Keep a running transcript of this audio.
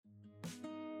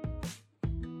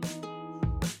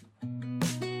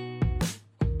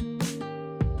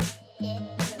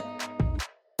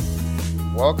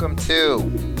Welcome to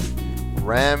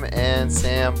Rem and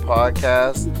Sam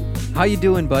podcast. How you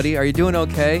doing, buddy? Are you doing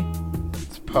okay?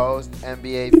 It's post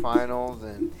NBA Finals,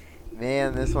 and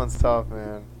man, this one's tough,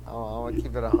 man. I'm gonna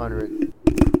keep it 100.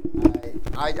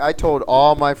 I told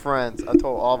all my friends, I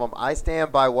told all of them, I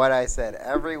stand by what I said.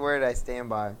 Every word I stand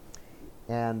by,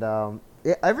 and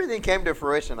everything came to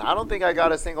fruition. I don't think I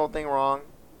got a single thing wrong,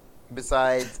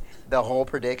 besides the whole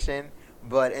prediction.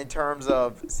 But in terms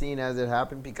of seeing as it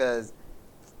happened, because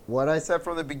what I said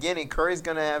from the beginning, Curry's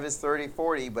going to have his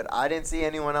 30-40, but I didn't see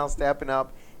anyone else stepping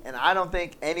up. And I don't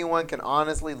think anyone can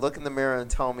honestly look in the mirror and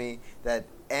tell me that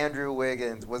Andrew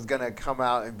Wiggins was going to come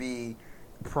out and be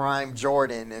prime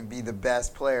Jordan and be the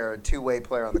best player, two-way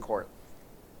player on the court.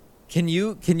 Can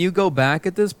you go back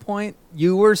at this point?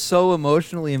 You were so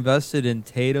emotionally invested in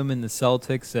Tatum and the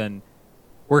Celtics, and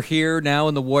we're here now,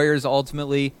 and the Warriors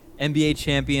ultimately NBA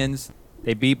champions.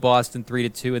 They beat Boston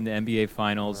 3-2 in the NBA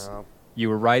Finals. Yeah. You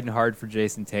were riding hard for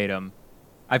Jason Tatum.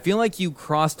 I feel like you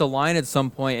crossed a line at some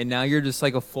point, and now you're just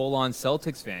like a full-on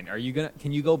Celtics fan.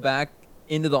 Can you go back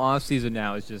into the offseason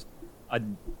now as just a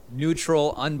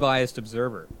neutral, unbiased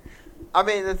observer? I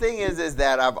mean, the thing is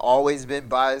that I've always been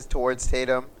biased towards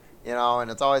Tatum,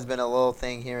 and it's always been a little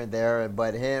thing here and there.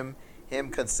 But him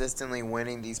consistently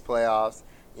winning these playoffs,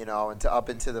 and up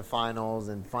into the finals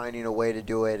and finding a way to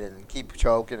do it and keep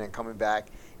choking and coming back.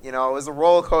 It was a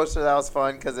roller coaster that was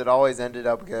fun because it always ended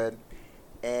up good.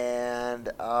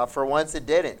 And for once it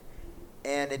didn't.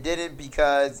 And it didn't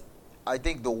because I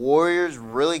think the Warriors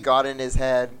really got in his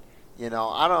head. I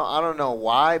don't know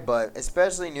why, but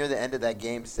especially near the end of that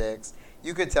Game 6,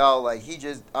 you could tell he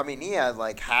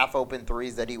had half open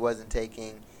threes that he wasn't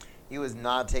taking. He was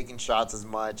not taking shots as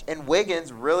much. And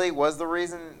Wiggins really was the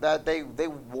reason that they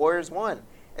Warriors won.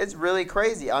 It's really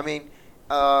crazy.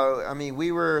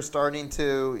 We were starting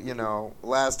to,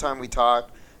 last time we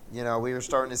talked, we were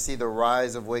starting to see the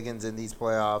rise of Wiggins in these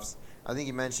playoffs. I think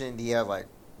you mentioned he had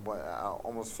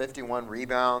almost 51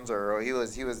 rebounds, or he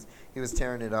was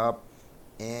tearing it up.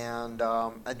 And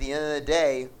at the end of the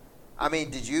day,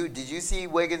 did you see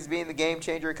Wiggins being the game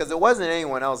changer? Because it wasn't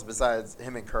anyone else besides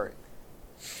him and Curry.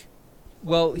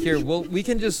 Well, we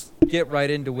can just get right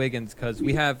into Wiggins because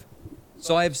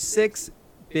I have 6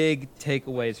 big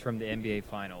takeaways from the NBA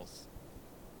Finals.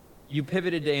 You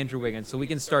pivoted to Andrew Wiggins, so we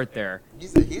can start there.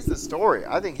 He's the story.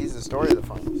 I think he's the story of the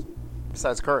Finals,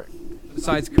 besides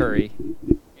Curry.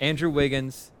 Andrew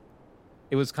Wiggins,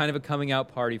 it was kind of a coming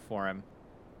out party for him.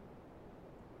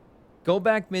 Go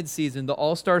back midseason, the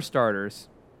All-Star starters.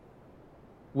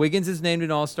 Wiggins is named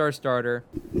an All-Star starter.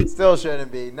 Still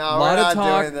shouldn't be. No, we're not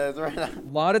doing this. A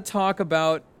lot of talk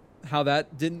about how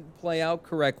that didn't play out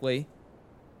correctly.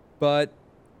 But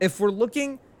if we're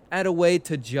looking at a way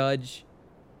to judge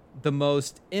the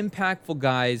most impactful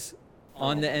guys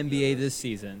on the NBA this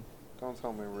season, don't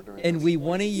tell me we're doing and this. We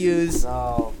want to use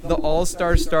the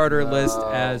All-Star starter list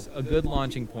as a good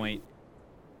launching point,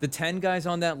 the 10 guys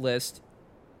on that list,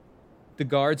 the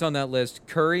guards on that list,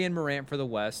 Curry and Morant for the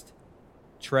West,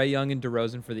 Trae Young and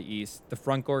DeRozan for the East. The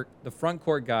front court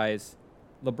guys,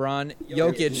 LeBron,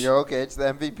 Jokic,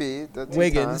 the MVP, the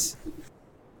Wiggins,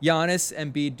 Giannis,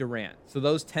 Embiid, Durant. So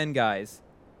those 10 guys.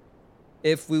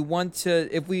 If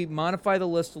we modify the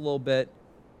list a little bit,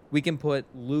 we can put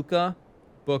Luka,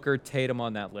 Booker, Tatum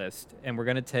on that list, and we're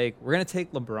gonna take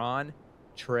LeBron,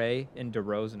 Trae, and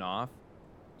DeRozan off.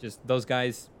 Just those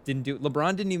guys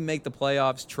LeBron didn't even make the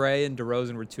playoffs. Trae and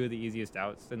DeRozan were 2 of the easiest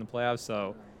outs in the playoffs.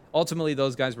 So ultimately,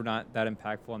 those guys were not that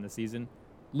impactful on the season.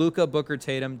 Luka, Booker,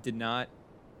 Tatum did not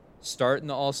start in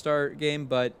the All-Star game,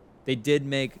 but they did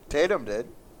make... Tatum did.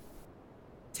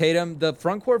 The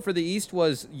front court for the East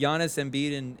was Giannis,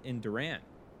 Embiid, and Durant.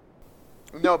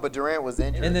 No, but Durant was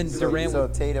injured. And then so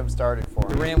Tatum started for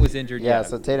him. Durant was injured, yeah.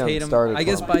 So Tatum started I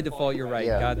guess by default, you're right.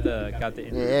 Yeah. Got the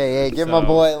injury. Yeah. Give my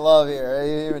boy love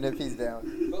here, even if he's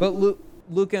down. But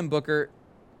Luka and Booker,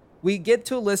 we get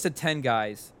to a list of 10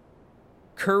 guys.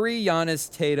 Curry, Giannis,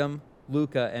 Tatum,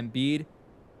 Luka, Embiid,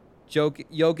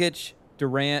 Jokic,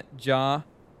 Durant, Ja,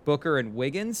 Booker, and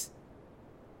Wiggins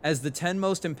as the 10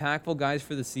 most impactful guys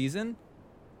for the season.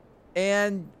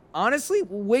 And honestly,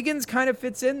 Wiggins kind of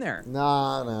fits in there.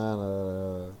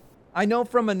 No. I know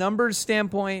from a numbers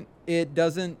standpoint, it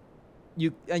doesn't.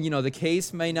 The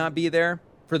case may not be there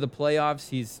for the playoffs.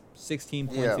 He's 16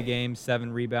 points a game,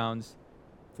 7 rebounds,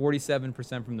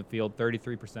 47% from the field,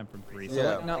 33% from free.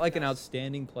 So not like an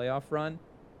outstanding playoff run,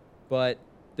 but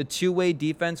the two-way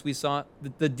defense we saw,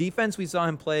 the defense we saw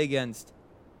him play against,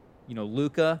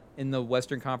 Luka in the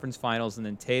Western Conference Finals and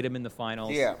then Tatum in the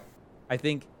finals. Yeah. I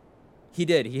think he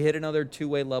did. He hit another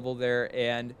two-way level there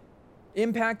and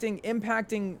impacting,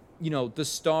 the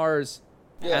stars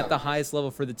at the highest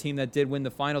level for the team that did win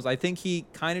the finals. I think he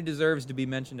kind of deserves to be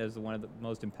mentioned as one of the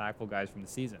most impactful guys from the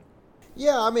season.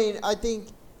 Yeah, I mean, I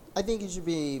think he should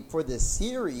be for this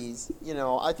series.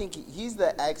 I think he's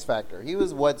the X factor. He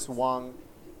was what swung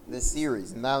this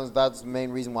series, and that's the main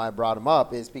reason why I brought him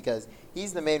up, is because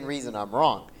he's the main reason I'm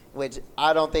wrong, which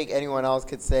I don't think anyone else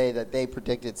could say that they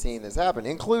predicted seeing this happen,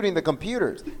 including the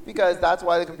computers, because that's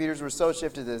why the computers were so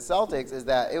shifted to the Celtics, is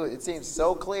that it seems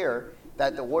so clear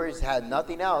that the Warriors had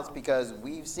nothing else, because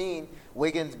we've seen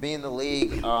Wiggins be in the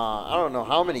league, I don't know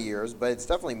how many years, but it's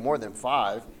definitely more than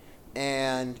 5,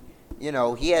 and he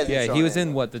hasn't shown he was anything.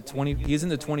 in what, he was in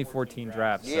the 2014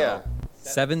 draft. So Yeah.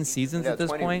 7 seasons at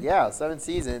this point? Yeah, 7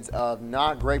 seasons of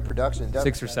not great production.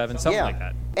 6 or 7, something like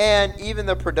that. And even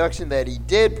the production that he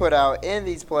did put out in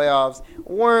these playoffs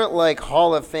weren't like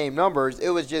Hall of Fame numbers. It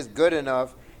was just good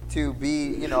enough to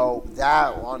be,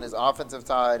 that on his offensive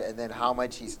side, and then how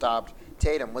much he stopped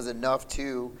Tatum was enough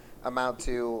to amount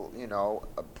to,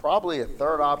 probably a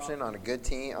third option on a good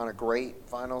team, on a great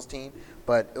finals team.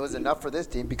 But it was enough for this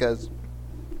team because...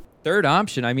 Third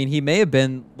option, I mean, he may have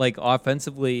been, like,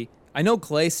 offensively... I know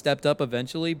Clay stepped up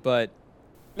eventually, but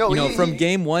from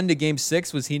game 1 to game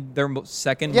 6, was he their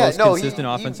second most consistent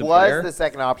offensive player? He was the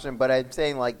second option, but I'm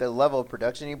saying like the level of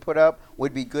production he put up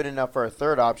would be good enough for a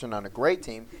third option on a great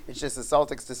team. It's just the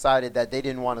Celtics decided that they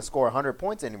didn't want to score 100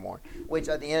 points anymore, which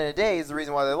at the end of the day is the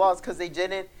reason why they lost, because they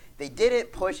didn't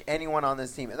push anyone on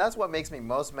this team, and that's what makes me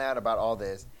most mad about all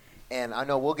this. And I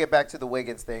know we'll get back to the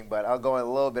Wiggins thing, but I'll go a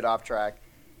little bit off track.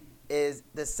 Is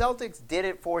the Celtics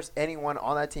didn't force anyone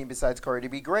on that team besides Curry to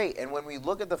be great. And when we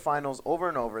look at the finals over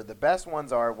and over, the best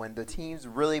ones are when the teams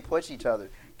really push each other.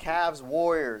 Cavs,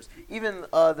 Warriors, even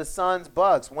the Suns,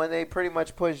 Bucks, when they pretty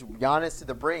much push Giannis to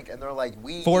the brink, and they're like,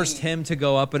 forced him to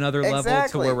go up another level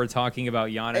to where we're talking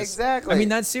about Giannis. Exactly. I mean,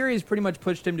 that series pretty much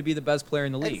pushed him to be the best player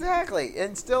in the league. Exactly,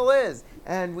 and still is.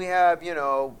 And we have,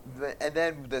 and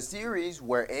then the series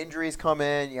where injuries come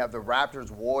in, you have the Raptors,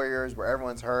 Warriors, where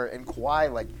everyone's hurt, and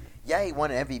Kawhi, yeah, he won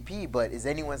an MVP, but is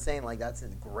anyone saying, that's the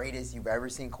greatest you've ever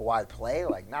seen Kawhi play?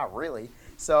 Not really.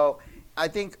 So I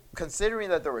think considering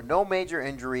that there were no major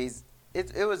injuries,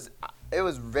 it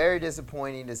was very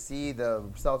disappointing to see the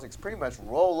Celtics pretty much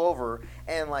roll over.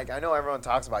 And, I know everyone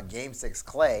talks about Game 6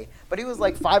 Clay, but he was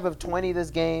 5 of 20 this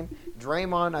game.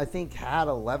 Draymond, I think, had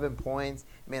 11 points.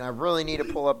 I mean, I really need to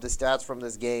pull up the stats from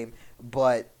this game,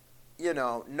 but,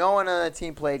 no one on the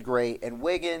team played great. And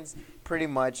Wiggins pretty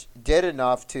much did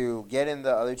enough to get in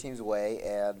the other team's way.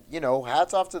 And,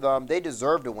 hats off to them. They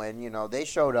deserved to win. They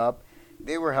showed up.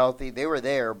 They were healthy. They were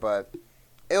there. But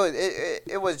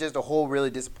it was just a whole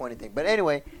really disappointing thing. But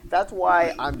anyway, that's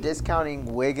why I'm discounting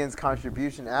Wiggins'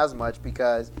 contribution as much,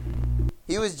 because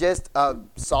he was just a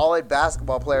solid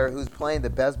basketball player who's playing the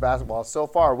best basketball so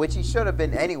far, which he should have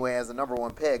been anyway as the number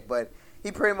 1 pick. But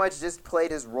he pretty much just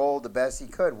played his role the best he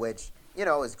could, which,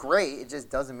 is great. It just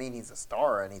doesn't mean he's a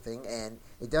star or anything. And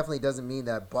it definitely doesn't mean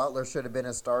that Butler should have been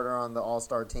a starter on the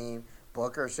All-Star team.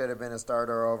 Booker should have been a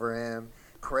starter over him.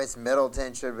 Chris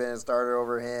Middleton should have been a starter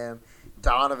over him.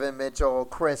 Donovan Mitchell,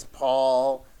 Chris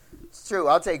Paul. It's true.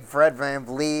 I'll take Fred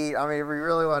VanVleet. I mean, if we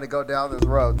really want to go down this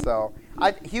road. So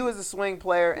he was a swing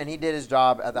player, and he did his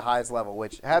job at the highest level,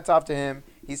 which hats off to him.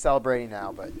 He's celebrating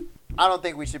now, but I don't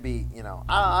think we should be,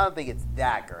 I don't think it's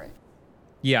that great.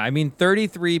 Yeah, I mean,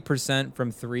 33%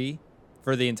 from 3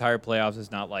 for the entire playoffs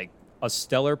is not a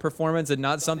stellar performance, and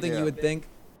not something you would think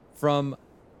from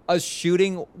a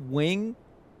shooting wing.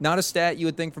 Not a stat you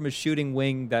would think from a shooting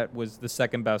wing that was the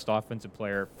second best offensive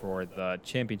player for the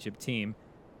championship team.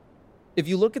 If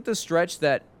you look at the stretch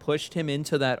that pushed him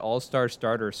into that all-star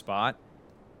starter spot,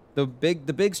 the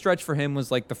big stretch for him was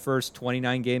the first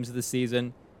 29 games of the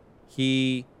season.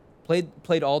 He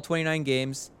played all 29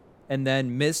 games and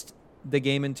then missed the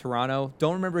game in Toronto.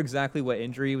 Don't remember exactly what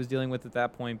injury he was dealing with at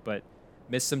that point, but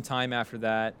missed some time after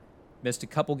that. Missed a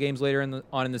couple games later in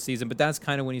the season, but that's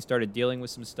kind of when he started dealing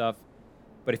with some stuff.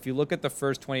 But if you look at the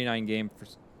first 29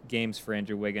 games for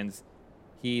Andrew Wiggins,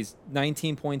 he's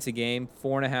 19 points a game,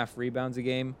 4.5 rebounds a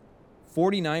game,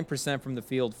 49% from the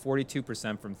field,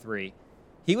 42% from 3.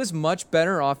 He was much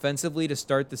better offensively to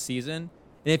start the season.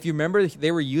 And if you remember,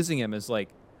 they were using him as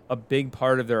a big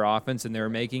part of their offense, and they were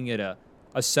making it a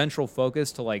central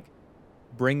focus to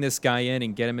bring this guy in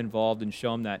and get him involved and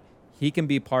show him that he can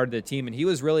be part of the team. And he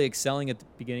was really excelling at the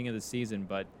beginning of the season,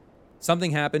 but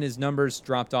something happened. His numbers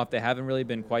dropped off. They haven't really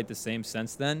been quite the same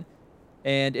since then.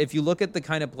 And if you look at the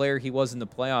kind of player he was in the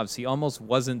playoffs, he almost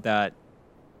wasn't the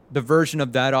version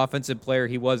of that offensive player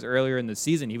he was earlier in the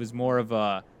season. He was more of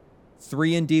a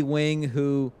 3-and-D wing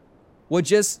who would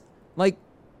just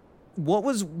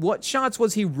what shots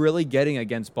was he really getting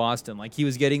against Boston? Like he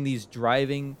was getting these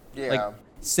driving, like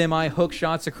semi hook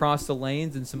shots across the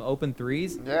lanes and some open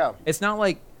threes. Yeah. It's not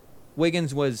like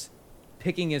Wiggins was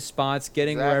picking his spots,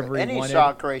 getting wherever he wanted. Any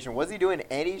shot creation. Was he doing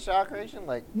any shot creation?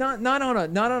 Like not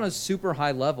on a super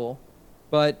high level,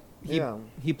 but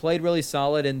he played really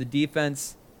solid, and the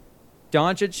defense.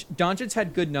 Doncic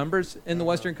had good numbers in the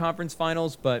Western Conference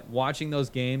Finals, but watching those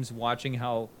games, watching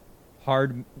how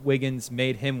hard Wiggins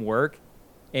made him work,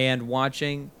 and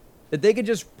watching that they could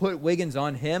just put Wiggins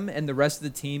on him and the rest of the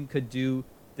team could do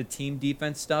the team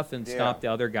defense stuff and stop the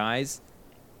other guys.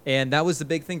 And that was the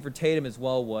big thing for Tatum as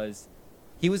well, was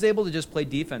he was able to just play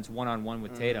defense one-on-one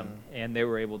with Tatum, and they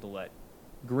were able to let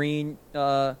Green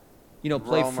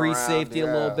play roam free around, safety a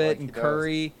little bit, like and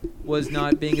Curry was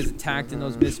not being as attacked in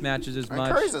those mismatches as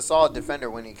much. Curry's a solid defender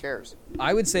when he cares.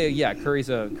 I would say, Curry's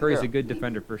a good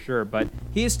defender for sure, but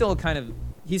he is still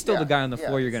the guy on the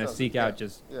floor you're going to seek out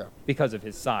just because of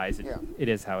his size. It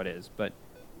is how it is. But,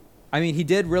 I mean, he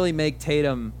did really make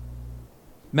Tatum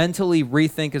mentally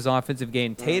rethink his offensive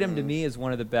game. Tatum, to me, is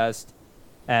one of the best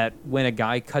at when a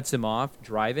guy cuts him off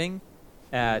driving,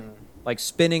 at like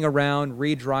spinning around,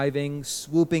 re-driving,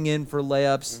 swooping in for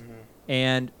layups,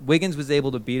 and Wiggins was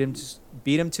able to beat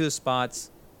him to his spots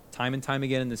time and time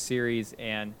again in the series,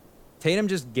 and Tatum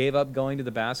just gave up going to the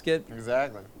basket.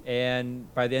 Exactly.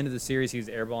 And by the end of the series, he was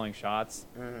airballing shots.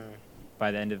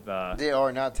 By the end of they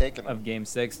are not taking them. Of Game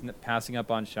 6, passing up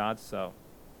on shots. So,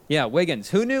 yeah, Wiggins.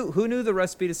 Who knew the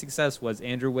recipe to success was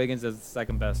Andrew Wiggins as the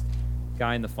second best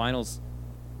guy in the finals.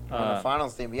 On the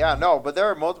finals team. Yeah, no, but there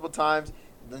were multiple times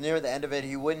near the end of it,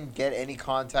 he wouldn't get any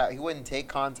contact. He wouldn't take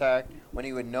contact when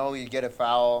he would know he'd get a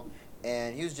foul,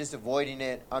 and he was just avoiding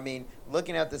it. I mean,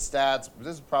 looking at the stats,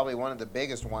 this is probably one of the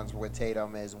biggest ones with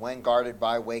Tatum is when guarded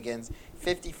by Wiggins,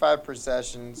 55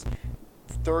 possessions,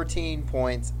 13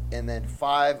 points, and then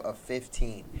 5 of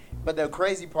 15. But the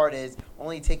crazy part is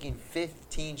only taking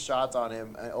 15 shots on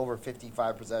him over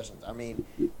 55 possessions. I mean,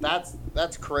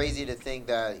 that's crazy to think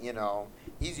that,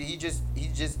 he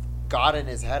just got in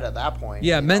his head at that point.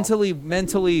 Yeah, mentally,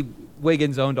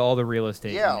 Wiggins owned all the real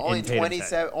estate. Yeah, only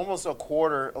 27, almost a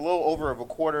little over of a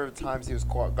quarter of the times he was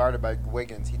guarded by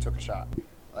Wiggins, he took a shot.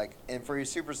 And for your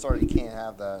superstar, you can't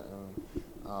have that.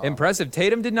 Impressive.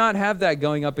 Tatum did not have that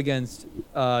going up against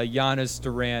Giannis,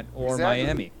 Durant, or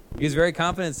Miami. He was very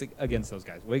confident against those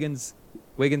guys. Wiggins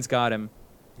got him.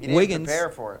 He didn't prepare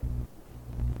for it.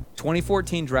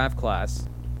 2014 draft class.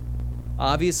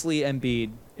 Obviously,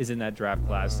 Embiid is in that draft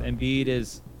class. Embiid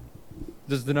is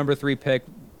the number 3 pick.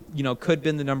 Could have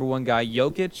been the number 1 guy.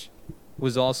 Jokic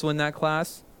was also in that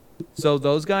class. So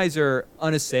those guys are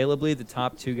unassailably the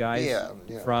top 2 guys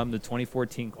from the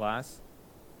 2014 class.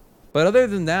 But other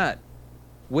than that,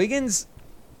 Wiggins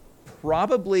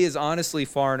probably is honestly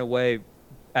far and away,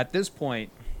 at this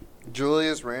point,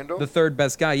 Julius Randle? the third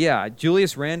best guy. Yeah,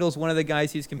 Julius Randle's one of the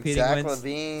guys he's competing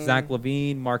with. Zach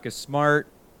LaVine, Marcus Smart.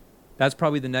 That's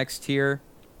probably the next tier.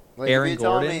 Aaron if you're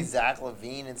Gordon. telling me Zach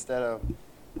LaVine instead of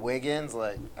Wiggins,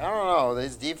 I don't know.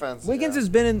 His defense. Wiggins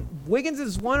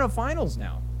has won a finals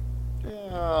now.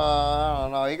 I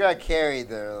don't know. He got carried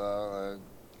there though.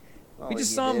 We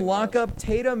just saw him lock up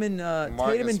Tatum and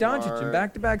Doncic in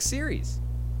back-to-back series.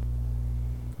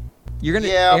 You're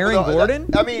gonna Aaron Gordon?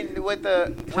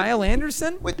 With Kyle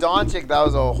Anderson? With Doncic, that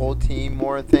was a whole team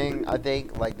more thing. I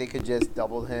think they could just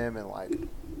double him and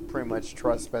pretty much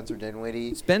trust Spencer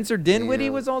Dinwiddie. Spencer Dinwiddie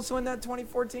was also in that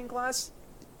 2014 class.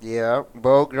 Yeah,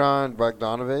 Bogdan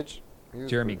Bogdanovic,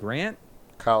 Jeremy Grant,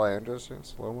 Kyle Anderson,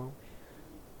 slow-mo.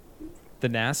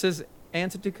 Thanasis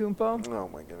Antetokounmpo. Oh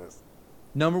my goodness.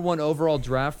 Number 1 overall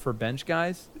draft for bench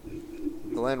guys.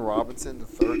 Glenn Robinson, the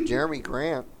third. Jeremy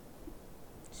Grant.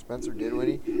 Spencer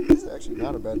Dinwiddie. This is actually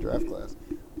not a bad draft class.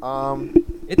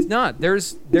 It's not.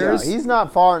 There's he's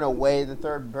not far and away the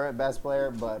third best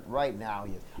player, but right now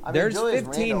he is. There's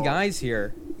 15 guys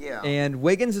here. Yeah. And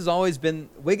Wiggins has always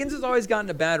gotten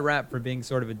a bad rap for being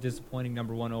sort of a disappointing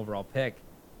number 1 overall pick.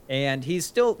 And he's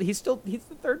the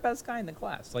third best guy in the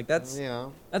class.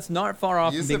 That's not far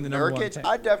off from being the number 1 pick.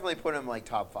 I'd definitely put him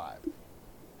top 5.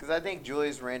 Because I think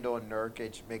Julius Randle and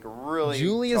Nurkic make a really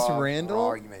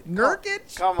argument.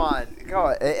 Nurkic? Come on.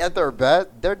 At their best,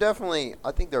 they're definitely.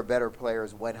 I think they're better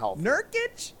players when healthy.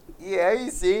 Nurkic? Yeah,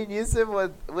 you seen Yusuf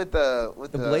with the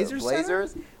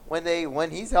Blazers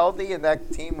when he's healthy and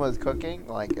that team was cooking.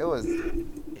 It was.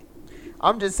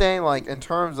 I'm just saying, in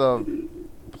terms of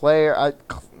player, I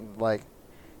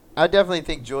definitely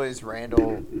think Julius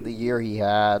Randle, the year he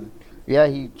had. Yeah,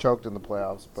 he choked in the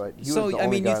playoffs, but he was the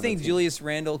only guy you think Julius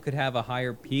Randle could have a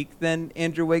higher peak than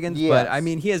Andrew Wiggins? Yes. But,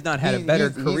 he has not had a better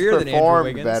career than Andrew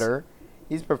Wiggins. Better.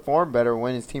 he's performed better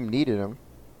when his team needed him,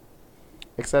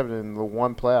 except in the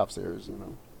one playoff series.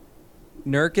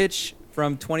 Nurkic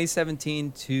from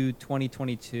 2017 to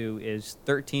 2022 is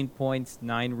 13 points,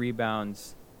 9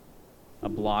 rebounds, a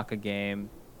block a game,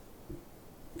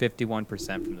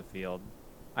 51% from the field.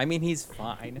 I mean, he's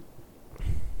fine.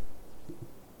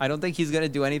 I don't think he's going to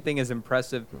do anything as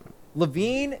impressive.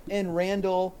 Levine and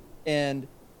Randall and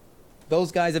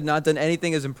those guys have not done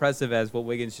anything as impressive as what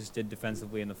Wiggins just did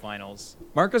defensively in the finals.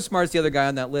 Marcus Smart's the other guy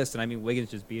on that list, and I mean, Wiggins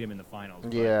just beat him in the finals.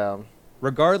 Yeah.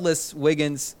 Regardless,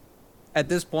 Wiggins, at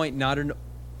this point, not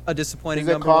a disappointing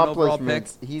number one overall pick.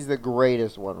 He's the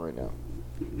greatest one right now.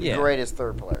 Yeah. The greatest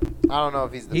third player. I don't know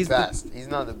if he's the best. He's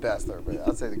not the best third player.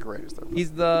 I'd say the greatest third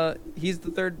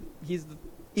player. He's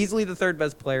easily the third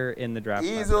best player in the draft.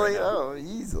 Easily, right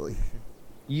easily.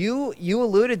 You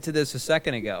alluded to this a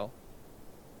second ago.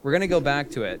 We're gonna go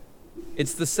back to it.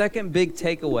 It's the second big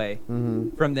takeaway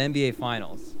from the NBA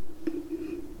Finals.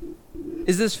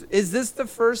 Is this the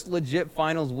first legit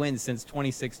Finals win since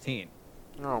 2016?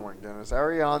 Oh my goodness!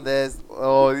 Are we on this?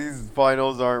 Oh, these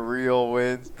finals aren't real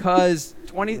wins. Cause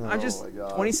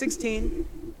 2016.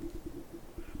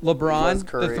 LeBron,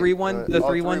 the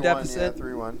 3-1 deficit. Yeah,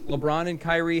 3-1. LeBron and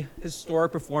Kyrie,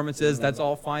 historic performances. That's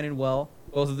all fine and well.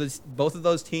 Both of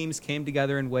those teams came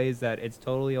together in ways that it's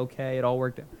totally okay. It all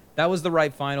worked out. That was the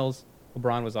right finals.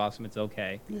 LeBron was awesome. It's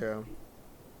okay. Yeah.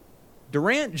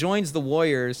 Durant joins the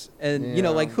Warriors, and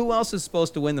who else is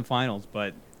supposed to win the finals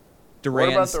but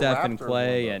Durant, Steph, and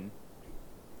Clay,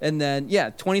 and then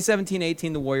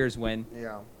 2017-18 the Warriors win.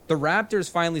 Yeah. The Raptors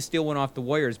finally steal one off the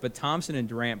Warriors, but Thompson and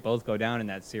Durant both go down in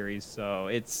that series, so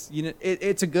it's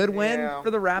it's a good win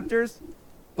for the Raptors.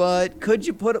 But could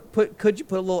you put a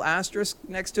little asterisk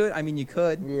next to it? I mean, you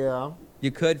could. Yeah.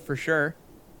 You could for sure.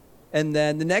 And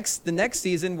then the next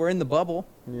season, we're in the bubble.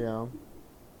 Yeah.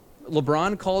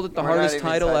 LeBron called it the hardest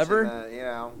title ever.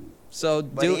 That, So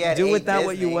do with that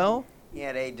what you will. He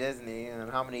had a Disney,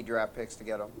 and how many draft picks to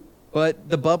get him? But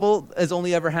the bubble has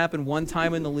only ever happened one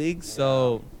time in the league,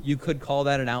 so you could call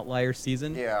that an outlier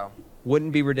season. Yeah.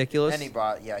 Wouldn't be ridiculous. And he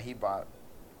bought. Yeah.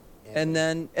 And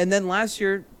then last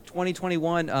year,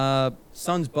 2021,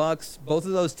 Suns Bucks, both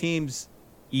of those teams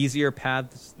easier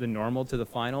paths than normal to the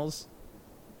finals.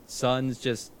 Suns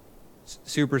just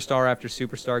superstar after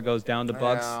superstar goes down. The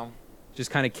Bucks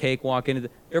just kind of cakewalk into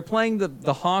they're playing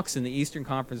the Hawks in the Eastern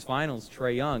Conference Finals.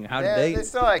 Trae Young, how did they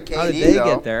still had KD, how did they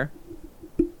get there?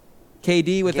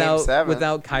 KD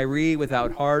without Kyrie,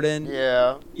 without Harden.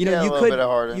 Yeah.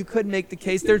 You could make the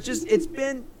case. There's just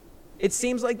it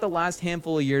seems like the last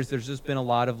handful of years there's just been a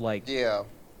lot of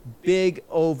big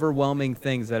overwhelming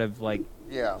things that have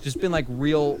just been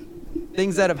real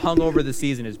things that have hung over the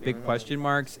season as big question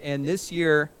marks. And this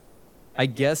year, I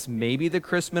guess maybe the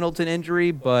Chris Middleton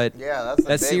injury, but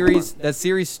that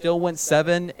series still went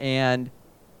 7, and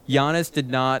Giannis did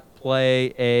not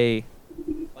play a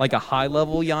high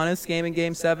level Giannis game in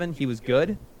Game 7. He was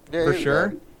good for sure,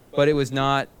 good. But it was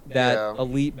not that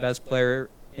elite best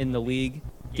player in the league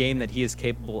game that he is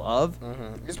capable of.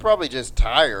 He's probably just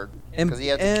tired because he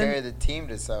had to carry the team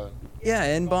to 7. Yeah,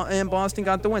 and Boston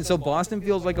got the win. So Boston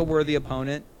feels like a worthy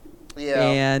opponent. Yeah.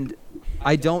 And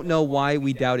I don't know why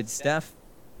we doubted Steph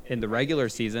in the regular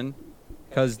season,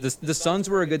 because the Suns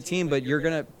were a good team, but you're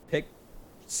going to pick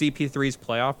CP3's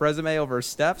playoff resume over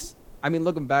Steph's? I mean,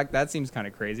 looking back, that seems kind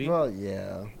of crazy. Well,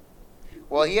 yeah.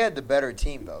 Well, he had the better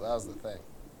team, though. That was the thing.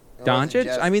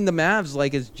 Doncic? I mean, the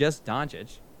Mavs, is just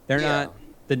Doncic. They're not.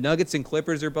 The Nuggets and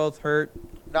Clippers are both hurt.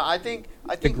 No, I think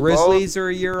the Grizzlies are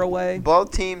a year away.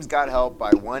 Both teams got helped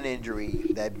by one injury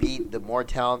that beat the more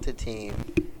talented team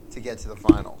to get to the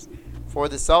finals. For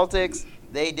the Celtics,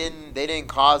 they didn't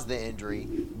cause the injury,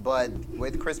 but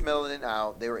with Chris Middleton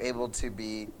out, they were able to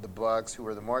beat the Bucks, who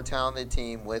were the more talented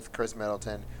team with Chris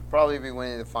Middleton, probably be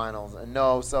winning the finals. And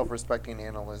no self-respecting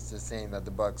analyst is saying that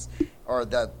the Bucks or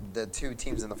that the two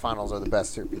teams in the finals are the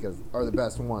best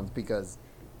ones because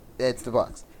it's the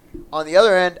Bucks. On the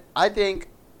other end, I think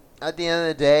at the end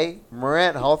of the day,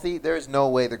 Morant healthy, there's no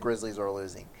way the Grizzlies are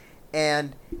losing.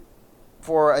 And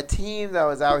for a team that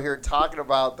was out here talking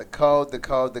about the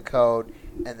code,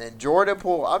 and then Jordan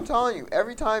Poole, I'm telling you,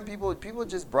 every time people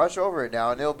just brush over it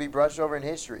now, and it'll be brushed over in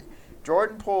history.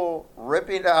 Jordan Poole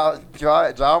ripping out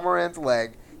John Morant's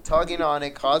leg, tugging on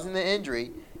it, causing the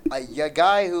injury. A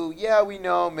guy who, we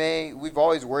know we've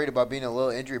always worried about being a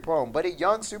little injury prone, but a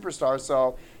young superstar,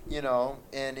 so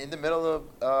and in the middle of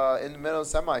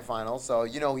semifinals, so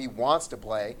he wants to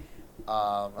play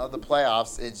of the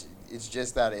playoffs. It's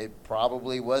just that it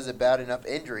probably was a bad enough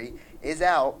injury, is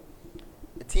out,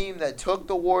 a team that took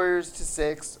the Warriors to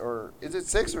 6, or is it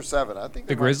 6 or 7? I think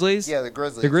The Grizzlies? Yeah, the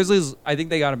Grizzlies. The Grizzlies, I think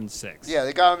they got them in 6. Yeah,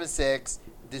 they got them in 6,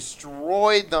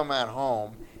 destroyed them at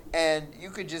home, and you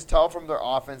could just tell from their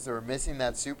offense they were missing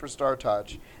that superstar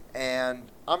touch.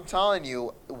 And I'm telling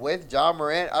you, with Ja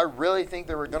Morant, I really think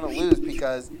they were going to lose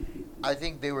because I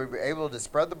think they were able to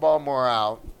spread the ball more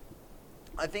out.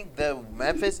 I think the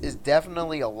Memphis is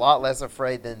definitely a lot less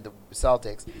afraid than the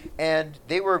Celtics, and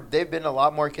they've been a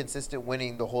lot more consistent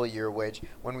winning the whole year. Which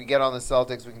when we get on the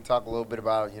Celtics, we can talk a little bit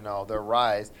about their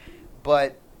rise,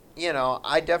 but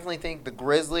I definitely think the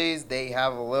Grizzlies, they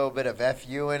have a little bit of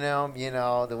FU in them.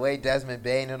 The way Desmond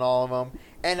Bane and all of them,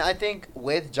 and I think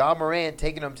with Ja Morant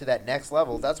taking them to that next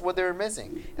level, that's what they were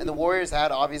missing. And the Warriors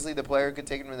had obviously the player who could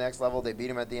take them to the next level. They beat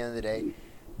him at the end of the day.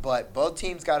 But both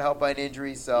teams got help by an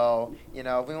injury, so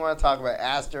if we want to talk about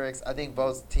asterisks, I think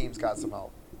both teams got some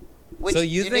help. Which so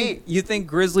you think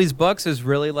Grizzlies Bucks is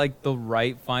really like the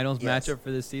right finals matchup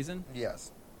for this season?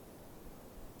 Yes.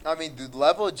 I mean, the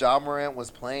level Ja Morant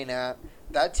was playing at,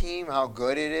 that team, how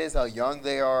good it is, how young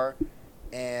they are,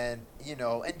 and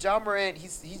and Ja Morant,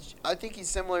 I think he's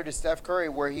similar to Steph Curry,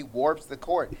 where he warps the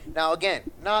court. Now, again,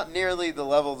 not nearly the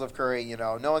levels of Curry.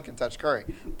 No one can touch Curry,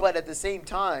 but at the same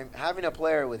time, having a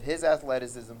player with his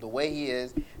athleticism, the way he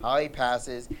is, how he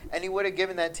passes, and he would have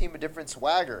given that team a different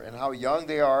swagger, and how young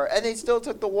they are, and they still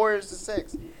took the Warriors to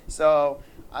 6. So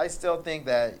I still think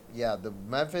that the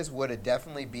Memphis would have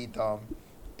definitely beat them,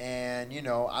 and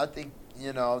I think.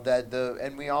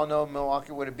 And we all know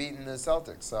Milwaukee would have beaten the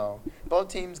Celtics. So both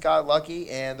teams got lucky,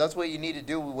 and that's what you need to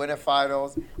do. We win a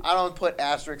finals. I don't put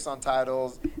asterisks on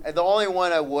titles. And the only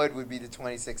one I would be the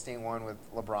 2016 one with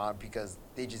LeBron, because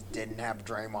they just didn't have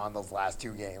Draymond those last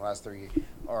 3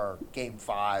 or game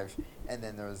 5, and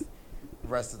then there was the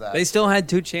rest of that. They still had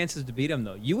 2 chances to beat him,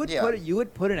 though. You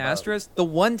would put an asterisk. The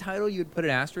one title you would put an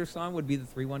asterisk on would be the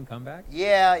 3-1 comeback.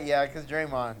 Yeah, because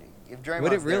Draymond. If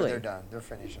Draymond's really? there, they're done. They're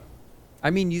finishing. I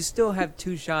mean, you still have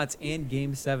 2 shots, and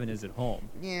Game 7 is at home.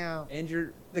 Yeah. And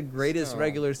you're the greatest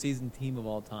regular season team of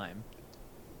all time.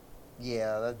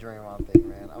 Yeah, that Draymond thing,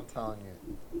 man. I'm telling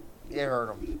you. It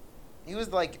hurt him. He was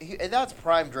and that's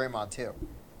prime Draymond, too.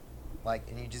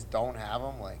 And you just don't have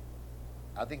him.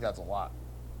 I think that's a lot.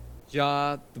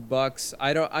 Ja, the Bucks.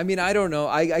 I don't know.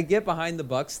 I get behind the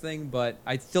Bucks thing, but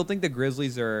I still think the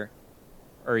Grizzlies are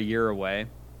a year away.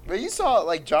 But you saw,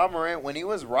 Ja Morant, when he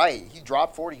was right, he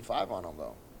dropped 45 on them,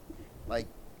 though.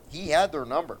 He had their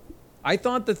number. I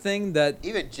thought the thing that...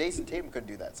 Even Jason Tatum couldn't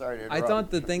do that. Sorry to interrupt. I thought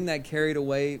the thing that carried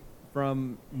away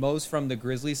from the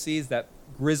Grizzlies series,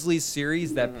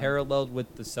 that paralleled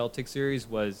with the Celtics series,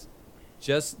 was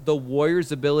just the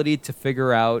Warriors' ability to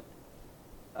figure out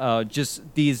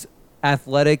just these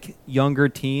athletic, younger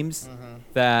teams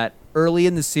that early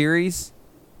in the series,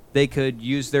 they could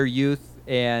use their youth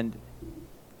and...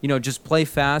 just play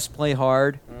fast, play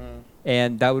hard,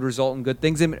 and that would result in good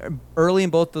things. And early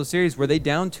in both those series, were they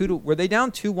down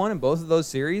 2-1 in both of those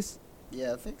series?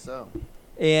 Yeah, I think so.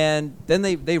 And then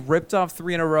they ripped off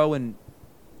 3 in a row in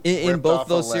both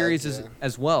those series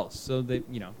as well. So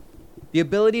the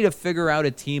ability to figure out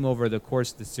a team over the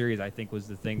course of the series, I think, was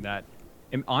the thing that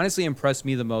honestly impressed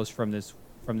me the most from this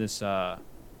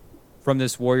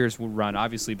Warriors run.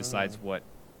 Obviously, besides what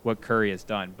Curry has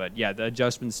done, but the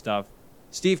adjustment stuff.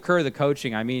 Steve Kerr, the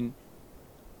coaching, I mean,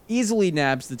 easily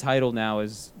nabs the title now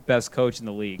as best coach in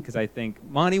the league, because I think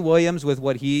Monty Williams, with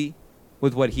what he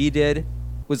did,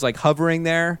 was hovering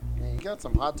there. Yeah, you got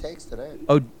some hot takes today.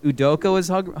 Oh, Udoka was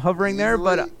hovering there,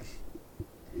 but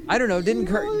I don't know. Didn't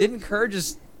Kerr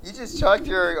just? You just chucked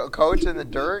your coach in the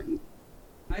dirt.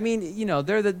 I mean,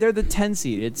 they're the 10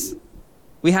 seed.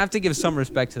 We have to give some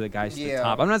respect to the guys at the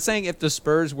top. I'm not saying if the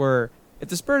Spurs were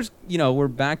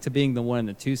back to being the 1 and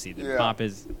the 2 seed, the top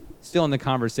is still in the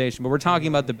conversation. But we're talking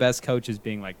about the best coaches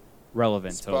being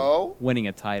relevant to winning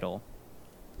a title.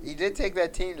 He did take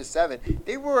that team to 7.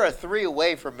 They were a 3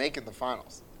 away from making the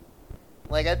finals.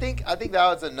 I think that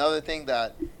was another thing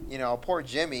that poor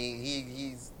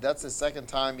Jimmy. That's the second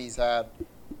time he's had,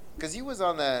 because he was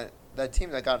on that team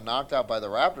that got knocked out by the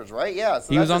Raptors, right? Yeah,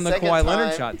 so he was on the Kawhi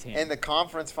Leonard shot team in the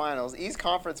conference finals, East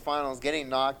Conference Finals, getting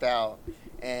knocked out.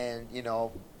 And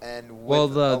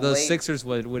the Sixers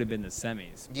would have been the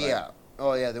semis. But. Yeah.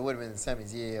 Oh yeah, they would have been the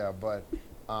semis. Yeah. But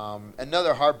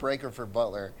another heartbreaker for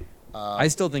Butler. I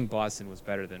still think Boston was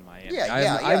better than Miami. Yeah.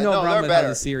 I have no problem with how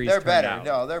the series They're turned better. out.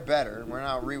 No, they're better. We're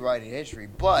not rewriting history,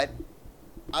 but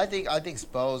I think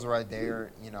Spo's right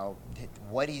there.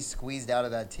 What he squeezed out of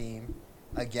that team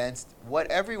against what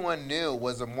everyone knew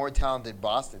was a more talented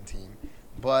Boston team,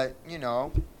 but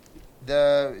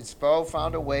The Spo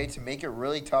found a way to make it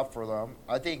really tough for them.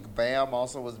 I think Bam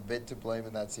also was a bit to blame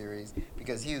in that series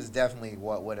because he was definitely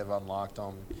what would have unlocked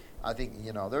them. I think,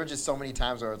 there were just so many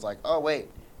times where it's like, oh, wait,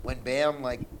 when Bam,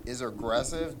 is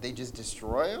aggressive, they just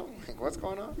destroy him? What's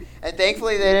going on? And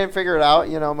thankfully they didn't figure it out.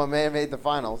 My man made the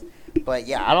finals. But,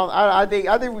 yeah, I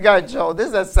think we got to chill. This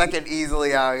is a second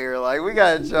easily out here. We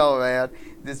got to chill, man.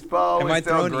 This Spo Am I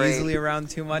still throwing great. easily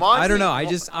around too much? Monty, I don't know.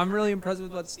 I'm really impressed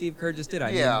with what Steve Kerr just did.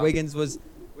 I mean,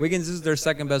 Wiggins is their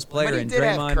second best player, and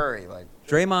Draymond. Curry,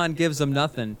 Draymond gives them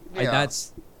nothing. Yeah.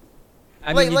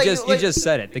 You just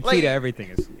said it. The key to everything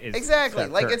is exactly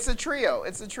Steph Curry. it's a trio.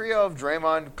 It's a trio of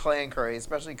Draymond, Clay, and Curry,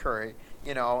 especially Curry.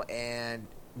 And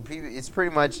it's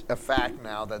pretty much a fact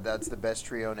now that that's the best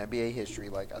trio in NBA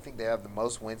history. I think they have the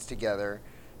most wins together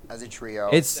as a trio.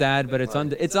 It's sad, but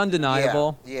it's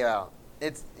undeniable. Yeah.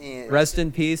 Rest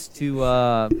in peace to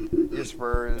your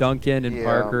Spurs, Duncan and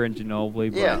Parker and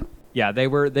Ginobili. But yeah, they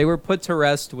were put to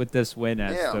rest with this win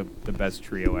as the best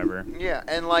trio ever. Yeah,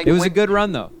 and it was a good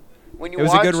run though. It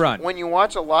was a good run. When you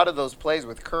watch a lot of those plays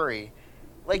with Curry,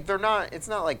 they're not. It's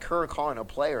not like Kerr calling a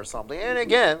play or something. And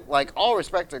again, all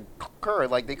respect to Kerr,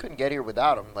 they couldn't get here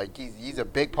without him. He's a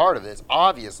big part of this,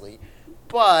 obviously.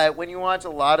 But when you watch a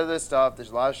lot of this stuff, there's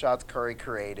a lot of shots Curry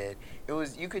created.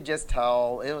 You could just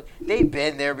tell they've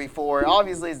been there before.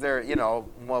 Obviously, they're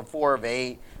 4 of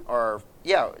 8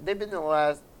 they've been in the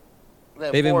last.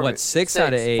 They've been 6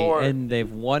 out of 8, and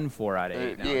they've won 4 out of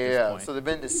 8 now. Yeah, so they've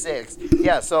been to 6.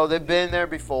 Yeah, so they've been there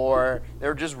before.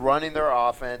 They're just running their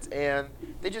offense, and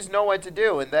they just know what to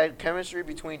do. And that chemistry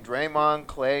between Draymond,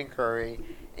 Clay, and Curry,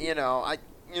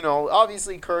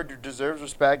 obviously Kerr deserves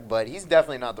respect, but he's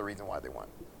definitely not the reason why they won.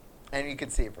 And you can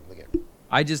see it from the game.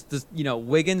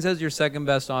 Wiggins as your second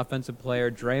best offensive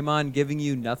player, Draymond giving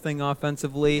you nothing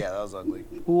offensively. Yeah, that was ugly.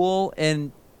 Poole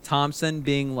and Thompson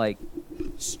being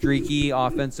streaky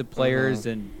offensive players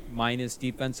and minus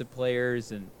defensive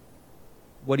players, and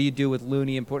what do you do with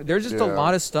Looney and Porter? There's just a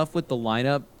lot of stuff with the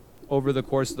lineup over the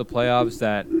course of the playoffs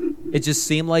that it just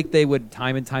seemed like they would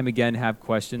time and time again have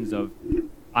questions of.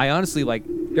 I honestly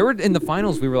there were in the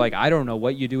finals we were I don't know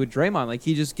what you do with Draymond.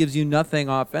 He just gives you nothing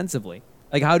offensively.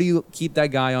 How do you keep that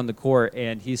guy on the court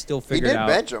and he's still figured out?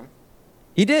 He did bench him.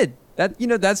 He did. That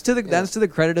that's to the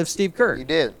credit of Steve Kerr. He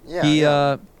did.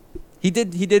 Yeah. He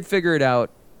did figure it out.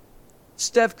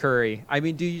 Steph Curry. I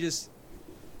mean,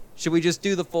 should we just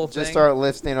do the full thing? Just start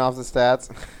listing off the stats.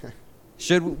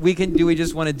 Do we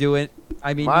just want to do it?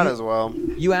 I mean, might as well.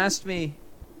 You asked me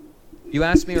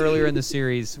earlier in the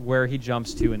series where he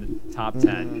jumps to in the top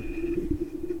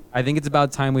 10. I think it's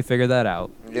about time we figure that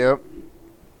out. Yep.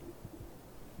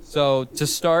 So to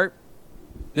start,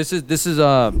 this is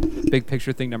a big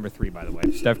picture thing number 3, by the way.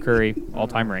 Steph Curry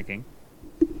all-time ranking.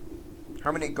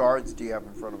 How many guards do you have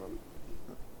in front of him?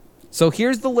 So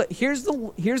here's the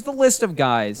list of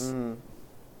guys in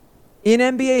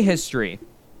NBA history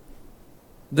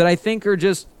that I think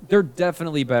they're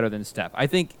definitely better than Steph. I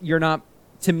think you're not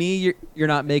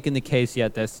making the case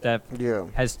yet that Steph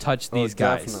has touched these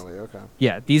guys. Definitely, okay.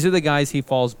 Yeah, these are the guys he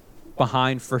falls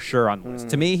behind for sure on the list.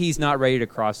 To me, he's not ready to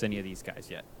cross any of these guys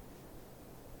yet.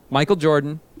 Michael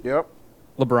Jordan. Yep.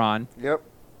 LeBron. Yep.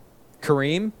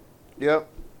 Kareem. Yep.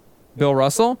 Bill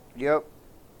Russell. Yep.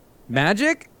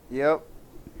 Magic. Yep.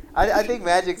 I think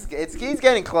Magic's he's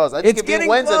getting close. I think if he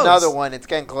wins another one, it's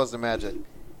getting close to Magic.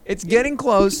 It's getting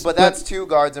close. But that's 2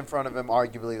 guards in front of him,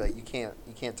 arguably, you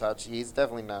can't touch. He's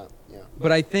definitely not. Yeah.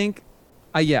 But I think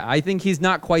he's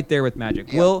not quite there with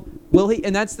Magic. Yeah. Will he?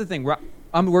 And that's the thing.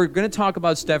 We're going to talk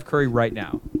about Steph Curry right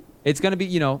now. It's going to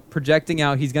be, projecting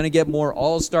out. He's going to get more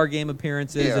All-Star game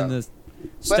appearances, and the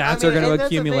stats are going to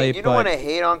accumulate. You don't want to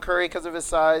hate on Curry because of his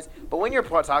size, but when you're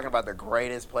talking about the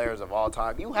greatest players of all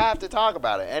time, you have to talk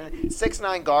about it. And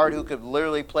 6'9" guard who could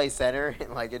literally play center,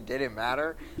 and it didn't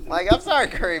matter. I'm sorry,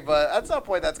 Curry, but at some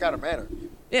point that's got to matter.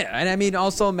 Yeah, and I mean,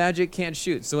 also Magic can't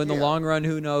shoot, so in the long run,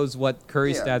 who knows what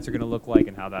Curry's stats are going to look like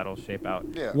and how that'll shape out.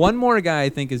 Yeah. One more guy I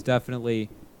think is definitely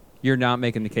you're not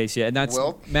making the case yet, and that's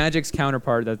Magic's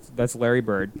counterpart. That's Larry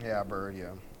Bird. Yeah, Bird.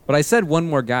 Yeah. But I said one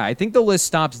more guy. I think the list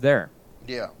stops there.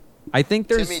 Yeah. I think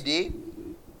there's Timmy D.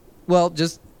 Well,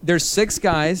 there's 6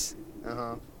 guys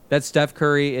that Steph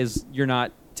Curry is. You're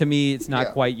not. To me, it's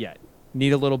not quite yet.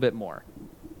 Need a little bit more.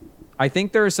 I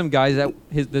think there are some guys that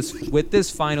with this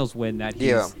finals win that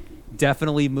he's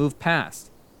definitely moved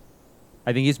past.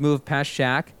 I think he's moved past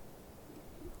Shaq.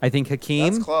 I think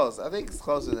Hakeem. That's close. I think it's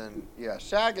closer than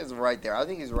Shaq is right there. I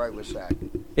think he's right with Shaq.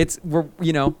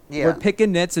 We're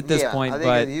picking nits at this point,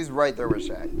 but he's right there with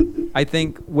Shaq. I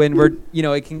think when we're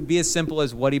it can be as simple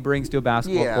as what he brings to a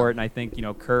basketball court, and I think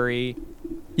Curry,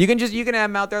 You can have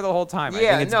him out there the whole time. Yeah, I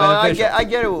think it's no, beneficial. I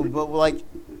get it, but like,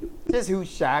 just who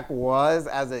Shaq was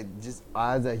as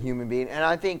a human being, and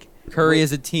I think Curry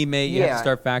is a teammate. You have to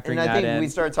start factoring that in. And I think we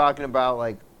start talking about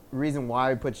like reason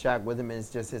why we put Shaq with him is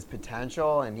just his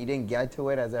potential, and he didn't get to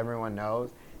it, as everyone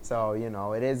knows. So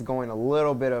it is going a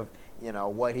little bit of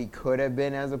what he could have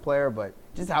been as a player, but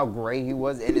just how great he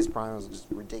was in his prime was just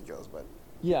ridiculous. But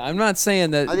yeah, I'm not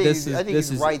saying that I think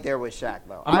he's right there with Shaq,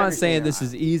 though. I'm not saying this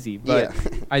is easy, but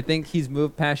I think he's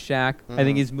moved past Shaq. Mm-hmm. I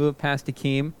think he's moved past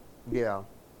Hakeem. Yeah.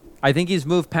 I think he's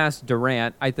moved past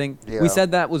Durant. I think we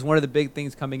said that was one of the big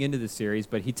things coming into the series,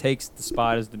 but he takes the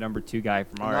spot as the number 2 guy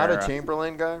from our era. Not a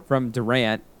Chamberlain guy? From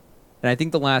Durant. And I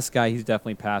think the last guy he's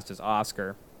definitely passed is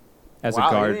Oscar as a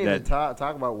guard. You didn't even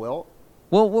talk about Wilt?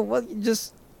 Well,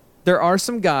 just there are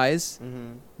some guys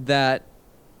that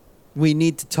we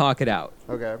need to talk it out.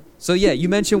 Okay. So, yeah, you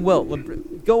mentioned Wilt.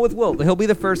 Go with Wilt. He'll be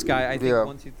the first guy. I think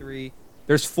 1, 2, 3.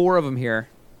 There's 4 of them here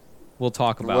we'll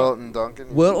talk about. Wilt and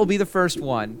Duncan? Wilt will be the first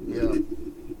one.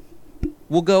 Yeah.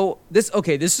 We'll go this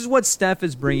is what Steph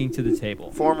is bringing to the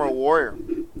table. Former Warrior.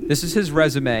 This is his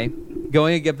resume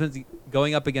going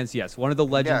up against one of the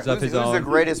legends of his own. Who's the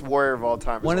greatest Warrior of all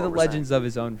time? One of the legends of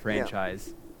his own franchise.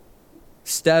 Yeah.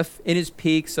 Steph in his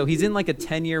peak, so he's in like a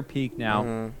 10-year peak now.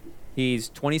 Mm-hmm. He's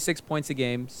 26 points a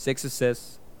game, 6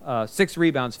 assists, 6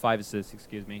 rebounds, 5 assists,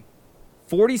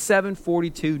 47,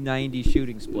 42, 90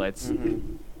 shooting splits.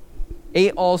 Mm-hmm.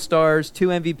 8 All-Stars, 2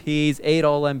 MVPs, 8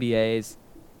 All-NBAs.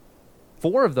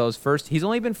 4 of those he's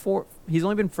only been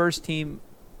first team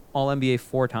All-NBA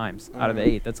 4 times out of the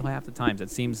 8. That's half the times. That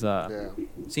seems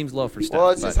low for Steph. Well,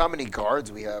 it's just how many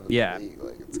guards we have in the league.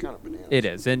 Like, it's kind of bananas. It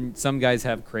is. And some guys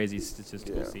have crazy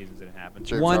statistical seasons that it happens.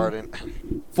 James Harden.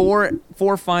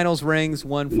 4 finals rings,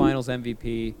 1 finals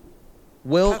MVP.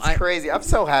 That's crazy. I'm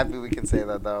so happy we can say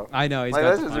that, though. I know.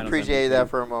 Let's just appreciate that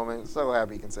for a moment. So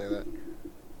happy you can say that.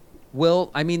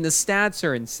 The stats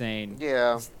are insane.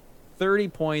 Yeah. 30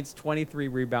 points, 23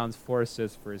 rebounds, 4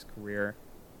 assists for his career.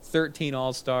 13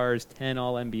 All-Stars, 10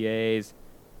 All-NBAs.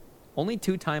 Only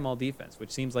 2-time All-Defense,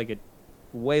 which seems like it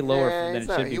way lower than it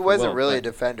should be. He wasn't really a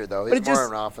defender, though. He's more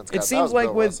an offense guy. It seems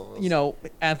like with,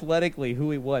 athletically who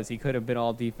he was, he could have been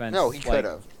All-Defense. No, he could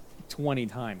have. 20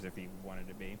 times if he wanted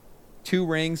to be. 2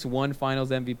 rings, 1 finals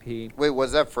MVP. Wait,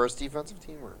 was that first defensive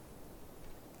team?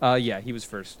 Yeah, he was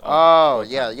first.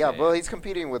 Yeah. Well, he's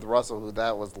competing with Russell, who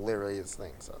that was literally his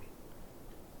thing, so.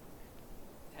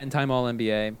 10-time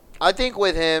All-NBA. I think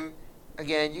with him,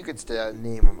 again, you could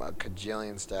name him a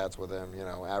cajillion stats with him,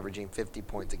 averaging 50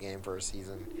 points a game for a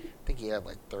season. I think he had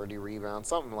like 30 rebounds,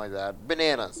 something like that.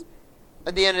 Bananas.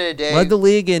 At the end of the day. Led the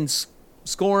league in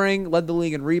scoring, led the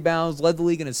league in rebounds, led the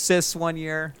league in assists one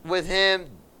year. With him,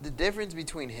 the difference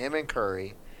between him and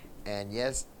Curry, and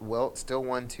yes, Wilt still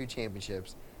won 2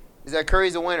 championships, is that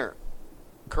Curry's a winner.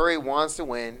 Curry wants to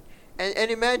win.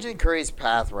 And imagine Curry's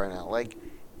path right now. Like,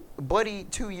 Buddy,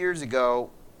 2 years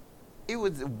ago, it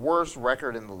was the worst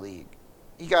record in the league.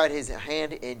 He got his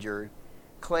hand injured.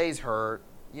 Clay's hurt.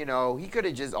 He could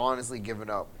have just honestly given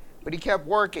up. But he kept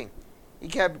working. He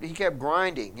kept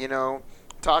grinding,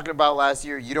 Talking about last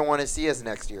year, you don't want to see us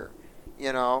next year.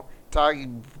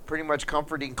 Talking pretty much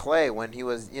comforting Clay when he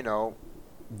was,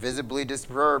 visibly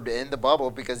disturbed in the bubble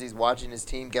because he's watching his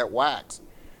team get waxed.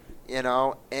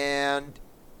 And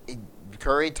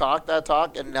Curry talked that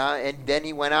talk, and then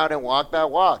he went out and walked that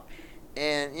walk.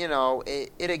 And,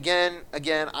 it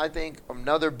again, I think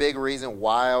another big reason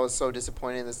why I was so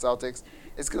disappointed in the Celtics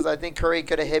is because I think Curry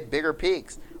could have hit bigger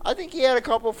peaks. I think he had a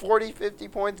couple 40, 50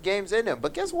 points games in him.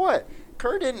 But guess what?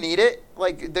 Curry didn't need it.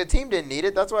 Like, the team didn't need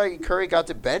it. That's why Curry got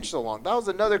to bench so long. That was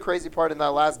another crazy part in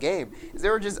that last game. Is they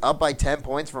were just up by 10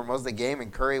 points for most of the game,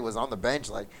 and Curry was on the bench,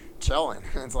 like, chilling.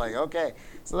 It's like, okay.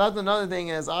 So that's another thing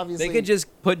is, obviously. They could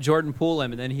just put Jordan Poole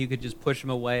in, and then he could just push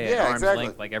him away at arm's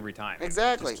length, like, every time.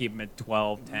 Exactly. Just keep him at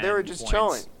 12, 10 They were just points.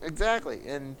 chilling. Exactly.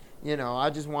 And, I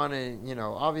just want to,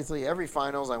 obviously every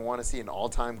finals I want to see an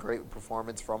all-time great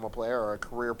performance from a player or a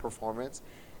career performance.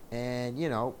 And,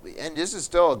 and this is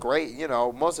still a great,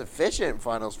 most efficient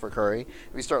finals for Curry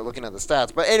if we start looking at the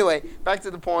stats. But anyway, back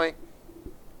to the point.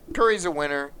 Curry's a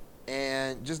winner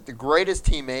and just the greatest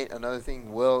teammate. Another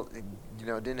thing Will,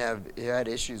 he had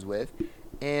issues with.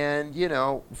 And,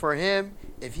 for him,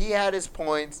 if he had his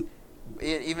points,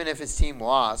 even if his team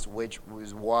lost, which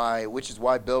is why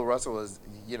Bill Russell was,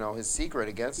 his secret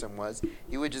against him was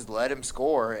he would just let him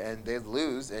score and they'd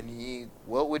lose, and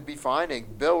Wilt would be fine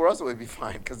and Bill Russell would be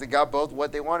fine because they got both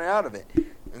what they wanted out of it.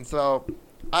 And so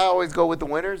I always go with the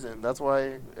winners, and that's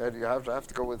why I have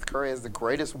to go with Curry as the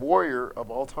greatest Warrior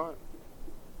of all time.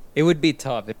 It would be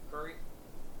tough.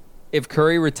 if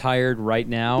Curry retired right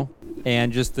now,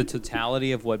 and just the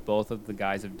totality of what both of the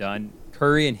guys have done,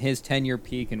 Curry and his 10-year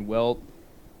peak and Wilt,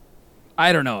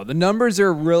 I don't know. The numbers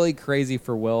are really crazy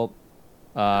for Wilt.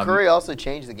 Curry also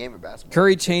changed the game of basketball.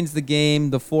 Curry changed the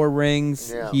game, the 4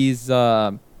 rings. Yeah. He's,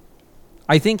 I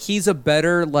think he's a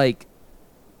better,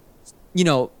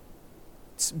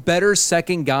 better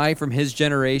second guy from his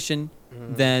generation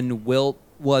than Wilt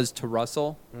was to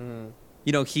Russell.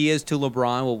 He is to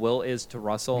LeBron what Wilt is to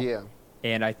Russell. Yeah.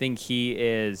 And I think he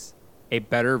is a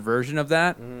better version of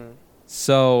that.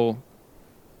 So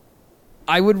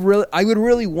I would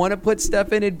really want to put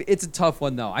Steph in it. It's a tough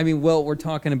one though. I mean, Wilt, we're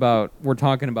talking about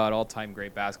all-time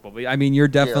great basketball. But I mean, you're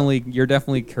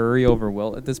definitely Curry over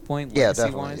Wilt at this point. Yeah,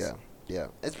 definitely. Yeah.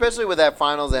 Especially with that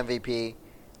Finals MVP.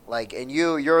 And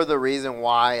you're the reason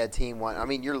why a team won. I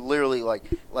mean, you're literally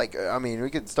I mean, we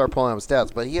could start pulling up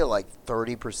stats, but he had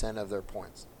 30% of their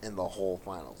points in the whole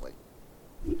Finals.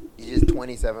 He just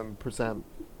 27%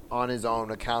 on his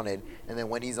own accounted, and then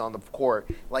when he's on the court,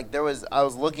 I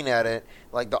was looking at it,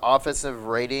 the offensive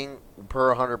rating per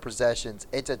 100 possessions,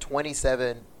 it's a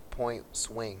 27-point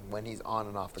swing when he's on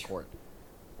and off the court.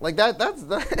 That's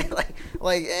and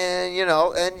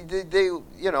they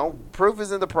proof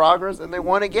is in the progress, and they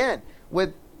won again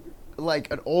with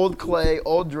an old Clay,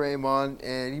 old Draymond,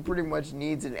 and he pretty much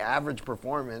needs an average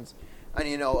performance,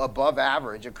 and above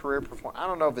average, a career performance. I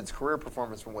don't know if it's career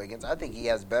performance from Wiggins. I think he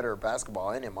has better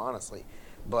basketball in him, honestly,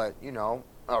 but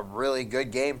a really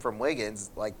good game from Wiggins,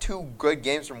 2 good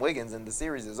games from Wiggins, and the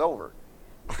series is over.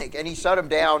 And he shut him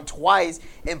down twice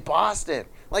in Boston.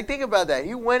 Think about that.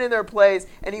 He went in their place,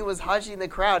 and he was hushing the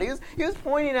crowd. He was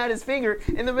pointing at his finger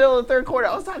in the middle of the third quarter.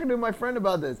 I was talking to my friend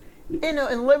about this. In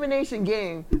an elimination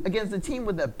game against the team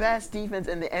with the best defense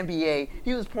in the NBA,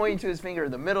 he was pointing to his finger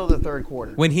in the middle of the third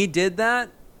quarter. When he did that,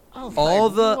 all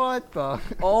the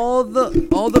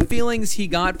feelings he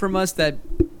got from us that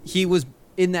he was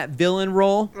in that villain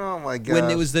role. Oh my god! When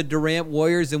it was the Durant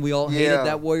Warriors and we all hated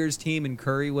that Warriors team, and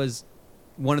Curry was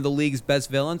one of the league's best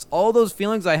villains. All those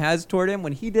feelings I had toward him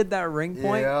when he did that ring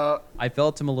point, I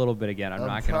felt him a little bit again. I'm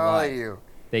not gonna lie.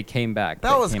 They came back.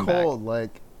 That was cold.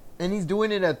 And he's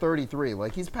doing it at 33.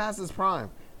 He's past his prime,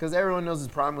 because everyone knows his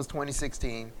prime was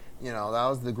 2016. That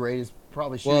was the greatest,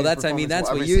 probably. Well, that's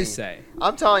what you say.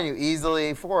 I'm telling you,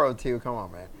 easily 402. Come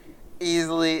on, man.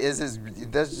 Easily is his.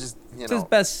 That's just it's his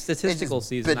best statistical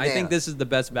season. Bananas. I think this is the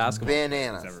best basketball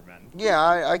bananas season it's ever been.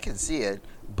 Yeah, I can see it,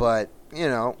 but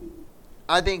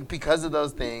I think because of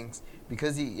those things,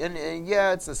 because and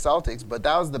yeah, it's the Celtics, but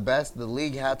that was the best the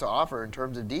league had to offer in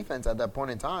terms of defense at that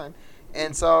point in time.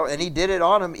 And he did it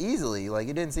on him easily. It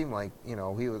didn't seem like, he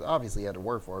was obviously had to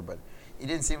work for it, but it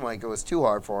didn't seem like it was too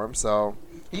hard for him. So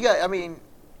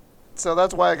so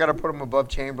that's why I got to put him above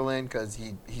Chamberlain, because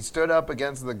he stood up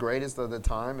against the greatest of the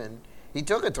time, and he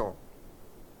took it to him.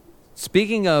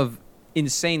 Speaking of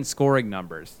insane scoring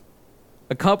numbers,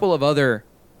 a couple of other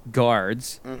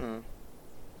guards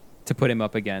to put him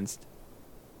up against,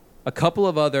 a couple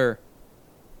of other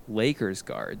Lakers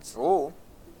guards. Oh.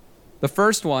 The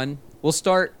first one, we'll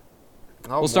start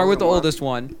with the oldest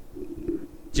one,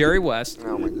 Jerry West.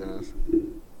 Oh my goodness.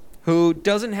 Who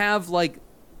doesn't have the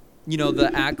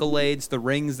accolades, the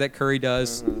rings that Curry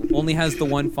does. Only has the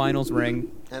one finals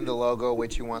ring. And the logo,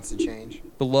 which he wants to change.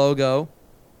 The logo.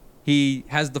 He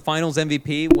has the finals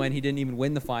MVP when he didn't even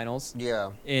win the finals.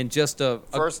 Yeah. In just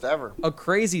first ever. A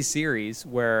crazy series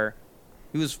where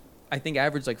he was, I think,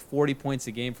 averaged 40 points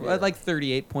a game,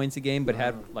 38 points a game, but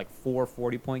had 4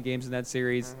 40-point games in that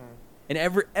series. And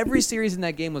every series in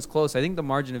that game was close. I think the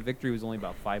margin of victory was only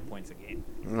about 5 points a game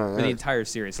for the entire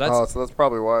series. So that's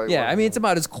probably why. Yeah, I mean, it's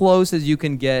about as close as you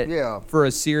can get for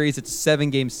a series. It's a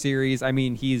 7-game series. I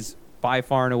mean, he's by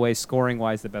far and away,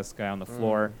 scoring-wise, the best guy on the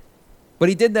floor. But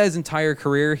he did that his entire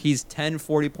career. He's 10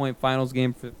 40-point finals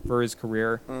game for his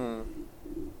career.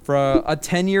 For a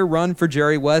 10-year run for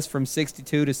Jerry West from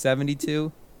 62 to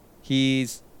 72,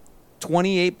 he's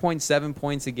 28.7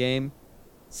 points a game,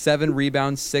 7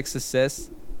 rebounds, 6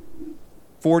 assists,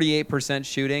 48%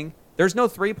 shooting. There's no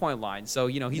three-point line, so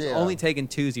he's only taking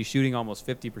twos. He's shooting almost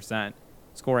 50%,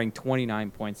 scoring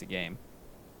 29 points a game.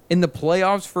 In the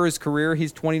playoffs for his career,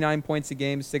 he's 29 points a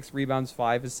game, 6 rebounds,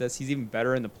 5 assists. He's even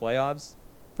better in the playoffs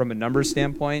from a numbers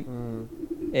standpoint.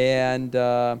 And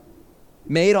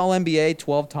made All-NBA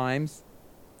 12 times.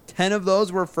 10 of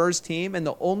those were first team, and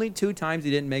the only 2 times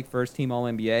he didn't make first team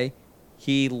All-NBA,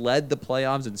 he led the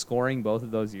playoffs in scoring both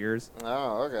of those years.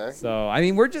 Oh, okay. So, I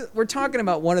mean, we're talking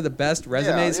about one of the best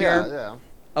resumes here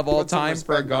of all time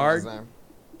for a guard.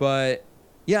 But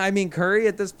yeah, I mean, Curry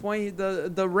at this point,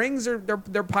 the rings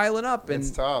they're piling up, and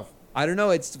it's tough. I don't know.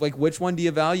 It's like, which one do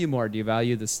you value more? Do you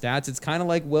value the stats? It's kind of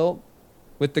like Wilt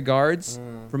with the guards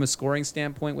from a scoring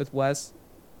standpoint with Wes,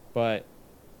 but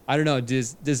I don't know.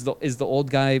 Is the old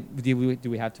guy? Do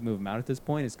we have to move him out at this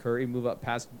point? Is Curry move up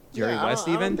past Jerry West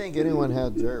even? I don't think anyone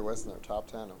had Jerry West in their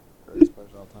top 10 of Curry's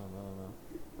players all time.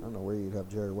 I don't know where you'd have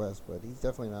Jerry West, but he's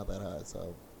definitely not that high.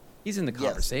 So he's in the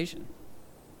conversation.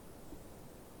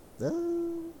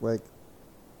 Like,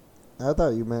 I thought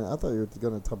you were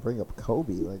going to bring up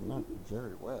Kobe, like not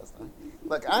Jerry West.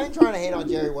 Look, I ain't trying to hate on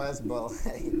Jerry West, but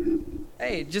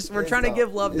hey, we're trying to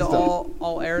give love to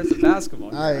all eras of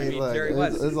basketball. Look, Jerry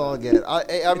West. It's all good.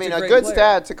 I mean, a good player.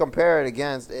 Stat to compare it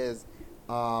against is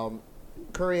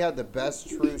Curry had the best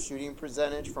true shooting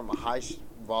percentage from a high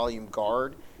volume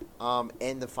guard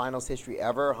in the finals history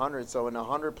ever. 100. So in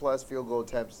 100+ field goal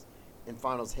attempts in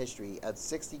finals history at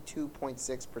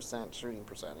 62.6% shooting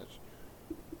percentage.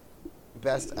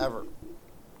 Best ever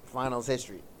finals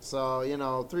history. So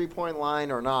 3-point line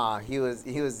or he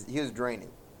was draining.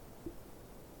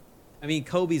 I mean,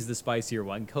 Kobe's the spicier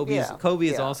one. Kobe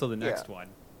is also the next one.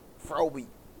 Froby.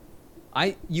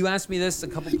 You asked me this a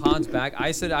couple pods back.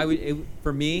 I said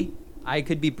for me, I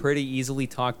could be pretty easily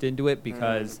talked into it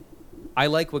because I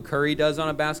like what Curry does on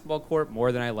a basketball court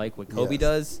more than I like what Kobe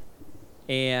does,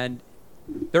 and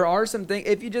there are some things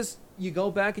if you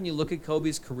go back and you look at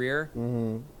Kobe's career,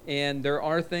 and there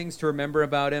are things to remember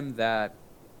about him that,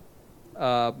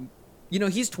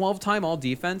 he's 12-time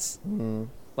All-Defense.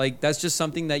 Like, that's just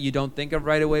something that you don't think of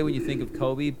right away when you think of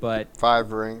Kobe, but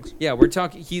 5 rings. Yeah, we're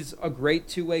talking. He's a great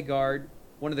two-way guard,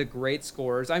 one of the great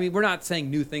scorers. I mean, we're not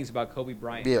saying new things about Kobe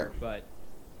Bryant here, but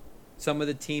some of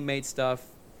the teammate stuff,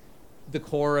 the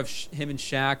core of him and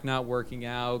Shaq not working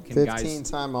out.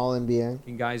 15-time All-NBA.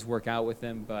 Can guys work out with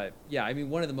him? But, yeah, I mean,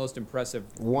 one of the most impressive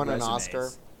Won resumes. an Oscar.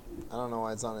 I don't know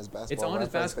why it's on his basketball. It's on his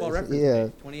basketball reference. Yeah.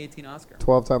 2018 Oscar.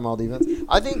 12-time All-Defense.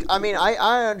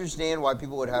 I understand why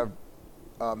people would have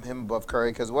him above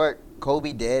Curry because what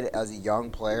Kobe did as a young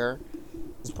player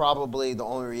is probably the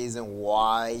only reason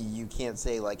why you can't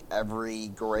say, like, every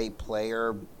great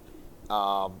player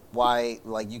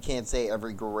you can't say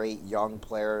every great young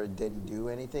player didn't do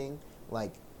anything,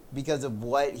 like, because of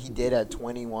what he did at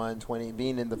 21, 20,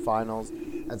 being in the finals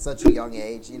at such a young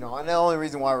age, and the only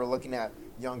reason why we're looking at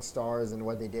young stars and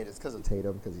what they did is because of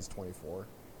Tatum, because he's 24.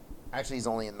 Actually, he's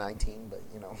only in 19, but,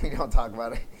 we don't talk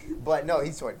about it. But, no,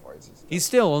 he's 24. He's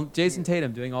still Jason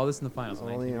Tatum doing all this in the finals.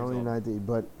 Only 19,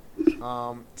 but...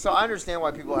 so I understand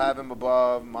why people have him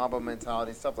above, Mamba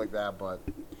mentality, stuff like that, but...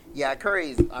 Yeah,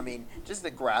 Curry's, just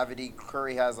the gravity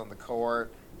Curry has on the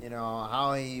court,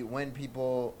 how he,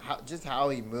 how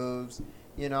he moves,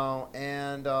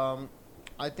 and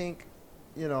I think,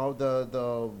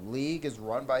 the league is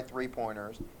run by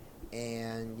three-pointers,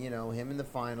 and, him in the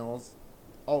finals.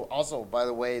 Oh, also, by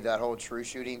the way, that whole true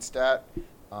shooting stat,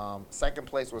 second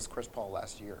place was Chris Paul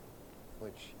last year,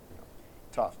 which,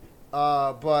 tough.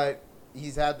 But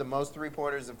he's had the most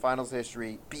three-pointers in finals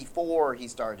history before he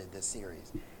started this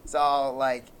series.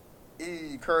 So,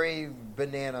 Curry,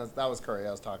 bananas. That was Curry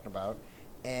I was talking about.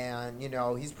 And,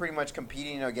 he's pretty much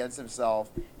competing against himself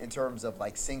in terms of,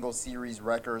 single series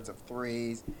records of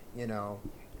threes, in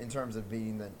terms of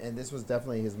beating them. And this was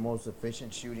definitely his most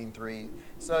efficient shooting three.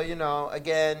 So,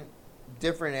 again,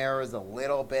 different eras a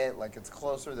little bit. It's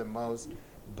closer than most.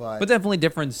 But definitely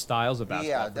different styles of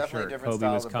basketball. Yeah, definitely different Kobe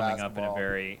styles was of coming basketball. up in a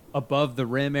very above the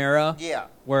rim era. Yeah.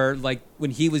 Where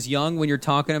when he was young, when you're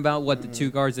talking about what the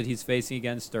two guards that he's facing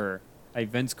against are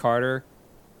Vince Carter,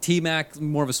 T-Mac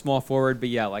more of a small forward, but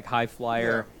high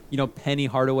flyer. Yeah. Penny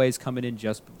Hardaway's coming in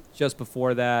just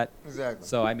before that. Exactly.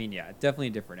 So definitely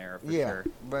a different era for sure.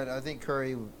 But I think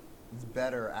Curry is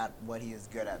better at what he is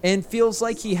good at. And feels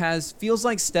like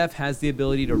Steph has the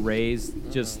ability to raise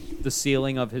just the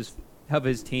ceiling of his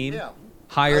team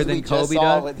higher than Kobe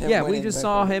does. Yeah, we just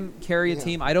saw him carry a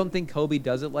team. I don't think Kobe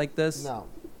does it like this. No.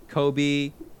 Kobe.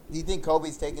 Do you think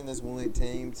Kobe's taking this winning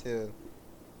team to?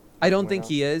 I don't think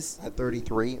he is. At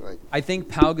 33? I think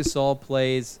Pau Gasol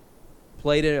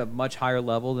played at a much higher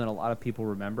level than a lot of people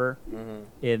remember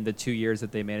in the 2 years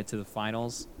that they made it to the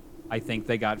finals. I think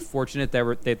they got fortunate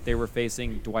that they were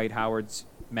facing Dwight Howard's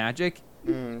Magic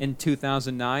in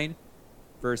 2009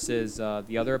 versus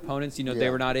the other opponents. They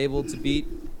were not able to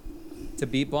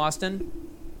beat Boston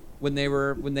when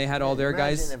they had all their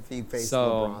guys. Imagine if he faced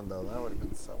LeBron, though. That would have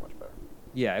been so much better.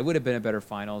 Yeah, it would have been a better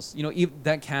finals.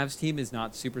 That Cavs team is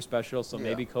not super special, so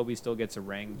maybe Kobe still gets a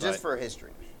ring. Just for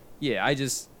history. Yeah,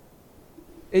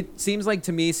 it seems like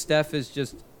to me Steph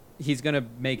is he's going to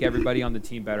make everybody on the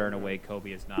team better in a way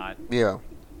Kobe is not. Yeah.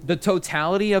 The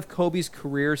totality of Kobe's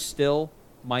career still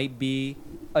might be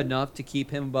enough to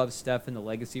keep him above Steph in the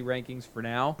legacy rankings for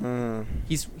now.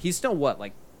 He's still what,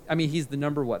 like, I mean, he's the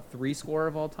number 3 scorer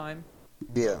of all time.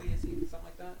 Yeah. Is he? Something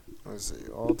like that. Let's see,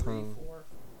 all time.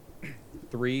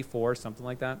 3, 4, something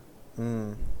like that.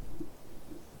 Mm.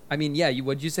 I mean, yeah.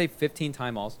 Would you say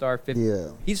 15-time All-Star?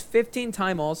 Yeah. He's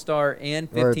 15-time All-Star and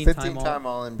 15-time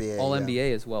All NBA. All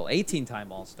NBA as well.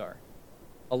 18-time All-Star,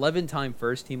 11-time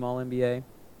First-Team All NBA.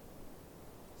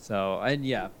 So, and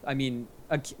yeah, I mean,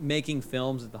 making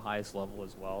films at the highest level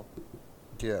as well.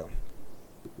 Yeah.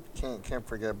 Can't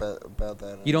forget about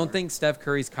that. You don't think Steph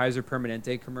Curry's Kaiser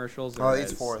Permanente commercials are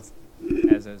he's fourth.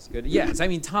 As good? Yes, I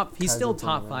mean he's still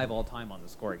top 5 all time on the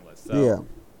scoring list. So yeah.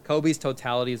 Kobe's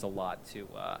totality is a lot to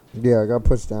I got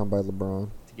pushed down by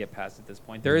LeBron to get past at this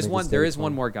point. There is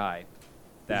one more guy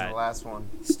that the last one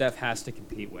Steph has to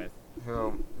compete with.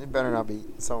 It better not be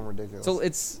someone ridiculous. So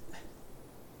it's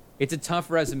a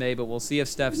tough resume, but we'll see if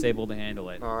Steph's able to handle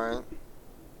it. All right.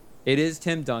 It is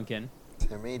Tim Duncan.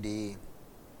 Timmy D.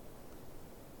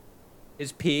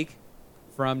 His peak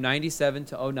from 97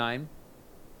 to 09.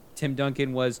 Tim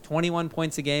Duncan was 21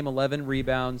 points a game, 11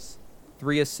 rebounds,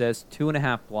 3 assists,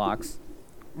 2.5 blocks.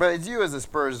 But as you as a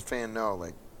Spurs fan know,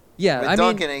 like, yeah, I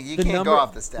Duncan, mean, you can't go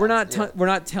off the stats. We're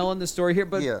not telling the story here,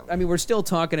 but I mean, we're still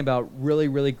talking about really,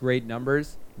 really great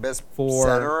numbers. Best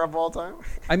center of all time.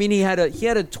 I mean, he had a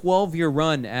 12-year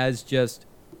run as just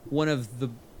one of the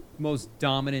most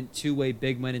dominant two-way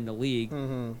big men in the league,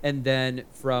 and then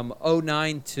from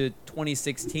 09 to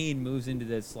 2016 moves into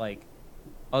this like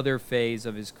other phase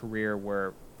of his career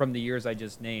where from the years I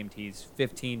just named, he's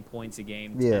 15 points a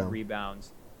game, 10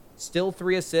 rebounds, still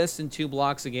 3 assists and 2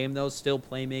 blocks a game though, still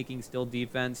playmaking, still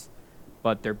defense,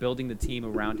 but they're building the team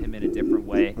around him in a different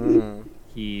way.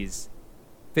 He's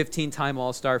 15-time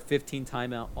All-Star,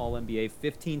 15-time All-NBA,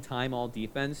 15-time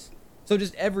All-Defense. So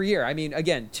just every year, I mean,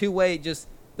 again, two-way, just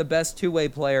the best two-way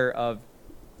player of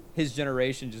his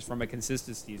generation just from a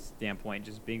consistency standpoint,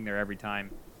 just being there every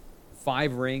time.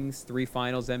 5 rings, 3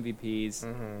 finals MVPs,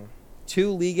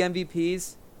 2 league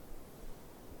MVPs.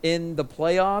 In the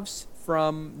playoffs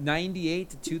from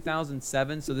 98 to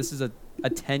 2007, so this is a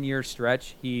 10-year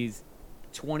stretch, he's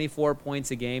 24 points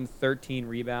a game, 13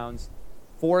 rebounds,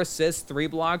 4 assists, 3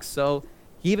 blocks, so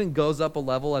he even goes up a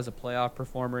level as a playoff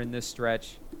performer in this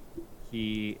stretch.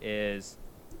 He is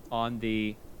on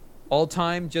the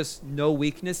all-time just no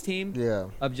weakness team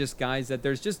of just guys that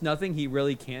there's just nothing he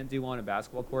really can't do on a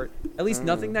basketball court. At least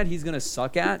nothing that he's going to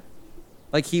suck at.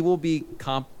 Like he will be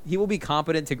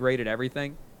competent to great at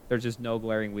everything. There's just no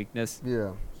glaring weakness.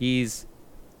 Yeah. He's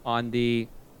on the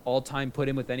all-time put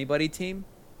in with anybody team,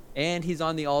 and he's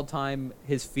on the all-time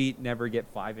his feet never get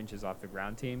 5 inches off the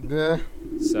ground team. Yeah.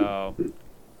 So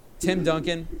Tim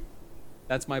Duncan,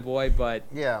 that's my boy, but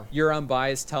you're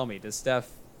unbiased. Tell me, does Steph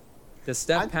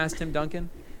pass Tim Duncan?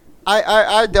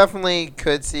 I definitely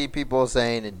could see people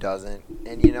saying it doesn't.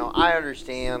 And, I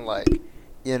understand, like,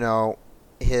 I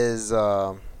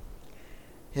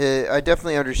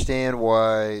definitely understand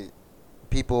why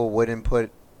people would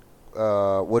put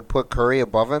Curry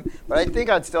above him. But I think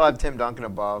I'd still have Tim Duncan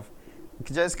above.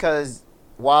 Just because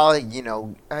while, he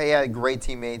had great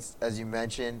teammates, as you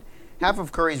mentioned, half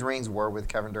of Curry's rings were with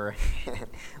Kevin Durant.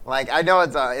 Like, I know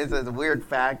it's a weird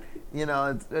fact.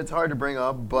 It's hard to bring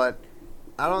up, but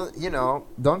I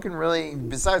don't, Duncan really,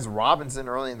 besides Robinson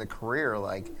early in the career,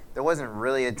 like, there wasn't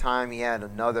really a time he had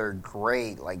another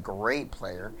great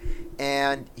player.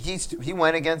 And he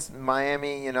went against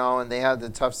Miami, and they had the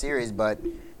tough series. But,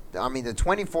 I mean, the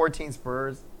 2014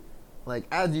 Spurs, like,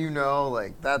 as you know,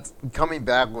 like, that's coming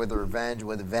back with revenge,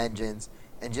 with a vengeance,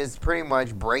 and just pretty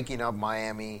much breaking up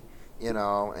Miami. And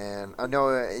I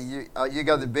know you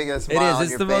got the biggest smile on your face right now. It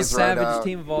is. It's the most savage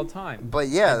team of all time. But,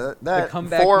 yeah, that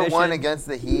 4-1 against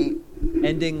the Heat.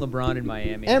 Ending LeBron in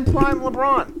Miami. And prime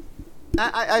LeBron.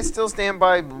 I still stand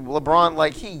by LeBron.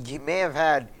 Like, he may have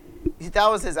had – that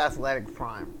was his athletic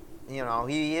prime.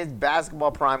 His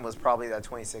basketball prime was probably that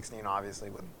 2016,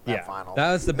 obviously, with that final.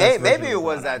 That was the best Maybe it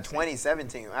was that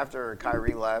 2017 after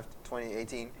Kyrie left,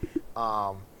 2018.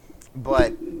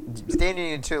 But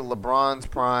standing into LeBron's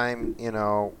prime,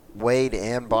 Wade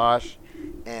and Bosh,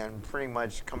 and pretty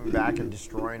much coming back and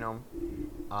destroying them.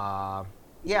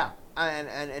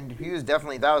 And he was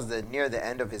definitely, that was near the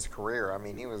end of his career. I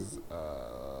mean, he was,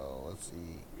 let's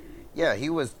see. Yeah, he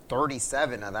was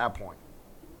 37 at that point.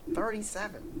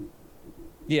 37.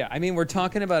 Yeah, I mean, we're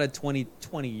talking about a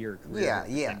 20-year career.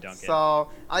 Yeah. So,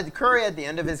 Curry at the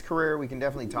end of his career, we can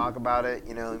definitely talk about it.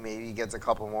 Maybe he gets a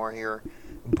couple more here.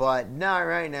 But not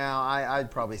right now.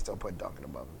 I'd probably still put Duncan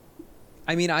above him.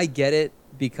 I mean, I get it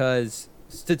because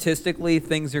statistically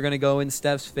things are going to go in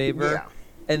Steph's favor. Yeah.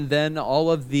 and then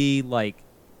all of the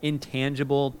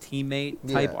intangible teammate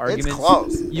type arguments. It's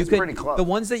close. It's pretty close. The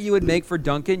ones that you would make for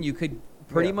Duncan, you could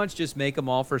pretty much just make them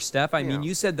all for Steph. I mean,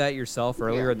 you said that yourself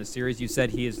earlier in the series. You said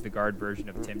he is the guard version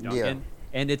of Tim Duncan,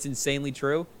 and it's insanely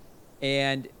true.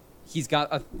 And he's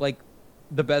got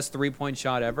the best 3-point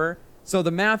shot ever. So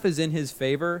the math is in his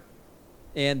favor,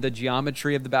 and the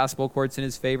geometry of the basketball court's in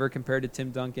his favor compared to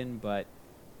Tim Duncan. But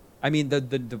I mean,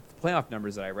 the playoff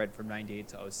numbers that I read from '98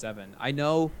 to '07, I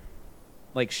know.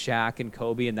 Shaq and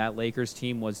Kobe and that Lakers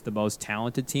team was the most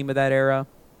talented team of that era.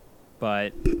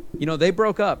 But, they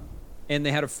broke up. And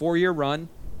they had a 4-year run.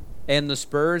 And the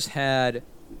Spurs had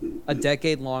a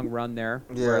decade-long run there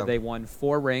where they won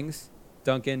 4 rings.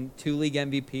 Duncan, 2 league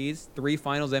MVPs, 3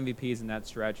 finals MVPs in that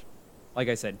stretch. Like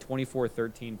I said,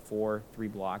 24-13, 4, 3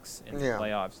 blocks in the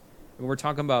playoffs. And we're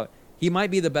talking about he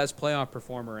might be the best playoff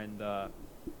performer in the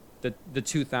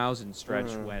 2000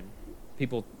 stretch when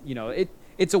people,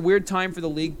 It's a weird time for the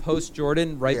league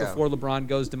post-Jordan, right before LeBron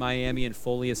goes to Miami and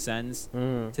fully ascends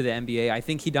to the NBA. I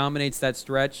think he dominates that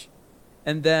stretch.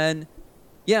 And then,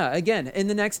 again, in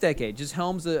the next decade, just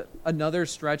helms another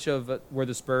stretch of where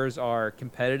the Spurs are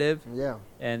competitive. Yeah.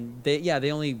 And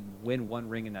they only win 1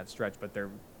 ring in that stretch, but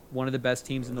they're one of the best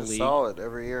teams in the league. Solid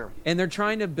every year. And they're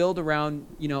trying to build around,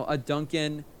 a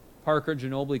Duncan, Parker,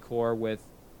 Ginobili core with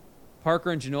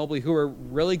Parker and Ginobili, who are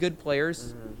really good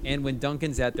players, and when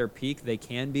Duncan's at their peak, they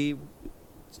can be,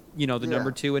 the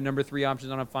number 2 and number 3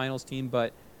 options on a finals team.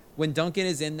 But when Duncan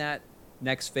is in that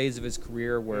next phase of his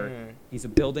career where he's a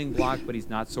building block, but he's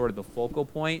not sort of the focal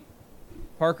point,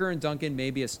 Parker and Duncan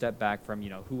may be a step back from,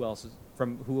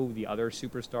 who the other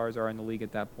superstars are in the league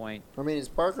at that point. I mean, is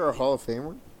Parker a Hall of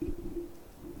Famer?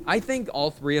 I think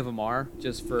all 3 of them are,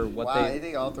 just for what I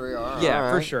think all 3 are.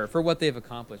 Yeah, for sure, for what they've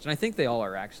accomplished. And I think they all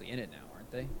are actually in it now,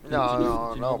 aren't they?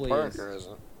 No, Parker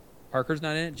isn't. Parker's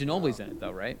not in it? Ginobili's in it,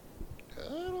 though, right? I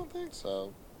don't think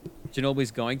so. Ginobili's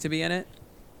going to be in it?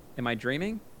 Am I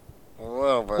dreaming? A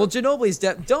little bit. Well, Ginobili's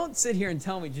don't sit here and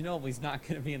tell me Ginobili's not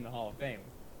going to be in the Hall of Fame.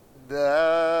 I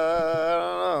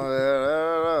don't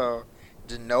know.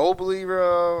 Ginobili,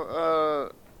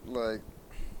 bro,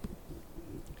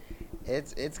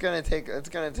 It's gonna take a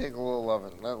little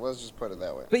loving. Let's just put it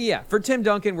that way. But yeah, for Tim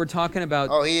Duncan, we're talking about.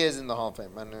 Oh, he is in the Hall of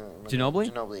Fame.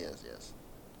 Ginobili? Ginobili is, yes,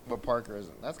 but Parker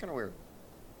isn't. That's kind of weird.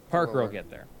 Parker will get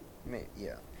there.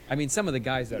 Yeah. I mean, some of the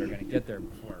guys that are going to get there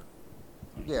before.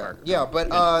 Yeah, but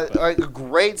a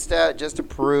great stat just to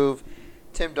prove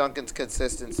Tim Duncan's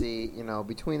consistency.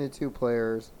 Between the 2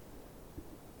 players,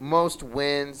 most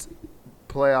wins,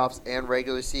 playoffs and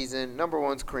regular season. Number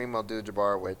 1's Kareem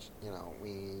Abdul-Jabbar, which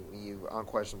we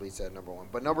unquestionably said number 1.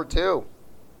 But number 2,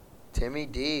 Timmy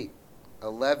D,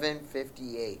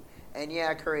 1158. And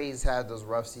Curry's had those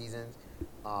rough seasons,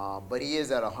 but he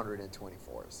is at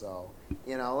 124. So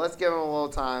let's give him a little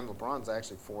time. LeBron's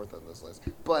actually 4th on this list,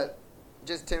 but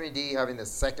just Timmy D having the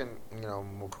second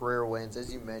career wins,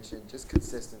 as you mentioned, just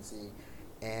consistency.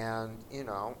 And,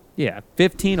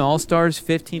 15 All-Stars,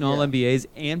 15 All-NBAs,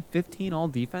 and 15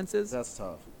 All-Defenses? That's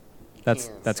tough.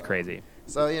 That's crazy.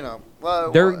 So,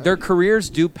 their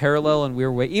careers do parallel in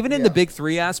weird way. Even in the Big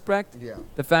 3 aspect,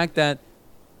 the fact that,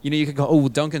 you could go, oh, well,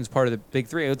 Duncan's part of the Big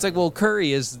 3. It's like, well,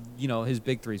 Curry is, his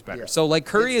Big 3's better. So,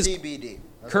 Curry is TBD.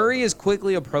 Curry is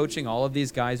quickly approaching all of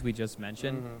these guys we just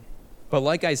mentioned. But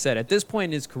like I said, at this point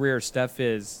in his career, Steph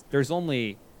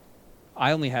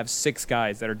I only have 6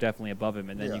 guys that are definitely above him,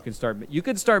 and then you can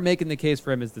start making the case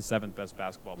for him as the 7th best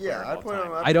basketball player of all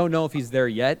time. I don't know if he's there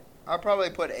yet. I'd probably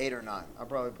put 8 or 9.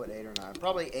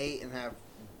 Probably 8 and have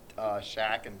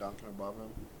Shaq and Duncan above him.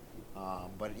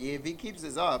 But if he keeps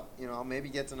this up, maybe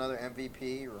gets another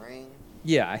MVP ring.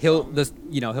 Yeah,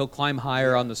 he'll climb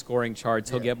higher on the scoring charts.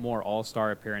 He'll get more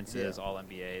All-Star appearances,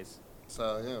 All-NBAs.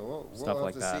 So we'll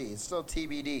have to see. It's still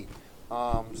TBD.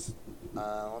 Let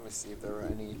me see if there were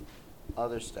any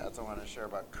other stats I want to share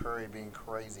about Curry being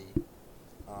crazy.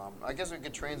 I guess we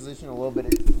could transition a little bit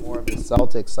into more of the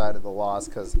Celtics side of the loss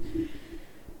because that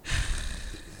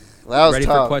was ready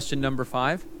tough. For question number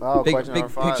 5? Oh, question number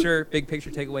 5. Big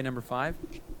picture takeaway number 5.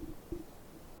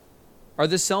 Are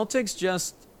the Celtics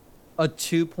just a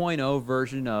 2.0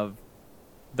 version of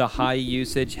the high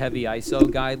usage, heavy ISO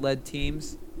guy-led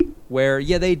teams? Where,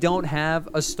 they don't have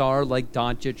a star like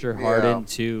Doncic or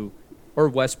Harden or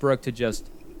Westbrook to just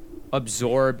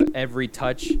absorb every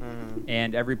touch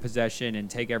and every possession and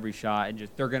take every shot, and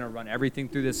they're going to run everything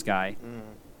through this guy.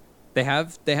 They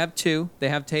have 2. They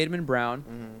have Tatum and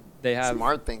Brown. They have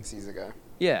Smart thinks he's a guy.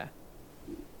 Yeah.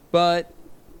 But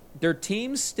their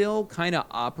team still kind of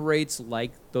operates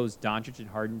like those Doncic and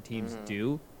Harden teams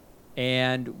do,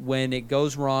 And when it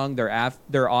goes wrong,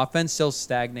 their offense still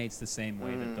stagnates the same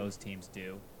way that those teams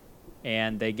do.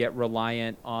 And they get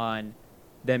reliant on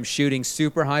them shooting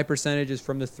super high percentages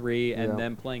from the three and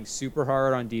them playing super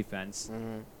hard on defense.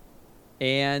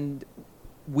 And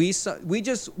we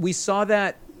saw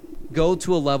that go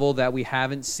to a level that we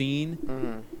haven't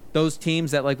seen. Those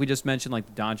teams that, like we just mentioned, like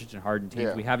the Doncic and Harden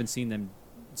teams, we haven't seen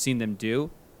them do.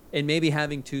 And maybe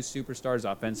having two superstars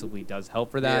offensively does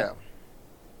help for that.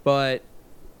 But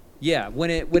yeah, when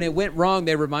it went wrong,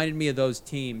 they reminded me of those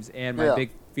teams, and my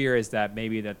big fear is that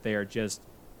maybe that they are just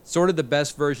sort of the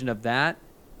best version of that,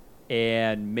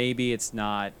 and maybe it's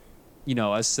not,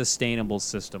 a sustainable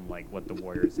system like what the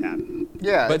Warriors have.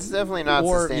 Yeah, but it's definitely not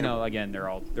sustainable. Or, again,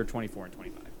 they're 24 and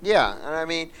 25. Yeah, and I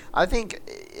mean, I think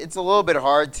it's a little bit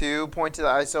hard to point to the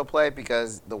ISO play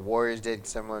because the Warriors did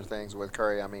similar things with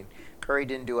Curry. I mean, Curry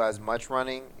didn't do as much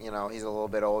running. He's a little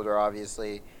bit older,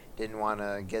 obviously. Didn't want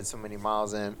to get so many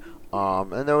miles in.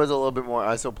 And there was a little bit more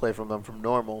ISO play from them from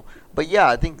normal. But, yeah,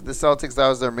 I think the Celtics, that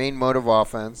was their main mode of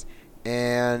offense.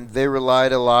 And they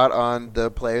relied a lot on the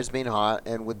players being hot.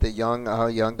 And with the how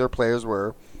young their players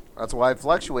were, that's why it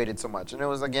fluctuated so much. And it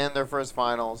was, again, their first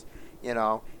finals,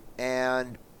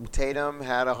 And Tatum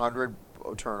had 100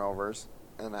 turnovers.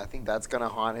 And I think that's going to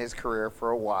haunt his career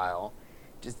for a while.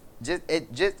 Just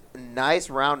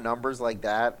nice round numbers like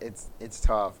that. It's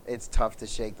tough. It's tough to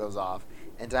shake those off,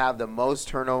 and to have the most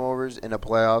turnovers in the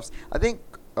playoffs. I think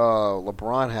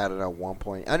LeBron had it at one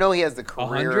point. I know he has the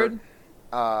career.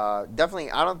 100?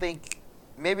 Definitely. I don't think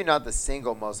maybe not the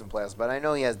single most in playoffs, but I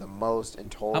know he has the most in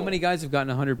total. How many guys have gotten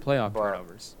 100 playoff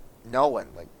turnovers? No one.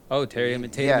 Tatum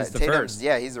is the first.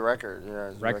 Yeah, he's the record.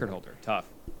 Yeah, record holder. Tough.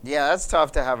 Yeah, that's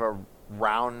tough to have a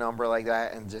round number like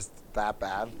that and just that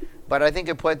bad. But I think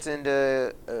it puts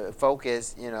into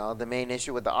focus, the main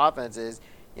issue with the offense is,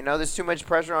 there's too much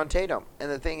pressure on Tatum.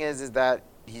 And the thing is that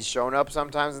he's shown up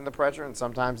sometimes in the pressure and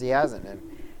sometimes he hasn't. And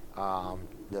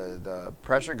the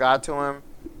pressure got to him.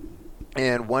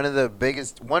 And one of the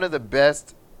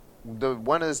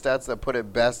stats that put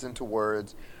it best into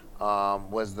words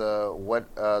was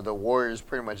what the Warriors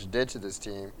pretty much did to this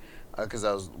team. Because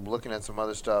I was looking at some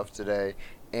other stuff today.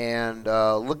 And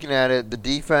looking at it, the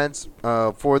defense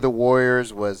for the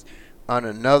Warriors was on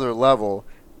another level.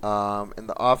 And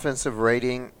the offensive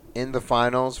rating in the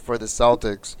finals for the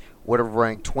Celtics would have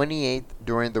ranked 28th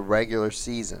during the regular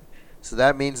season. So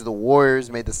that means the Warriors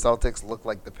made the Celtics look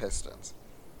like the Pistons.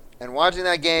 And watching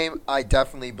that game, I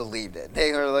definitely believed it.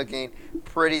 They were looking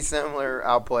pretty similar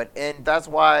output. And that's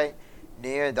why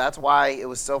it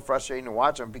was so frustrating to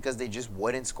watch them, because they just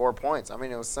wouldn't score points. I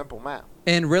mean, it was simple math.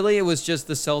 And really, it was just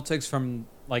the Celtics from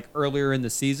earlier in the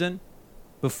season,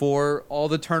 before all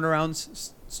the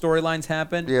turnaround storylines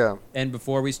happened. Yeah. And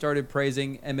before we started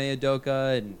praising Ime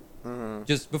Udoka and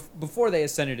just before they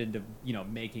ascended into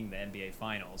making the NBA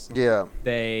Finals. Yeah.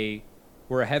 They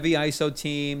were a heavy ISO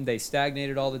team. They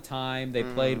stagnated all the time. They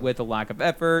played with a lack of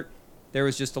effort. There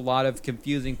was just a lot of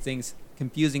confusing things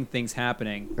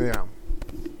happening. Yeah.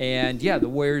 And the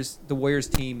Warriors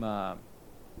team,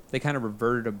 they kind of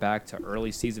reverted back to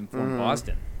early season form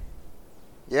Boston.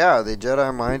 Yeah, they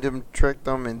Jedi mind him, tricked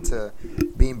them into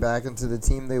being back into the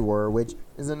team they were, which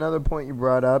is another point you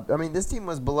brought up. I mean, this team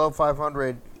was below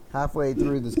 500 halfway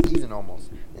through the season almost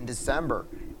in December,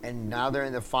 and now they're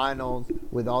in the finals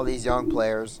with all these young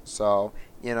players. So,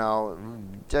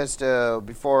 just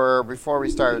before we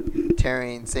start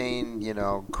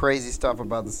saying crazy stuff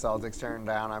about the Celtics tearing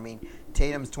down. I mean,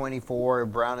 Tatum's 24,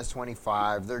 Brown is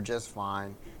 25. They're just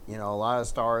fine. A lot of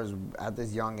stars at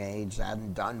this young age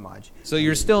hadn't done much. So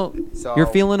you're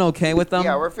feeling okay with them?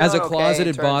 Yeah, we're feeling as a okay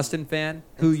closeted Boston fan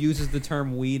who uses the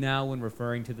term "we" now when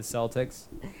referring to the Celtics.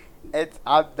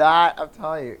 I'm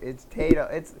telling you, it's Tatum.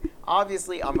 It's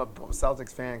obviously I'm a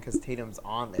Celtics fan because Tatum's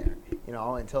on there.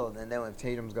 And then if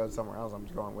Tatum goes somewhere else, I'm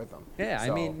just going with him. Yeah,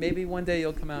 so, I mean, maybe one day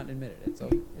you'll come out and admit it. It's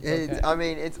okay. I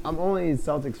mean, I'm only a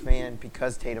Celtics fan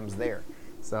because Tatum's there.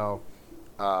 So,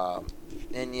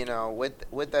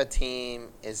 with that team,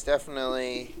 it's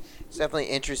definitely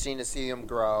interesting to see them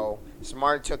grow.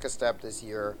 Smart took a step this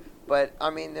year, but I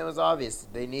mean, it was obvious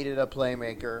they needed a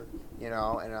playmaker.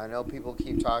 And I know people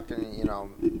keep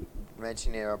talking,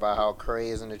 mentioning about how Curry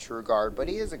isn't a true guard, but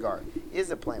he is a guard. He is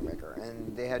a playmaker,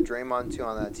 and they had Draymond too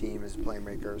on that team as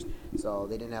playmakers, so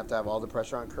they didn't have to have all the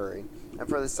pressure on Curry. And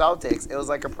for the Celtics, it was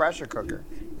like a pressure cooker.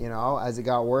 As it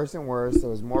got worse and worse, there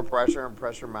was more pressure and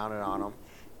pressure mounted on them,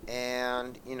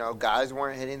 and guys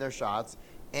weren't hitting their shots,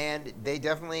 and they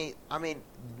definitely. I mean,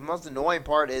 the most annoying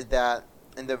part is that,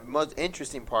 and the most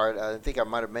interesting part, I think I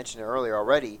might have mentioned it earlier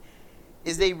already,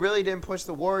 is they really didn't push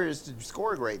the Warriors to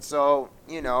score great. So,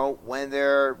 when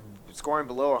they're scoring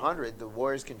below 100, the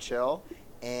Warriors can chill.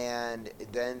 And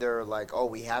then they're like, oh,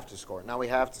 we have to score. Now we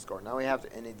have to score. Now we have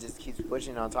to. And it just keeps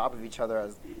pushing on top of each other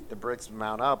as the bricks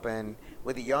mount up. And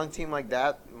with a young team like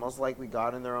that, most likely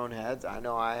got in their own heads. I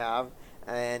know I have.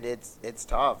 And it's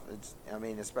tough.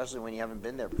 Especially when you haven't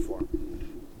been there before.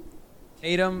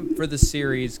 Tatum for the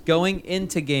series going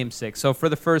into Game 6. So for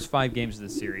the first 5 games of the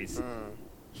series,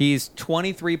 he's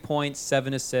 23 points,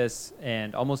 7 assists,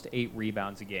 and almost 8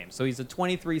 rebounds a game. So he's a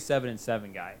 23, 7, and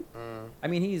 7 guy. I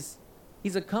mean, he's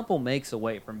a couple makes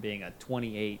away from being a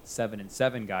 28, 7, and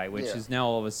 7 guy, which is now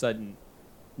all of a sudden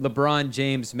LeBron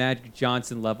James, Magic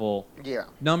Johnson level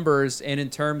numbers. And in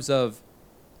terms of,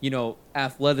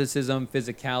 athleticism,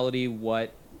 physicality,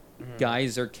 what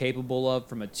guys are capable of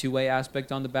from a two-way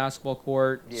aspect on the basketball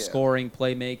court, scoring,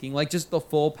 playmaking, like just the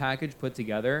full package put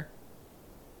together.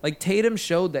 Like Tatum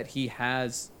showed that he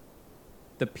has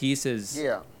the pieces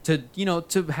to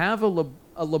have a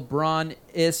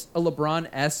LeBron-esque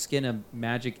and a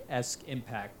Magic-esque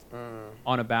impact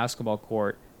on a basketball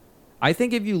court. I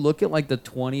think if you look at like the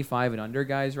 25 and under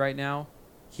guys right now,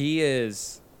 he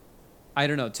is, I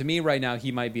don't know, to me right now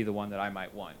he might be the one that I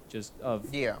might want, just of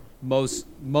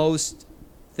most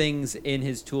things in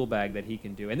his tool bag that he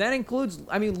can do. And that includes,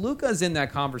 Luka's in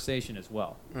that conversation as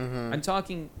well. I'm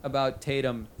talking about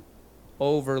Tatum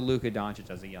over Luka Doncic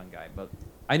as a young guy, but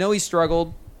I know he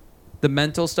struggled. The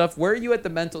mental stuff. Where are you at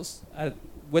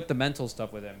with the mental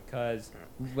stuff with him? Because,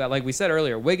 like we said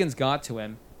earlier, Wiggins got to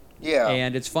him. Yeah.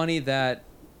 And it's funny that,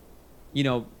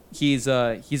 he's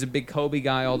a big Kobe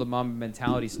guy. All the Mamba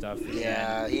mentality stuff.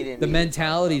 Yeah, he didn't. The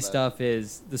mentality stuff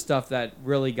is the stuff that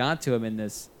really got to him in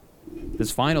this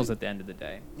finals at the end of the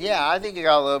day. Yeah, I think he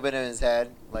got a little bit in his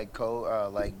head, like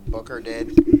Booker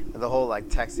did, the whole like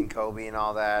texting Kobe and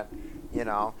all that,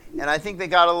 And I think they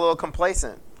got a little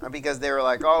complacent. Because they were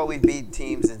like, oh, we beat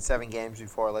teams in 7 games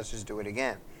before, let's just do it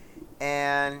again.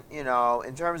 And,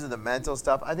 in terms of the mental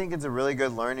stuff, I think it's a really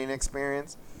good learning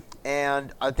experience.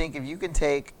 And I think if you can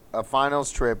take a finals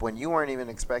trip when you weren't even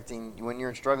expecting, when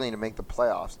you're struggling to make the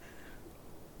playoffs,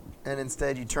 and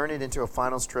instead you turn it into a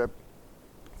finals trip,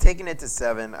 taking it to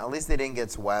 7, at least they didn't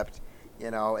get swept.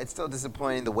 It's still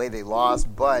disappointing the way they lost,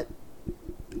 but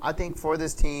I think for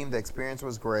this team, the experience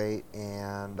was great.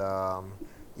 And,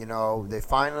 they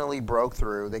finally broke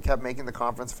through. They kept making the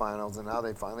conference finals, and now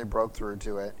they finally broke through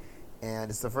to it. And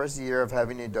it's the first year of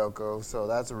having Udoka, so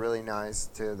that's really nice,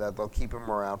 too, that they'll keep him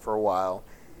around for a while.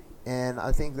 And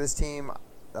I think this team,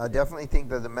 I definitely think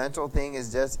that the mental thing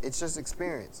is just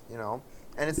experience, And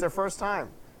it's their first time.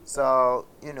 So,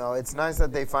 it's nice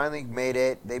that they finally made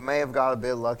it. They may have got a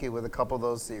bit lucky with a couple of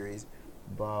those series,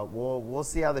 but we'll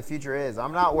see how the future is.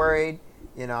 I'm not worried.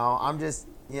 I'm just...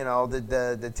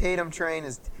 the Tatum train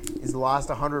is lost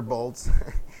 100 bolts.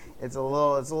 it's a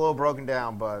little broken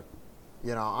down, but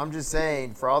I'm just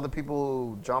saying for all the people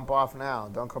who jump off now,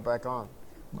 don't come back on.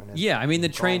 The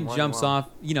train jumps off.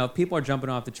 If people are jumping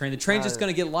off the train's just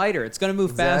going to get lighter. It's going to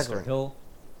move faster. He'll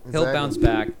bounce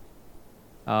back.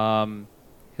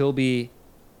 He'll be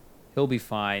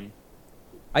fine.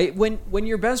 When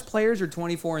your best players are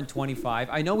 24 and 25,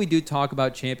 I know we do talk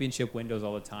about championship windows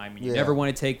all the time, and you never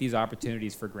want to take these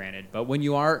opportunities for granted. But when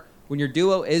your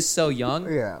duo is so young,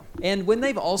 and when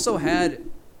they've also had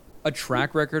a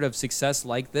track record of success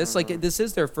like this, like this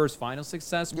is their first final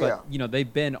success, but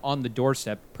they've been on the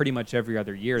doorstep pretty much every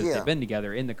other year that they've been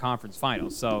together in the conference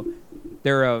finals. So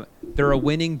they're a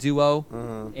winning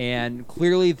duo, and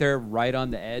clearly they're right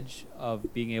on the edge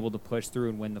of being able to push through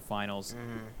and win the finals.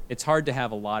 It's hard to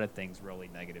have a lot of things really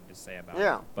negative to say about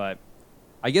it. But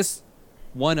I guess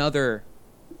one other,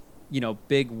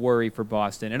 big worry for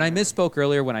Boston, and I misspoke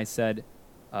earlier when I said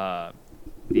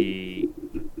the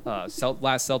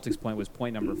last Celtics point was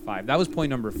point number 5. That was point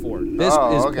number 4. This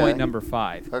is point number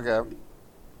 5. Okay.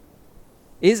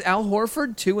 Is Al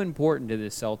Horford too important to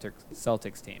this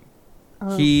Celtics team?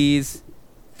 He's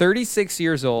 36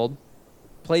 years old,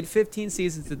 played 15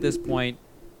 seasons at this point,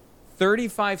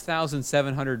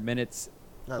 35,700 minutes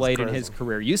played in his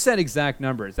career. You said exact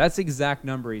numbers. That's the exact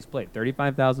number he's played,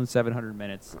 35,700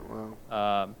 minutes,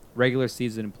 regular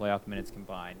season and playoff minutes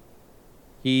combined.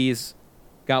 He's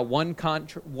got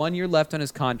one year left on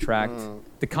his contract.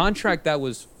 The contract that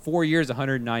was 4 years,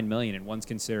 $109 million, and one's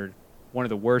considered one of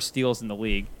the worst steals in the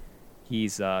league.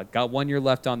 He's got 1 year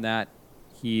left on that.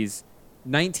 He's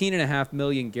 $19.5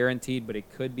 million guaranteed, but it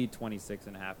could be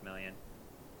 $26.5 million.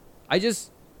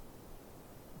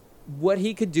 What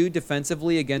he could do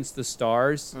defensively against the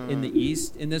Stars in the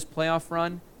East in this playoff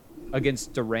run,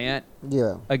 against Durant,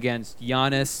 against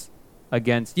Giannis,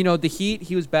 against, the Heat,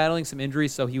 he was battling some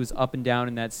injuries, so he was up and down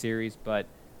in that series. But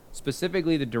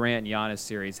specifically the Durant Giannis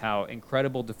series, how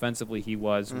incredible defensively he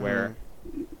was, where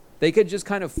they could just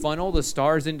kind of funnel the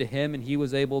stars into him, and he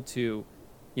was able to,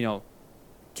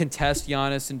 contest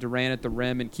Giannis and Durant at the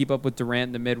rim and keep up with Durant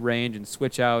in the mid-range and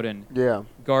switch out and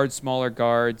guard smaller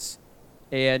guards.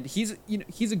 And he's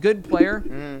a good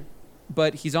player,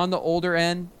 but he's on the older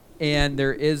end, and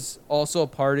there is also a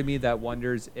part of me that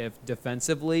wonders if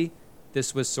defensively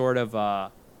this was sort of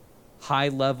a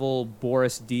high-level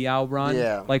Boris Diaw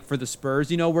run, like for the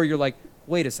Spurs, where you're like,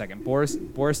 wait a second, Boris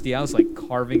Diaw's like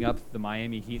carving up the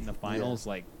Miami Heat in the finals,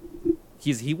 like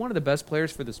is he one of the best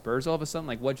players for the Spurs all of a sudden?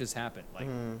 Like, what just happened? Like,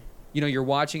 you're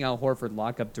watching Al Horford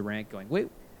lock up Durant going, wait,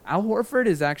 Al Horford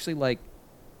is actually like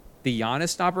the Giannis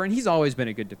stopper, and he's always been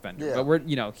a good defender. But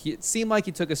it seemed like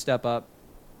he took a step up,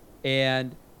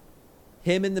 and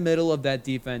him in the middle of that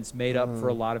defense made up for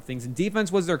a lot of things. And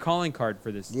defense was their calling card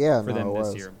for this them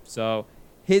this year. So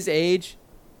his age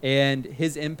and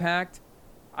his impact,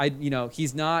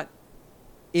 he's not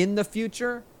in the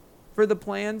future for the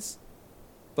plans,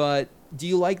 but do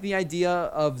you like the idea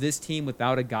of this team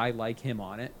without a guy like him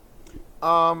on it?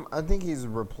 I think he's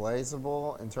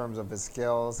replaceable in terms of his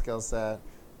skill set.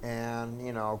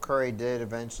 And, Curry did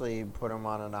eventually put him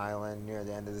on an island near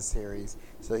the end of the series.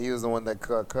 So he was the one that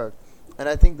cooked. And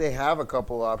I think they have a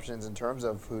couple options in terms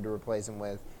of who to replace him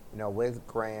with, with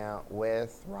Grant,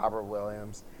 with Robert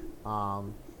Williams.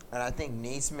 And I think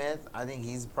Nesmith,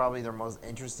 he's probably their most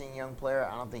interesting young player.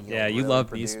 I don't think he'll really love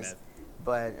produce. Nesmith.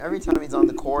 But every time he's on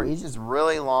the court, he's just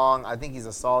really long. I think he's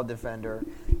a solid defender.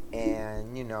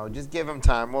 And, just give him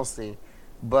time. We'll see.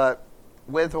 But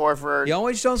with Horford, he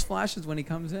always shows flashes when he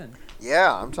comes in.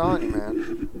 Yeah, I'm telling you,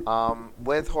 man.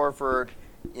 With Horford,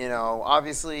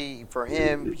 obviously for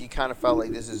him, he kind of felt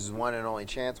like this is his one and only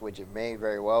chance, which it may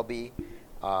very well be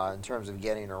in terms of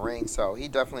getting a ring. So he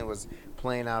definitely was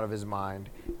playing out of his mind.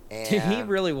 And he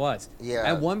really was. Yeah.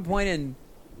 At one point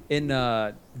in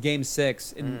Game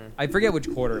 6, I forget which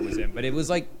quarter it was in, but it was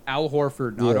like Al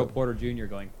Horford and Otto Porter Jr.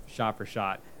 going shot for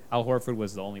shot. Al Horford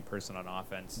was the only person on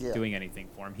offense doing anything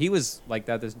for him. He was like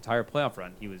that this entire playoff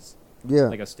run. He was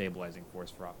like a stabilizing force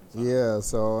for offense. Yeah,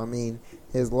 so,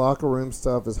 his locker room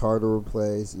stuff is hard to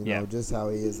replace, just how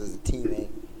he is as a teammate.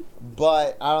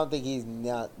 But I don't think he's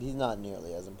not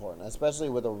nearly as important, especially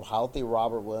with a healthy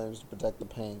Robert Williams to protect the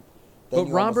paint. Then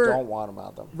you almost don't want him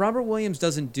out there. Robert Williams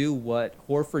doesn't do what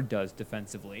Horford does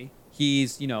defensively.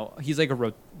 He's like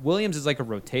Williams is like a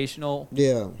rotational,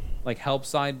 like help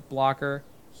side blocker.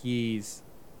 He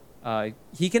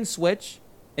can switch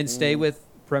and stay with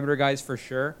perimeter guys for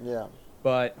sure. Yeah.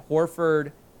 But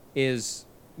Horford is,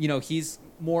 he's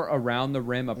more around the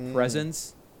rim, a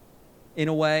presence in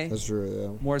a way. That's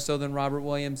true, More so than Robert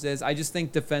Williams is. I just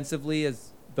think defensively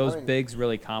as those bigs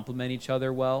really complement each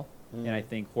other well. And I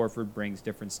think Horford brings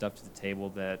different stuff to the table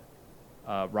that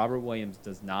Robert Williams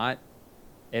does not.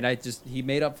 And he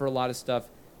made up for a lot of stuff.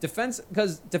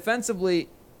 Because defensively,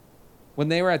 when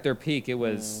they were at their peak, it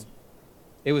was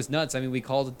nuts. We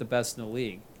called it the best in the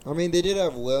league. They did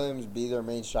have Williams be their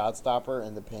main shot stopper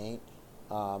in the paint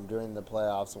during the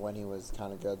playoffs when he was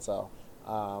kind of good. So,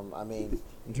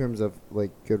 in terms of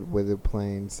good with it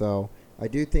playing, so I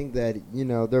do think that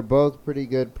they're both pretty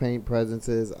good paint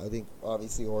presences. I think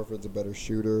obviously Horford's a better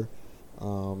shooter.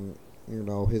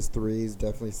 His threes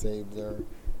definitely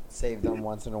saved them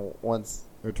once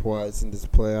or twice in this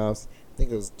playoffs. I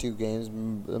think it was 2 games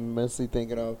I'm mostly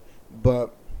thinking of.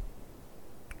 But,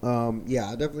 I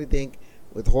definitely think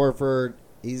with Horford,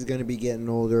 he's going to be getting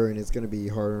older, and it's going to be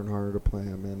harder and harder to play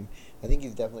him. And I think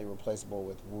he's definitely replaceable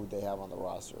with who they have on the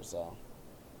roster. So,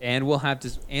 and we'll have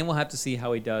to see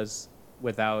how he does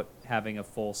without having a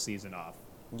full season off.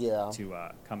 Yeah. To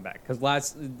come back, because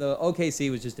the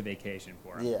OKC was just a vacation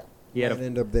for him. Yeah. He had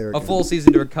end up there a full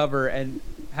season to recover and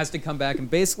has to come back and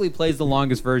basically plays the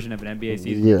longest version of an NBA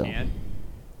season he can.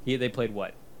 They played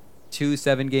 2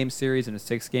 7-game series and a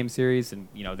 6-game series, and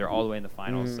they're all the way in the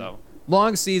finals. So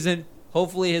long season.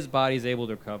 Hopefully his body's able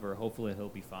to recover. Hopefully he'll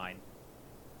be fine.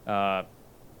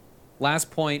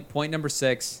 Last point number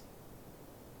 6.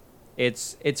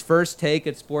 It's first take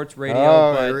at sports radio.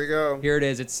 Oh, but here we go. Here it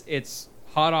is. It's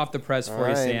hot off the press for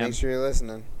you, Sam. Make sure you're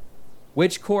listening.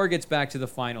 Which core gets back to the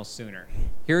finals sooner?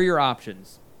 Here are your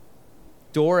options.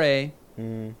 Dore,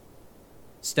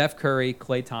 Steph Curry,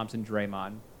 Klay Thompson,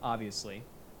 Draymond, obviously.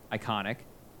 Iconic.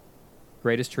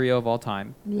 Greatest trio of all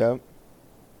time. Yep.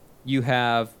 You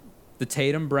have the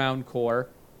Tatum Brown core.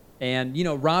 And,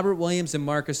 Robert Williams and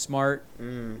Marcus Smart,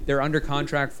 they're under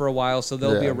contract for a while, so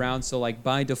they'll be around. So,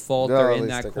 by default, they're in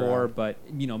that core. Around. But,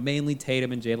 mainly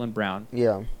Tatum and Jaylen Brown.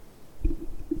 Yeah.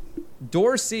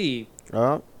 Dorsey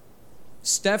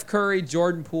Steph Curry,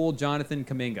 Jordan Poole, Jonathan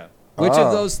Kuminga. Which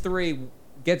of those three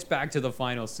gets back to the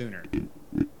finals sooner?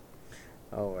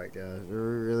 Oh my gosh, are we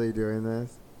really doing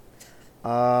this?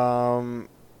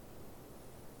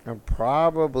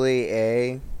 Probably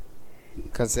A,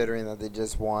 considering that they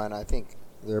just won. I think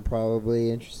they're probably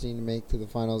interesting to make to the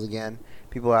finals again.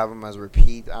 People have them as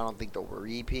repeat. I don't think they'll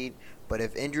repeat. But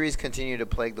if injuries continue to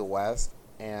plague the West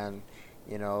and,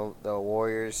 the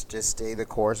Warriors just stay the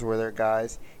course with their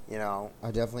guys, I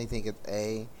definitely think it's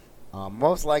A.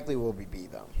 Most likely will be B,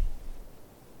 though.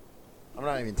 I'm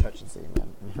not even touching C,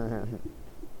 man.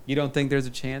 You don't think there's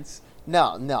a chance?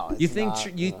 No. You think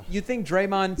you think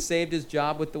Draymond saved his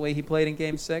job with the way he played in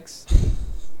Game 6?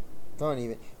 Don't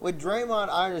even. With Draymond,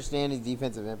 I understand his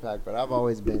defensive impact, but I've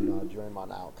always been a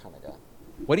Draymond out kind of guy.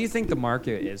 What do you think the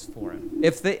market is for him?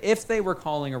 If they were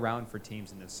calling around for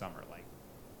teams in this summer, like,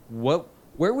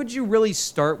 where would you really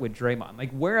start with Draymond?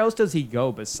 Like, where else does he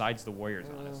go besides the Warriors,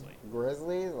 honestly?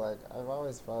 Grizzlies? Like, I've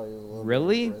always felt he was a little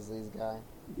really? bit of a Grizzlies guy.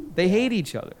 They hate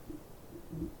each other.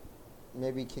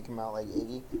 Maybe kick him out like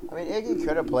Iggy. I mean, Iggy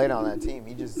could have played on that team.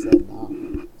 He just said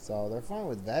no. So they're fine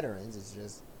with veterans. It's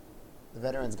just the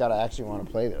veterans got to actually want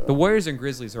to play there. The Warriors and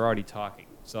Grizzlies are already talking.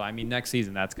 So, I mean, next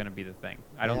season, that's going to be the thing.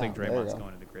 I don't think Draymond's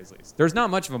going to the Grizzlies. There's not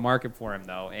much of a market for him,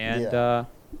 though. And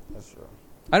that's true.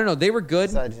 I don't know. They were good.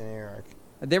 Besides New York.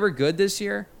 They were good this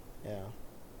year. Yeah.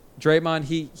 Draymond,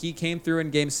 he came through in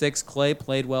Game 6. Clay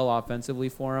played well offensively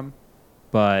for him.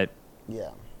 But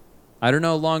I don't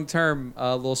know long term,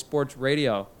 little sports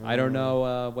radio. I don't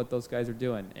know what those guys are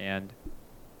doing. And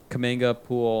Kuminga,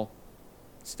 Poole,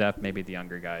 Steph, maybe the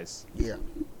younger guys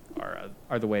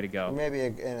are the way to go. Maybe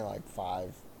in like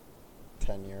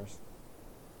 5-10 years.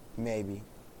 Maybe.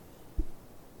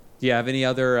 Do you have any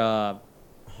other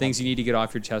things you need to get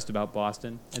off your chest about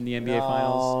Boston and the NBA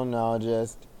Finals? No,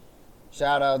 just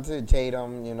shout out to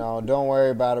Tatum. Don't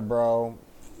worry about it, bro.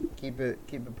 Keep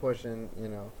it pushing.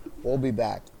 We'll be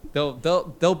back.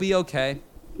 They'll be okay.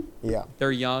 Yeah.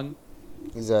 They're young.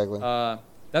 Exactly.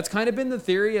 That's kind of been the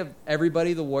theory of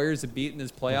everybody the Warriors have beaten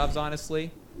this playoffs,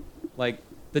 honestly. Like,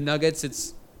 the Nuggets,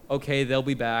 it's okay, they'll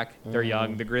be back. They're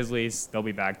young. The Grizzlies, they'll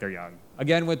be back. They're young.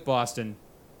 Again with Boston,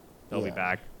 they'll be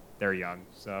back. They're young.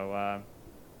 So,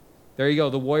 there you go.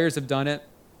 The Warriors have done it.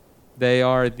 They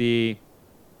are the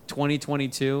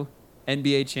 2022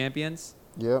 NBA champions.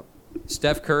 Yep.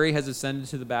 Steph Curry has ascended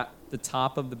to the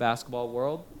top of the basketball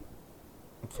world.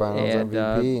 Finals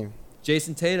MVP.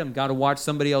 Jason Tatum got to watch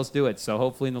somebody else do it. So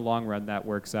hopefully in the long run that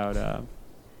works out.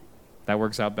 That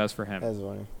works out best for him. That's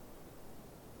funny.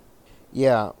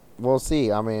 Yeah, we'll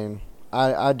see. I mean,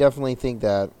 I definitely think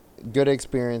that good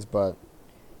experience, but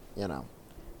you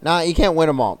can't win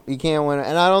them all. You can't win,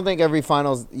 and I don't think every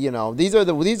finals. These are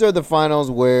the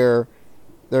finals where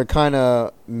they're kind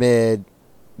of mid,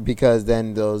 because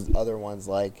then those other ones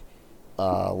like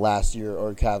last year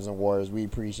or Cavs and Warriors we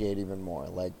appreciate even more.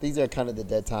 Like, these are kind of the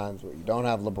dead times where you don't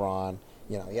have LeBron.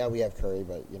 We have Curry,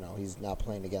 but he's not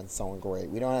playing against someone great.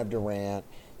 We don't have Durant.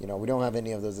 We don't have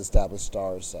any of those established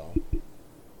stars. So,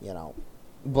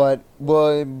 but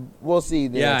we'll see.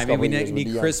 We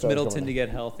need Chris Middleton to get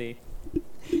healthy.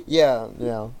 Yeah.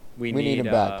 We need him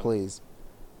back, please.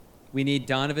 We need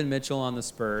Donovan Mitchell on the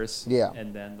Spurs. Yeah.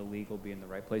 And then the league will be in the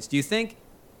right place. Do you think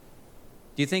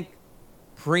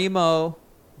Primo,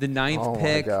 the 9th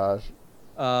pick,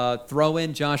 throw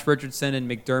in Josh Richardson and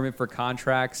McDermott for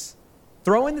contracts?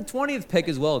 Throw in the 20th pick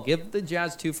as well. Give the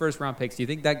Jazz 2 first-round picks. Do you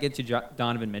think that gets you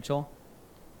Donovan Mitchell?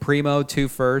 Primo, 2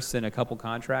 firsts, and a couple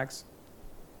contracts?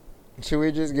 Should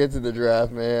we just get to the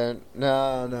draft, man?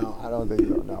 No, I don't think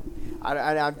so, no.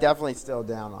 I'm definitely still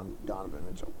down on Donovan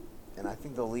Mitchell. And I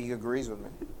think the league agrees with me.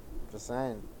 Just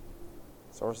saying.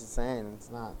 Sources saying it's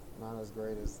not as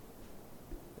great as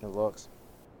it looks.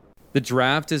 The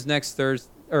draft is next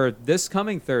Thursday, or this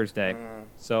coming Thursday.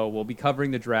 So we'll be covering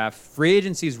the draft. Free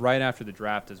agency's right after the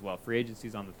draft as well. Free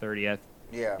agency's on the 30th.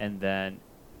 Yeah. And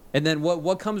then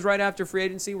what comes right after free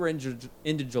agency? We're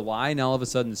into July, and all of a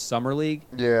sudden Summer League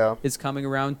is coming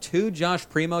around. 2 Josh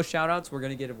Primo shout-outs. We're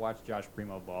going to get to watch Josh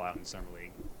Primo ball out in Summer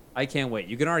League. I can't wait.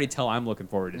 You can already tell I'm looking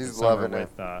forward to this summer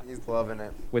He's loving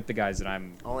it. with the guys that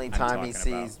I'm time he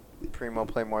sees Primo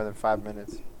play more than 5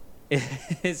 minutes.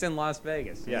 It's in Las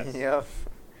Vegas, yes. Yep.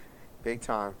 Big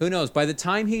time. Who knows? By the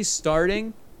time he's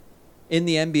starting in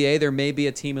the NBA, there may be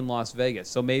a team in Las Vegas.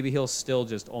 So maybe he'll still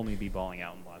just only be balling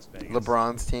out in Las Vegas.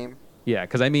 LeBron's team? Yeah,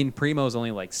 because, Primo's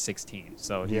only like 16.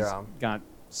 So he's got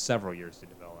several years to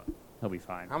develop. He'll be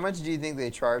fine. How much do you think they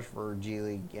charge for G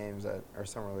League games or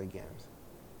Summer League games?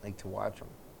 Like, to watch them?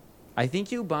 I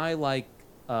think you buy,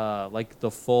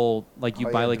 the full, buy,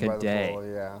 a day.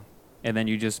 Yeah. and then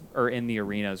you just are in the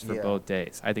arenas for Yeah. both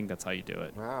days. I think that's how you do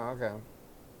it. Oh, okay.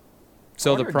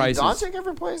 So the price Did is. Doncic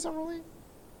ever play Summer League?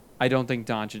 I don't think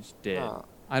Doncic did. Oh.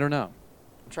 I don't know.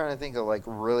 I'm trying to think of like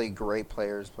really great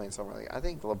players playing Summer League. I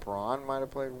think LeBron might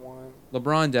have played one.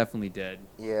 LeBron definitely did.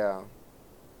 Yeah.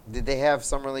 Did they have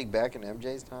Summer League back in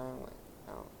MJ's time? Like,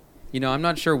 I don't. You know, I'm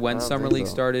not sure when I don't Summer think League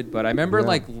so. started, but I remember Yeah.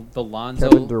 like the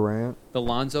Kevin Durant.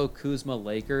 Lonzo Kuzma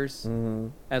Lakers Mm-hmm.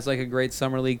 as like a great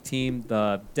summer league team.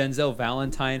 The Denzel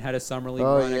Valentine had a summer league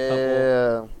Oh run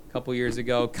yeah. a couple years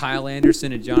ago. Kyle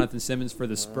Anderson and Jonathan Simmons for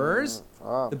the Spurs.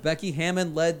 Oh. The Becky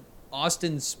Hammond led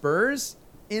Austin Spurs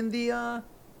in the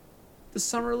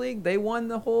summer league. They won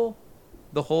the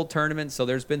whole tournament. So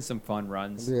there's been some fun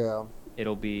runs. Yeah.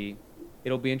 It'll be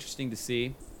interesting to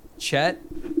see. Chet,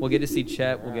 we'll get to see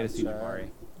Chet. We'll get to see Chet. Jabari.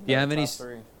 Do you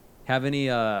have any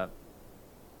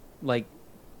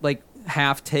like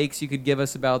half takes you could give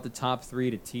us about the top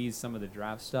 3 to tease some of the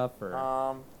draft stuff? Or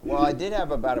Well, I did have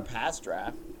about a past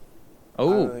draft.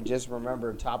 oh, I just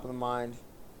remember top of the mind.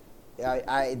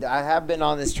 I have been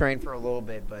on this train for a little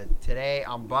bit, but today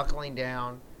I'm buckling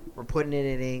down. We're putting it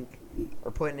in ink.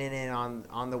 We're putting it in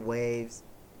on the waves.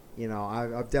 You know,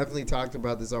 I've definitely talked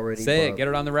about this already. say it, but get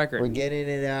it on the record. We're getting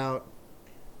it out.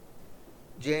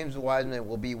 James Wiseman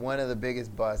will be one of the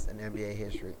biggest busts in NBA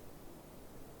history.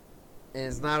 And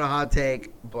it's not a hot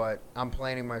take, but I'm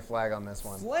planting my flag on this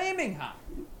one. Flaming hot.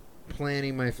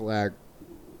 Planting my flag.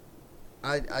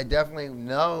 I definitely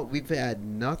know we've had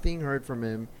nothing heard from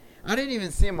him. I didn't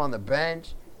even see him on the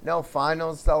bench. No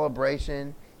finals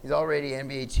celebration. He's already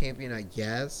NBA champion, I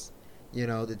guess. You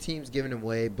know, the team's giving him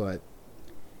away, but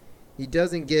he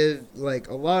doesn't give, like,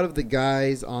 a lot of the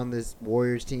guys on this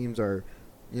Warriors teams are,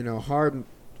 you know,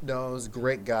 hard-nosed,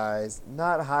 great guys.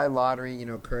 Not high lottery. You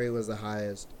know, Curry was the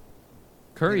highest.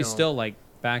 Curry's You know, still like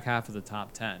back half of the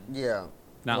top 10. Yeah.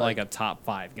 Not like a top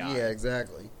 5 guy. Yeah,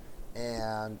 exactly.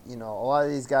 And, you know, a lot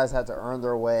of these guys had to earn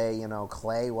their way. You know,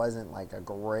 Clay wasn't like a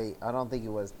great, I don't think he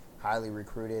was highly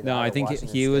recruited. No, out I of think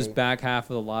Washington he was State. back half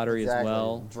of the lottery Exactly. as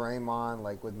well. Draymond,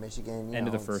 like with Michigan. End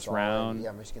of the first round.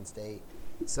 Yeah, Michigan State.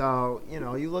 So, you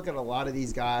know, you look at a lot of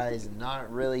these guys,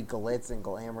 not really glitz and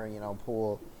glamour, you know,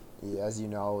 Poole, as you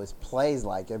know, is plays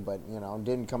like it, but, you know,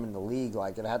 didn't come in the league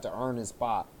like it, had to earn his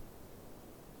spot.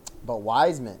 But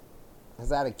Wiseman has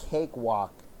had a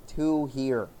cakewalk to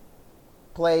here.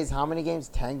 Plays how many games?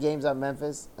 10 games at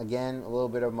Memphis. Again, a little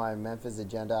bit of my Memphis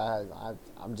agenda.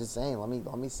 I'm just saying, let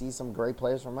me see some great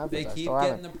players from Memphis. They I keep still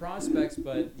getting haven't. the prospects,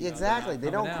 but Exactly, they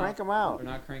don't crank them out. They're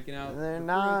not cranking out. They're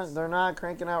recruits. not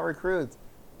cranking out recruits.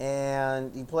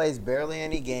 And he plays barely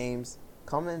any games.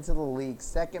 Coming into the league,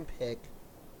 second pick.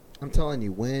 I'm telling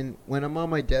you, when I'm on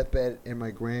my deathbed and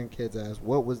my grandkids ask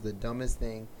what was the dumbest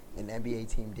thing an NBA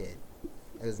team did,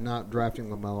 it was not drafting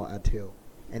LaMelo at 2.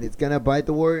 And it's going to bite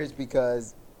the Warriors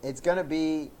because it's going to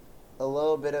be a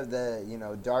little bit of the, you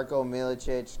know, Darko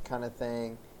Milicic kind of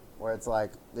thing where it's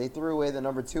like they threw away the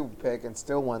number 2 pick and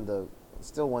still won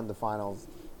the finals.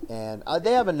 And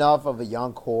they have enough of a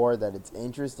young core that it's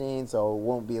interesting, so it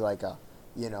won't be like a,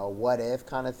 you know, what if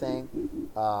kind of thing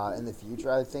in the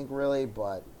future, I think, really.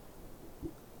 But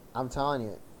I'm telling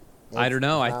you. I don't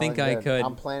know. I think I could.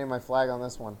 I'm planting my flag on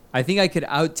this one. I think I could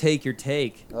outtake your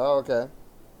take. Oh, okay.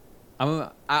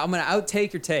 I'm gonna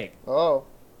outtake your take. Oh,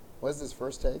 what's this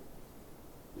first take?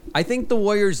 I think the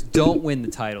Warriors don't win the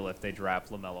title if they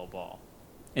draft LaMelo Ball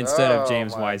instead of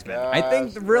James Wiseman. I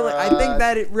think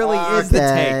that it really is the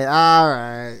take. All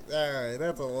right.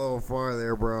 That's a little far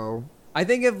there, bro. I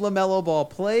think if LaMelo Ball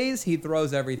plays, he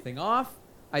throws everything off.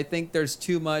 I think there's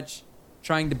too much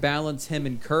trying to balance him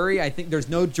and Curry. I think there's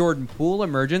no Jordan Poole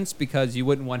emergence because you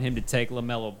wouldn't want him to take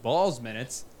LaMelo Ball's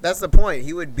minutes. That's the point.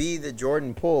 He would be the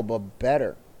Jordan Poole, but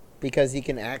better because he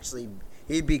can actually.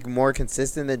 He'd be more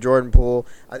consistent than Jordan Poole.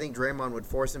 I think Draymond would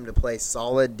force him to play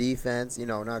solid defense. You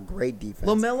know, not great defense.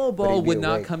 LaMelo but Ball he'd be would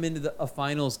not awake. come into a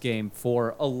finals game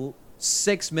for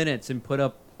 6 minutes and put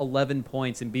up 11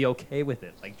 points and be okay with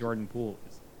it like Jordan Poole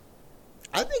is.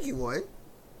 I think he would.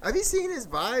 Have you seen his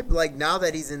vibe? Like, now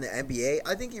that he's in the NBA,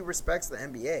 I think he respects the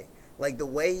NBA. Like, the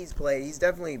way he's played, he's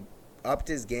definitely upped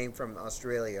his game from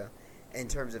Australia in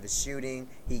terms of his shooting.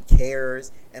 He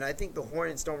cares. And I think the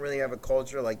Hornets don't really have a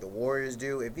culture like the Warriors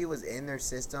do. If he was in their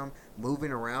system,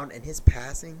 moving around, and his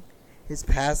passing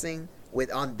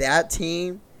with on that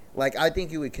team, like, I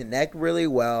think he would connect really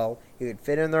well. He would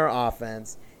fit in their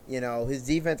offense. You know, his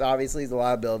defense obviously is a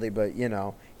liability, but, you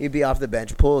know, he'd be off the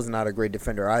bench. Poole is not a great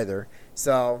defender either.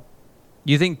 So,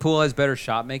 You think Poole has better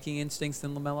shot-making instincts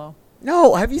than LaMelo?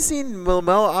 no, have you seen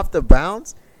LaMelo off the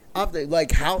bounce?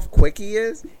 Like, how quick he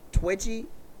is? Twitchy?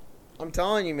 I'm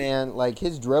telling you, man, like,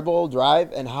 his dribble,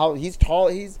 drive, and how he's tall.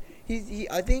 He's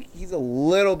I think he's a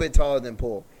little bit taller than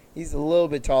Poole. He's a little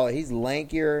bit taller. He's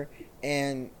lankier,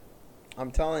 and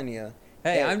I'm telling you.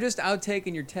 Hey, I'm just out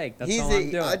taking your take. That's all I'm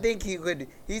doing. I think he could.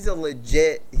 He's a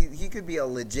legit. He could be a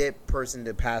legit person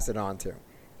to pass it on to.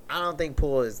 I don't think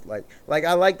Poole is like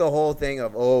I like the whole thing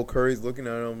of Curry's looking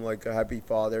at him like a happy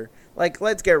father. Like,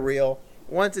 let's get real.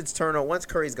 Once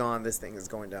Curry's gone, this thing is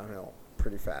going downhill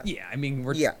pretty fast. Yeah, I mean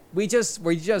we just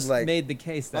like, made the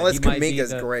case that unless he might be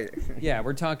Kuminga's great. Yeah,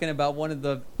 we're talking about one of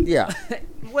the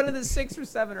one of the 6 or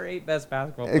 7 or 8 best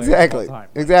basketball players of all time.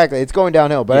 Exactly. It's going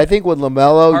downhill, but I think with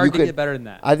LaMelo, hard you to could get better than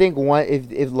that. I think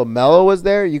if LaMelo was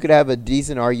there, you could have a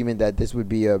decent argument that this would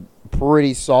be a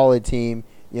pretty solid team,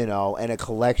 and a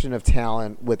collection of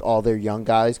talent with all their young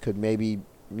guys could maybe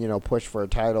push for a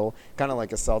title, kind of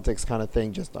like a Celtics kind of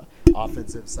thing, just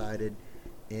offensive sided,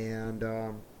 and.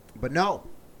 But no,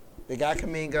 they got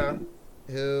Kuminga,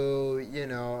 who,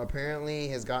 apparently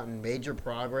has gotten major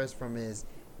progress from his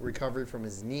recovery from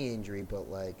his knee injury. But,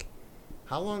 like,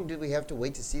 how long do we have to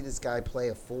wait to see this guy play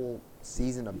a full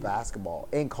season of basketball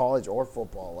in college or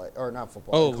football? Or not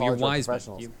football, in college or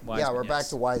professionals. Yeah, we're back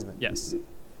to Wiseman. Yes.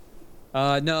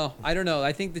 No, I don't know.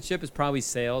 I think the chip has probably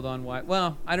sailed on Wiseman.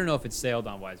 Well, I don't know if it's sailed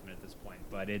on Wiseman at this point,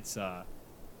 but it's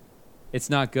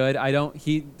not good.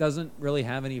 He doesn't really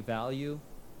have any value.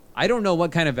 I don't know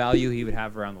what kind of value he would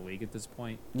have around the league at this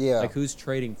point. Yeah. Like, who's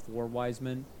trading for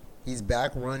Wiseman? He's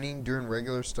back running during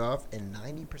regular stuff, and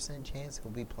 90% chance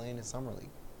he'll be playing in Summer League.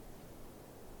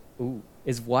 Ooh.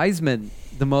 Is Wiseman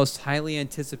the most highly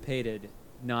anticipated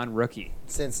non-rookie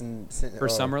since for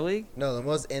Summer League? No, the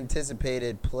most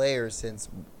anticipated player since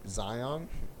Zion.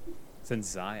 Since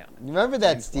Zion. You remember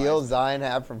that steal Zion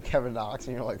had from Kevin Knox,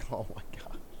 and you're like, oh, my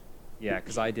God. Yeah,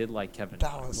 because I did like Kevin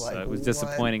That Knox, was like, so it was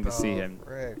disappointing to see him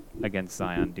frick? against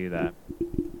Zion do that.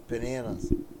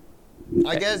 Bananas.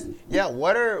 I guess, yeah,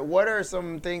 what are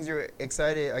some things you're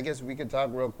excited? I guess we could talk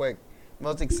real quick.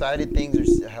 Most excited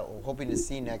things you're hoping to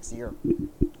see next year?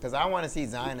 Because I want to see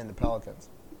Zion in the Pelicans.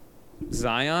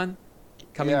 Zion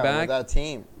coming back? With that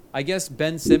team. I guess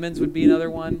Ben Simmons would be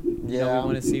another one. Yeah. We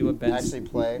want to see what Ben actually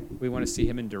play. We want to see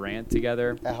him and Durant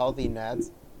together. A healthy Nets.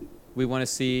 We want to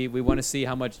see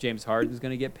how much James Harden's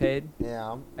going to get paid.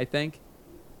 Yeah. I think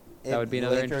that would be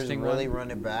another interesting really one.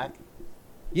 run it back.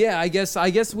 Yeah, I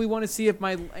guess we want to see if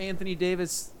my Anthony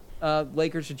Davis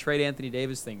Lakers should trade Anthony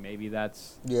Davis thing. Maybe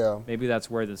that's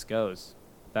where this goes.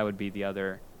 That would be the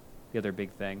other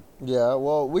big thing. Yeah,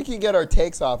 well, we can get our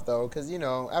takes off though, because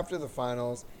after the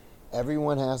finals,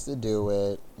 everyone has to do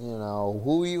it.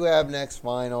 Who you have next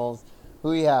finals?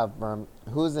 Who you have?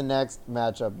 Who's the next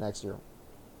matchup next year?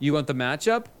 You want the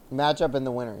matchup? Matchup in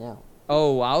the winter, yeah.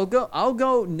 Oh, I'll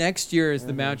go next year is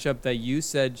the matchup that you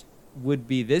said would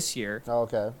be this year. Oh,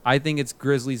 okay. I think it's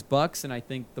Grizzlies Bucks, and I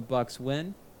think the Bucks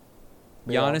win.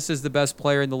 Yeah. Giannis is the best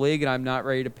player in the league, and I'm not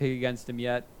ready to pick against him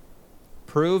yet.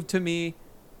 Prove to me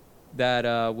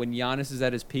that when Giannis is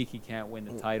at his peak, he can't win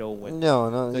the title with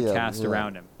the cast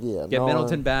around him. Yeah, Get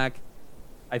Middleton back.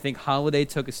 I think Holiday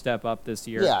took a step up this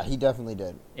year. Yeah, he definitely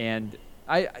did. And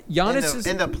Giannis is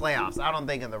in the playoffs. I don't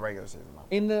think in the regular season.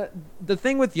 In the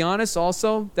thing with Giannis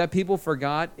also that people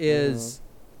forgot is,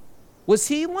 was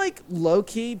he like low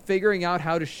key figuring out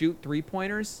how to shoot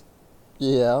 3-pointers?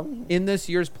 Yeah. In this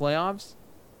year's playoffs,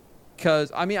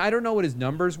 because I don't know what his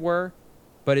numbers were,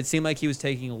 but it seemed like he was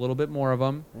taking a little bit more of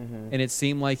them, and it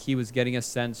seemed like he was getting a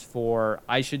sense for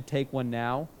I should take one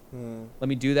now. Let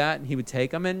me do that, and he would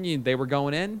take them, and they were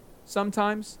going in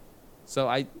sometimes. So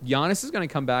Giannis is going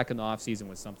to come back in the offseason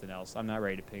with something else. I'm not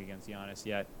ready to pick against Giannis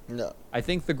yet. No. I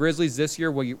think the Grizzlies this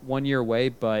year were 1 year away,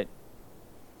 but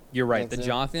you're right. The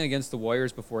John thing against the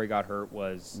Warriors before he got hurt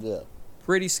was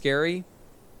pretty scary.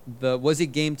 Was it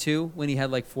game 2 when he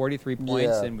had like 43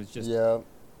 points and was just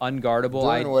unguardable?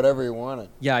 Doing whatever he wanted.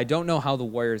 Yeah, I don't know how the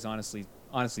Warriors honestly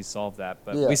solved that,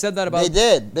 but we said that about. They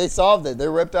did. They solved it. They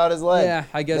ripped out his leg. Yeah,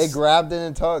 I guess they grabbed it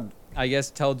and tugged. I guess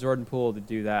tell Jordan Poole to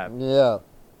do that. Yeah.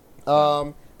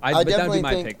 But that would be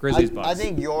my pick. Grizzlies Bucks. I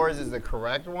think yours is the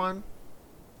correct one.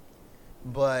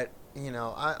 But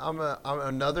I'm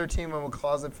another team I'm a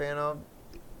closet fan of.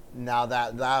 Now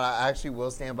that I actually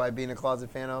will stand by being a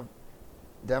closet fan of.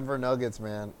 Denver Nuggets,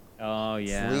 man. Oh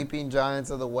yeah. Sleeping giants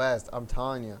of the West. I'm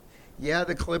telling you. Yeah,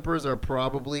 the Clippers are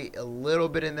probably a little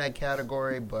bit in that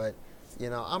category, but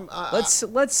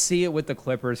let's see it with the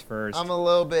Clippers first. I'm a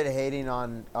little bit hating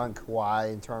on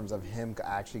Kawhi in terms of him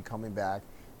actually coming back.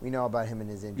 We know about him and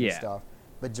his injury stuff.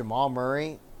 But Jamal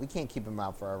Murray, we can't keep him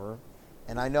out forever.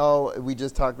 And I know we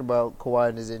just talked about Kawhi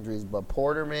and his injuries, but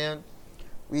Porter, man,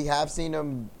 we have seen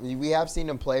him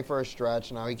play for a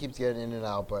stretch. Now he keeps getting in and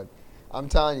out, but I'm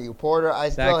telling you, Porter. I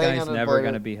still That hang guy's on to never Porter.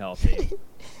 going to be healthy.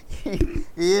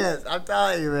 He is. I'm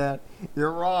telling you, man.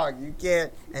 You're wrong. You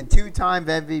can't. And 2-time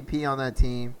MVP on that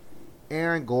team,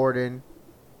 Aaron Gordon,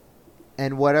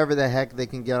 and whatever the heck they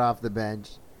can get off the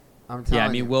bench. I'm telling you. Yeah,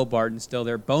 I mean, Will Barton's still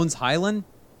there. Bones Highland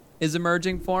is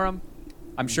emerging for him.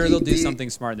 I'm sure they'll do something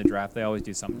smart in the draft. They always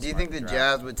do something Do you smart think in the the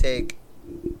draft. Jazz would take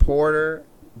Porter,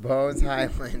 Bones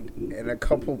Highland, and a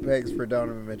couple picks for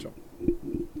Donovan Mitchell?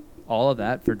 All of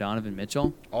that for Donovan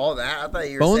Mitchell? All that? I thought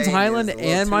you were Bones saying Highland it was a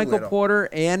little and too Michael little. Porter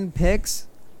and picks?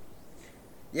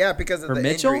 Yeah, because of For the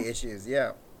Mitchell? injury issues.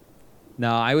 Yeah.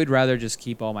 No, I would rather just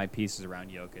keep all my pieces around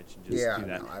Jokic and just Yeah, do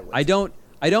that. no, I would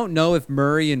I don't know if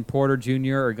Murray and Porter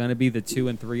Jr. are going to be the 2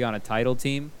 and 3 on a title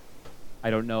team. I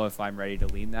don't know if I'm ready to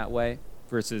lean that way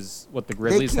versus what the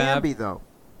Grizzlies They can have. be, though.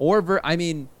 Or, I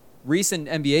mean, recent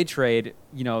NBA trade,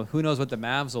 who knows what the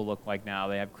Mavs will look like now.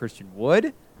 They have Christian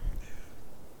Wood.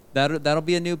 That'll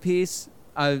be a new piece.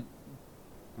 More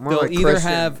They'll like either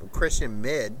have Christian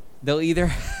mid. they'll either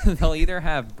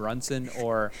have Brunson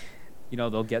or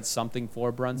they'll get something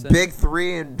for Brunson. Big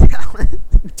 3 in Dallas.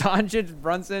 Doncic,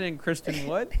 Brunson, and Christian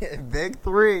Wood. Big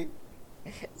 3.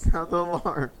 Sound the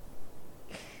alarm.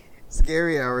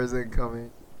 Scary hours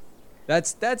incoming.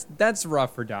 That's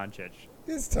rough for Doncic.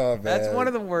 It's tough, man. That's one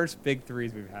of the worst big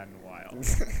threes we've had in a while.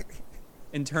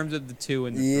 In terms of the 2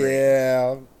 and the 3.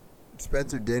 Yeah.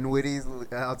 Spencer Dinwiddie's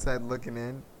outside looking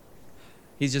in.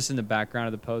 He's just in the background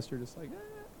of the poster, just like,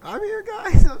 I'm here,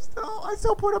 guys. I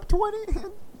still put up 20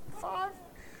 and 5.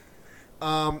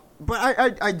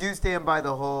 But I do stand by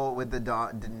the whole with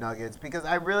the Nuggets because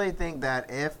I really think that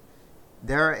if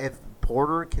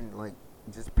Porter can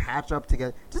just patch up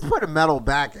together, just put a metal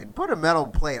back in, put a metal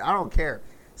plate. I don't care,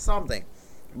 something.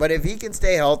 But if he can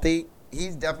stay healthy,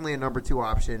 he's definitely a number 2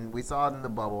 option. We saw it in the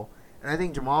bubble. And I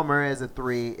think Jamal Murray is a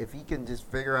 3. If he can just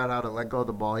figure out how to let go of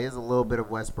the ball, he has a little bit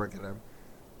of Westbrook in him.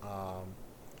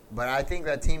 But I think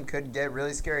that team could get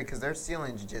really scary because their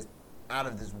ceiling's just out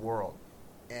of this world.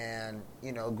 And,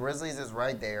 Grizzlies is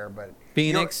right there. But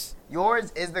Phoenix.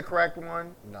 Yours is the correct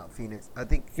one. No, Phoenix. I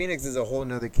think Phoenix is a whole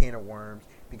nother can of worms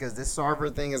because this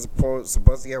Sarver thing is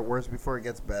supposed to get worse before it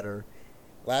gets better.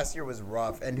 Last year was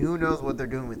rough, and who knows what they're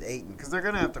doing with Ayton because they're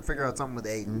going to have to figure out something with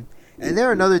Ayton. And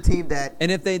they're another team that...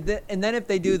 And if they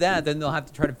do that, then they'll have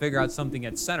to try to figure out something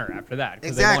at center after that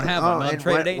because Exactly. they won't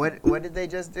have Ayton. What did they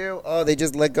just do? Oh, they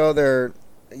just let go their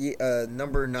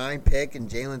number 9 pick in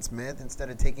Jalen Smith instead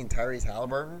of taking Tyrese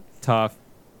Halliburton? Tough.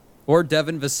 Or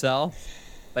Devin Vassell.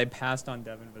 They passed on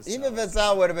Devin Vassell. Even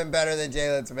Vassell would have been better than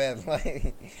Jalen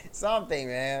Smith. Something,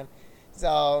 man.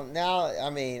 So now, I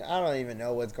don't even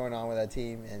know what's going on with that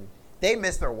team, and they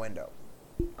missed their window.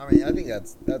 I think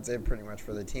that's it pretty much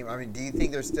for the team. Do you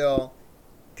think they're still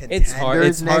contenders It's hard.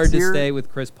 It's hard next to year? stay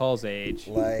with Chris Paul's age.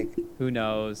 Who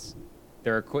knows?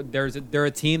 They're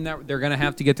a team that they're going to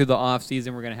have to get through the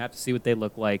offseason. We're going to have to see what they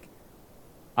look like.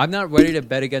 I'm not ready to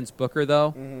bet against Booker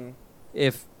though. Mm-hmm.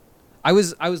 If I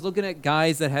was looking at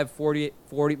guys that have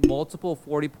multiple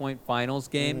 40-point finals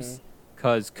games. Mm-hmm.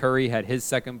 Because Curry had his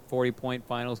second 40-point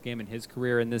finals game in his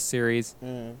career in this series.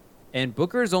 Mm-hmm. And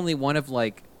Booker is only one of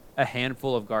a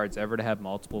handful of guards ever to have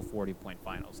multiple 40-point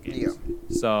finals games. Yeah.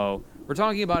 So we're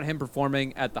talking about him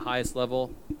performing at the highest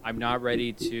level. I'm not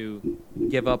ready to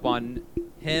give up on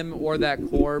him or that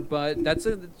core, but it's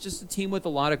just a team with a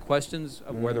lot of questions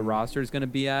of where the roster is going to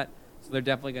be at. So they're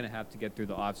definitely going to have to get through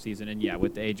the offseason. And, yeah,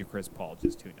 with the age of Chris Paul,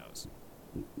 just who knows.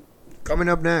 Coming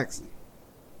up next,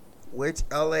 which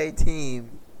LA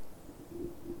team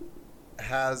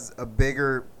has a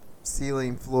bigger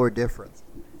ceiling floor difference?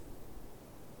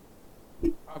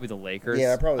 Probably the Lakers.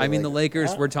 Yeah, probably. The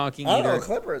Lakers. We're talking I don't either. know,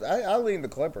 Clippers. I'll lean the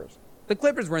Clippers. The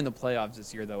Clippers were in the playoffs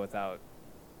this year, though, without.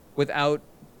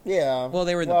 Yeah. Well,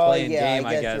 they were in the play-in game,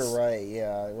 I I guess. You're right.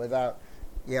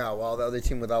 Yeah. While the other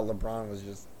team without LeBron was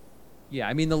just.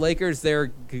 Yeah, the Lakers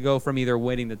there could go from either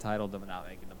winning the title to not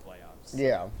making the playoffs.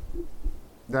 Yeah.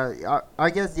 I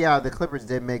guess, the Clippers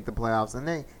did make the playoffs, and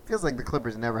it feels like the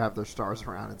Clippers never have their stars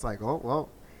around. It's like, oh, well,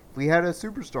 if we had a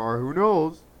superstar, who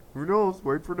knows? Who knows?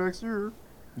 Wait for next year.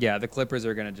 Yeah, the Clippers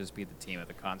are going to just be the team of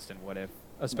the constant what if,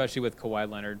 especially with Kawhi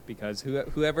Leonard, because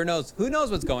whoever knows, who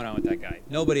knows what's going on with that guy?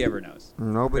 Nobody ever knows.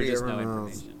 Nobody There's ever just no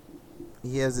knows. information.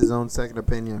 He has his own second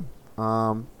opinion.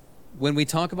 When we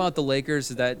talk about the Lakers,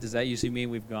 does that usually mean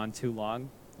we've gone too long?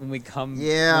 When we come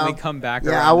back.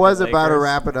 Yeah, I was about to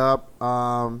wrap it up.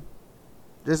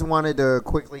 Just wanted to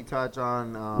quickly touch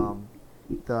on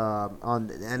the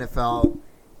NFL.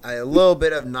 A little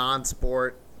bit of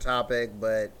non-sport topic,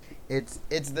 but it's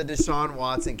the Deshaun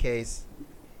Watson case.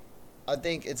 I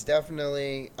think it's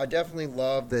definitely, I definitely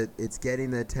love that it's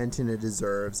getting the attention it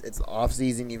deserves. It's off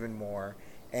season even more,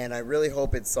 and I really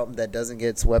hope it's something that doesn't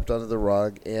get swept under the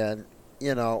rug. And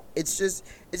it's just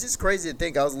crazy to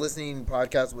think. I was listening to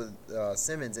podcasts with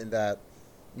Simmons, in that,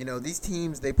 these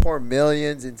teams, they pour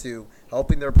millions into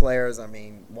helping their players. I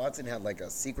mean, Watson had like a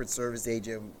Secret Service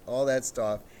agent, all that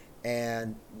stuff.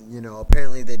 And,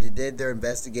 apparently they did their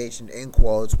investigation, in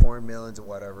quotes, pouring millions or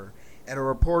whatever. And a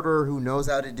reporter who knows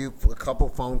how to do a couple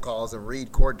phone calls and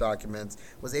read court documents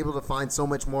was able to find so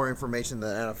much more information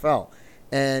than the NFL.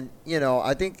 And,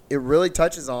 I think it really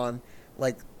touches on,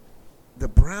 like, the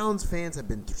Browns fans have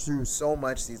been through so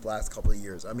much these last couple of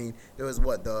years. I mean, there was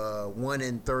the 1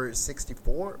 in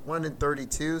 64, 1 in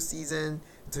 32 season,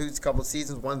 couple of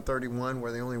seasons, 131,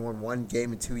 where they only won one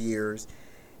game in 2 years.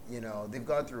 They've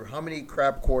gone through how many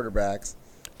crap quarterbacks,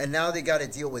 and now they got to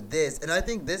deal with this. And I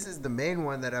think this is the main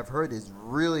one that I've heard is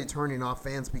really turning off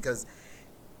fans, because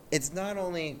it's not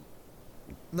only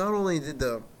did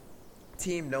the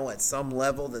team know at some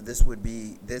level that this would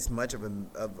be this much of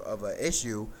a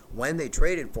issue when they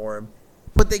traded for him,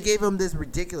 but they gave him this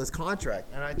ridiculous contract.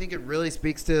 And I think it really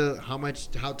speaks to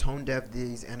how tone deaf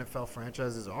these NFL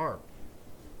franchises are.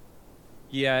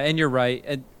 Yeah, and you're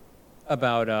right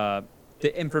about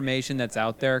the information that's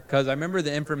out there, because I remember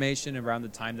the information around the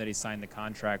time that he signed the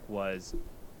contract was,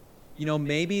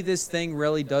 maybe this thing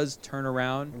really does turn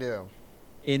around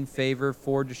in favor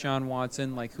for Deshaun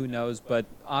Watson. Like, who knows? But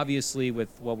obviously,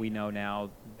 with what we know now,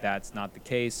 that's not the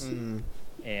case. And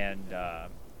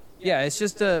it's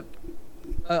just a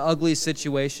ugly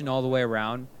situation all the way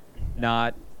around.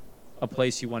 Not a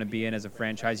place you want to be in as a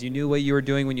franchise. You knew what you were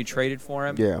doing when you traded for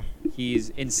him. Yeah, he's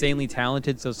insanely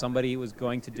talented, so somebody was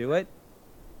going to do it.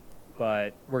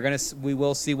 But we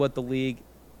will see what the league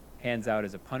hands out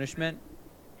as a punishment,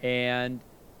 and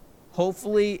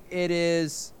hopefully it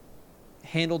is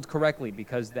handled correctly,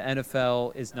 because the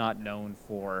NFL is not known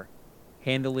for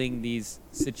handling these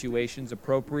situations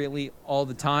appropriately all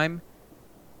the time.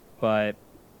 But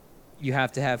you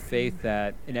have to have faith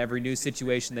that in every new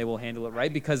situation they will handle it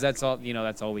right, because that's all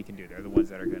we can do. They're the ones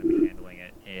that are going to be handling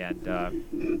it,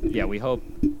 and we hope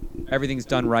everything's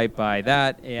done right by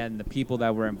that and the people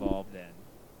that were involved and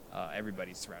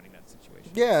everybody surrounding that situation.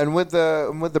 Yeah, and with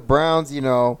the Browns,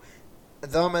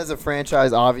 them as a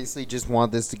franchise obviously just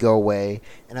want this to go away.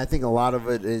 And I think a lot of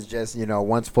it is just,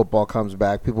 once football comes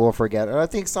back, people will forget. And I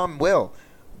think some will.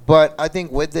 But I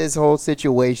think with this whole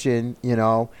situation,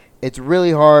 it's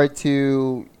really hard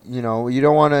to, you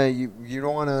don't want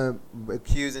to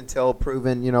accuse until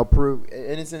proven, prove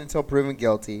innocent until proven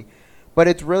guilty. But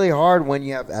it's really hard when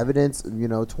you have evidence,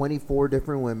 24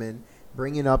 different women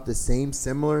bringing up the same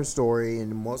similar story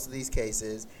in most of these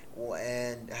cases,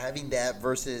 and having that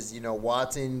versus,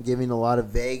 Watson giving a lot of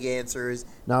vague answers,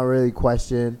 not really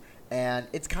question. And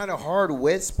it's kind of hard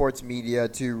with sports media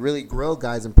to really grill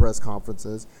guys in press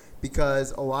conferences,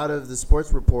 because a lot of the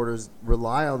sports reporters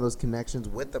rely on those connections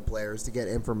with the players to get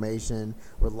information,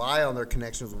 rely on their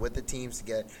connections with the teams to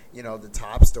get, the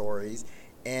top stories.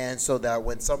 And so that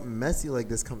when something messy like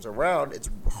this comes around, it's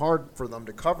hard for them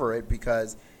to cover it,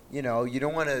 because you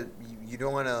don't want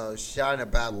to shine a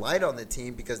bad light on the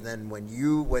team, because then when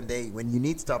you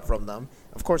need stuff from them,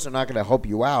 of course they're not going to help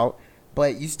you out,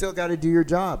 but you still got to do your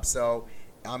job. So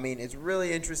I mean, it's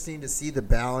really interesting to see the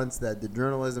balance that the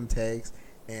journalism takes.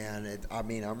 And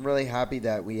I'm really happy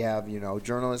that we have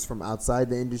journalists from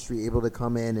outside the industry able to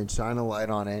come in and shine a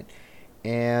light on it.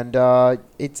 And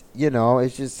it's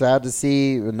just sad to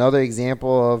see another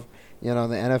example of the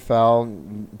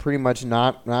NFL pretty much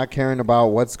not caring about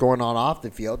what's going on off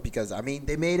the field, because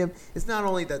they made him. It's not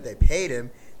only that they paid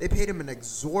him an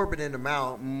exorbitant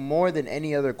amount, more than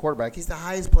any other quarterback. He's the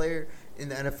highest player in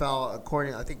the NFL,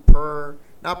 according, I think,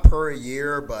 not per a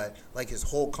year, but like his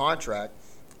whole contract,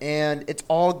 and it's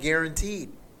all guaranteed.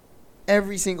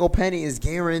 Every single penny is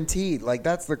guaranteed. Like,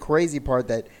 that's the crazy part,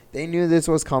 that they knew this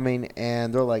was coming,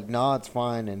 and they're like, "Nah, it's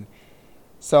fine." And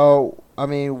so,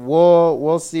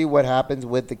 we'll see what happens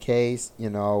with the case.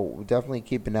 We'll definitely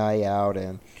keep an eye out,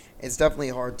 and it's definitely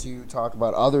hard to talk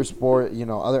about other sport,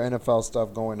 other NFL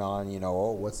stuff going on.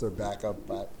 What's their backup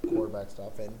quarterback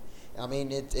stuff, and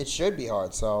it should be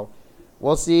hard. So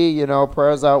we'll see.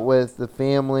 Prayers out with the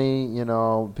family.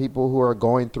 People who are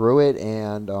going through it,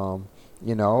 and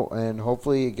and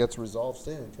hopefully it gets resolved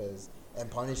soon, and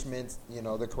punishments,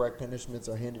 the correct punishments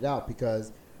are handed out,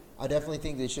 because I definitely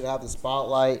think they should have the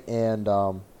spotlight, and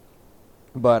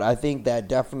but I think that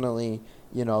definitely,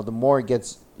 the more it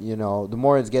gets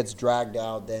dragged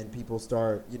out, then people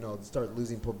start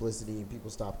losing publicity and people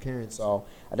stop caring. So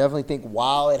I definitely think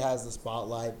while it has the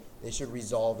spotlight, they should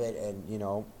resolve it, and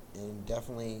and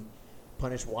definitely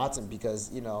punish Watson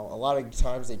because, a lot of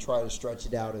times they try to stretch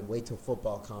it out and wait till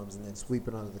football comes and then sweep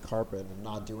it under the carpet and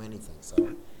not do anything.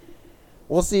 So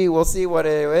we'll see what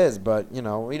it is, but we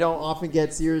don't often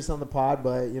get serious on the pod,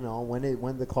 but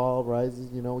when the call rises,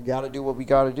 we got to do what we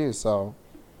got to do. So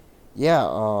yeah,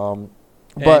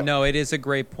 but no, it is a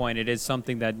great point. It is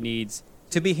something that needs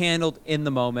to be handled in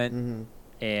the moment,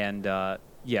 and a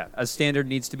standard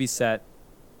needs to be set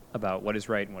about what is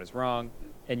right and what is wrong.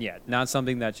 And not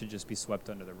something that should just be swept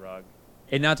under the rug.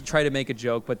 And not to try to make a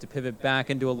joke, but to pivot back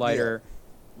into a lighter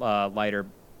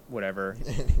whatever.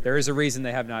 There is a reason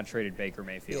they have not traded Baker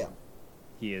Mayfield. Yeah.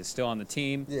 He is still on the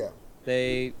team. Yeah.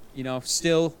 They,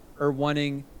 still are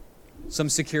wanting some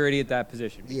security at that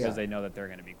position because they know that they're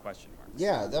going to be question marks.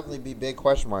 Yeah, definitely be big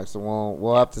question marks. And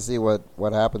we'll have to see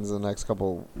what happens in the next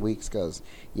couple weeks because,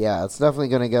 it's definitely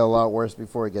going to get a lot worse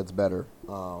before it gets better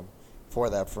for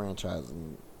that franchise.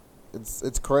 And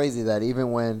it's crazy that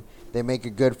even when they make a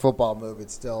good football move,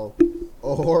 it's still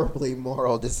a horribly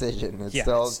moral decision. It's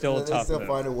still a tough move.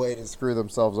 Find a way to screw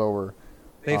themselves over.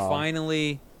 They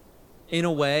finally, in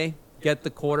a way, get the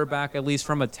quarterback, at least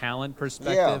from a talent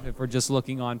perspective. If we're just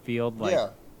looking on field,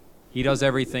 he does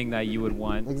everything that you would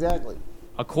want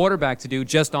a quarterback to do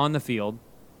just on the field.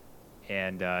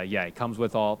 And it comes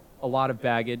with a lot of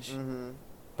baggage.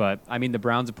 But I mean, the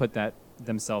Browns have put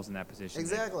themselves in that position.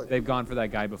 Exactly. They've gone for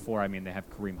that guy before. I mean, they have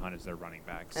Kareem Hunt as their running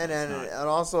back. So and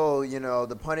also,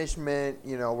 the punishment,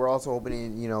 we're also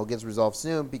hoping, gets resolved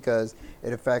soon because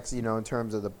it affects, in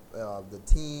terms of the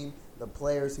team, the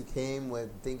players who came with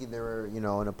thinking they were, in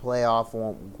a playoff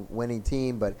winning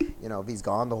team. But, if he's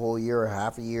gone the whole year or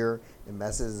half a year, it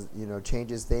messes,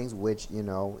 changes things, which,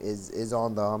 is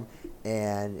on them.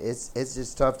 And it's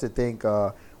just tough to think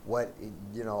what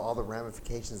all the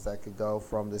ramifications that could go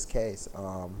from this case.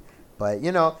 But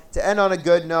to end on a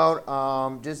good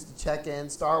note, just to check in,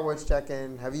 Star Wars check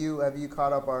in. Have you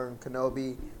caught up on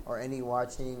Kenobi or any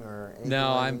watching or anything?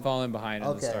 No, I'm falling behind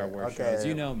on the Star Wars shows.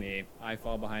 You know me, I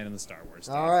fall behind on the Star Wars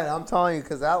stuff. All right, I'm telling you,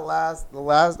 because the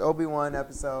last Obi-Wan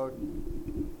episode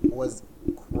was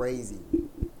crazy.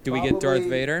 Do we get Darth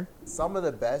Vader? Some of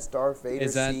the best Darth Vader scenes.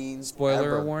 Is that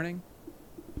spoiler ever. warning?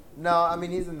 No, I mean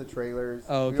he's in the trailers.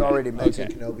 Oh, okay. We already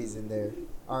mentioned Kenobi's in there,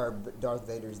 or Darth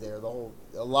Vader's there.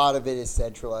 A lot of it is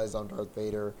centralized on Darth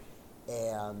Vader,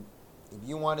 and if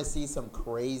you want to see some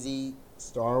crazy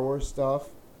Star Wars stuff,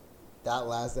 that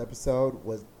last episode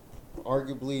was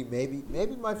arguably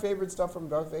maybe my favorite stuff from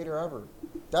Darth Vader ever.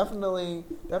 Definitely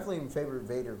my favorite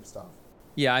Vader stuff.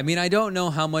 Yeah, I mean I don't know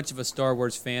how much of a Star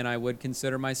Wars fan I would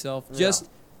consider myself.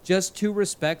 Just to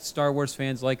respect Star Wars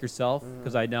fans like yourself,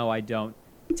 because I know I don't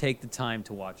take the time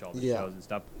to watch all the shows and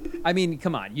stuff. I mean,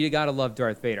 come on, you gotta love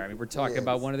Darth Vader. I mean, we're talking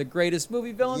about one of the greatest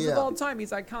movie villains of all time.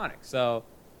 He's iconic. So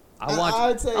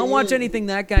I'll watch anything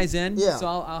that guy's in. Yeah. So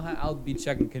I'll be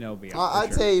checking Kenobi out.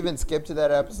 I'd say even skip to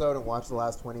that episode and watch the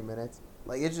last 20 minutes.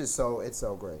 Like it's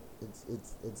so great.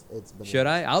 It's been Should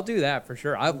I? I'll do that for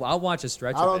sure. I'll watch a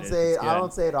stretch I of it. I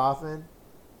don't say it often.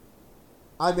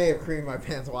 I may have creamed my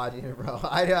pants watching it, bro.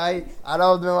 I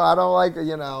don't know. I don't like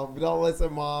Don't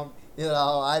listen, Mom.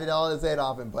 I don't say it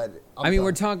often, but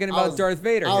we're talking about Darth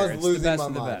Vader here. I was losing my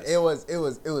mind. It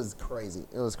was crazy.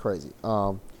 It was crazy.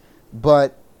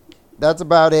 But that's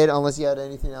about it. Unless you had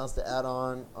anything else to add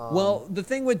on. Well, the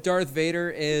thing with Darth Vader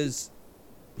is,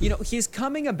 he's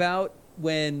coming about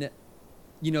when,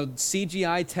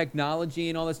 CGI technology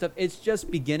and all that stuff. It's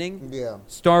just beginning. Yeah.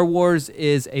 Star Wars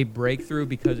is a breakthrough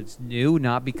because it's new,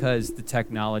 not because the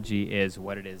technology is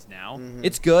what it is now. Mm-hmm.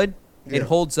 It's good. Yeah. It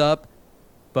holds up.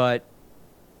 But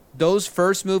those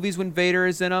first movies when Vader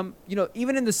is in them,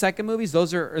 even in the second movies,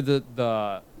 those are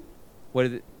the what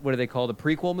do they call the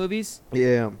prequel movies?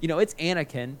 Yeah. It's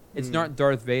Anakin. It's not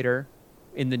Darth Vader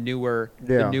in the newer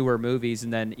movies,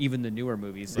 and then even the newer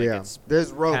movies. It's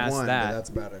there's Rogue One, but that's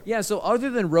about it. Yeah. So other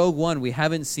than Rogue One, we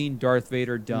haven't seen Darth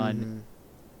Vader done,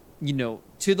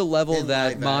 to the level in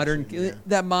that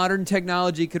modern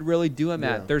technology could really do him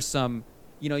at. There's some.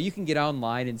 You can get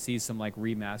online and see some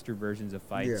remastered versions of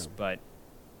fights, but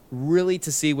really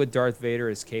to see what Darth Vader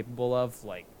is capable of,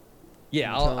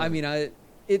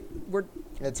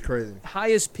 it's crazy.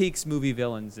 Highest peaks movie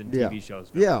villains and TV shows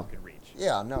can reach.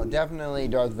 Yeah, no, definitely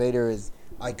Darth Vader is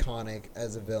iconic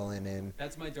as a villain, and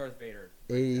that's my Darth Vader.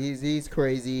 He's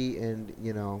crazy, and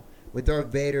with Darth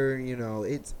Vader,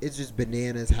 it's just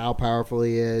bananas how powerful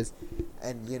he is,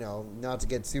 and not to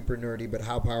get super nerdy, but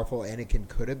how powerful Anakin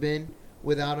could have been.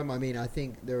 Without him, I mean, I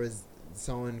think there was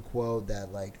someone quote that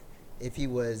if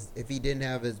he didn't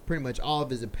have pretty much all of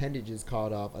his appendages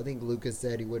caught off, I think Lucas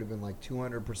said he would have been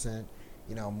 200%,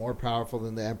 more powerful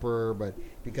than the Emperor, but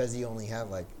because he only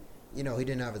had he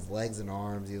didn't have his legs and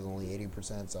arms. He was only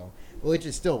 80%, so which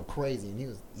is still crazy. And he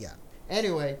was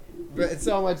Anyway, but it's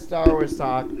so much Star Wars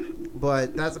talk,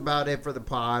 but that's about it for the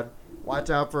pod. Watch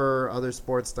out for other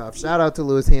sports stuff. Shout out to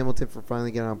Lewis Hamilton for finally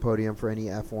getting on podium. For any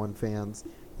F1 fans,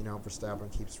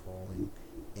 Verstappen keeps rolling.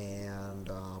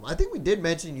 And I think we did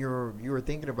mention you were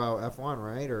thinking about F1,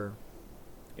 right? Or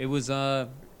it was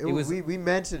we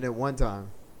mentioned it one time.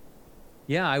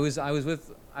 Yeah, I was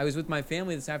with my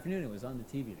family this afternoon. It was on the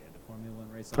TV. They had the Formula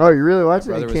One race on. Oh, you really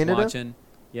watching it? in Canada? Was watching.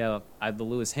 Yeah, the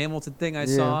Lewis Hamilton thing I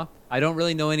saw. I don't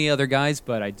really know any other guys,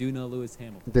 but I do know Lewis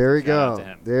Hamilton. There we go.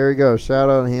 There we go. Shout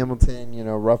out to Hamilton.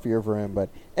 Rough year for him. But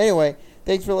anyway,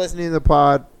 thanks for listening to the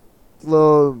pod.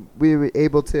 We were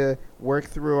able to work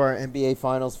through our NBA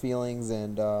Finals feelings.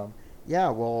 And,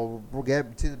 we'll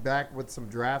get back with some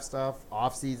draft stuff,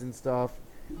 off-season stuff.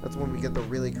 That's when we get the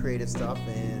really creative stuff.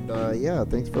 And,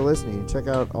 thanks for listening. Check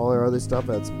out all our other stuff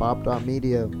at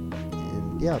spop.media.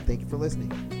 And, thank you for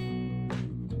listening.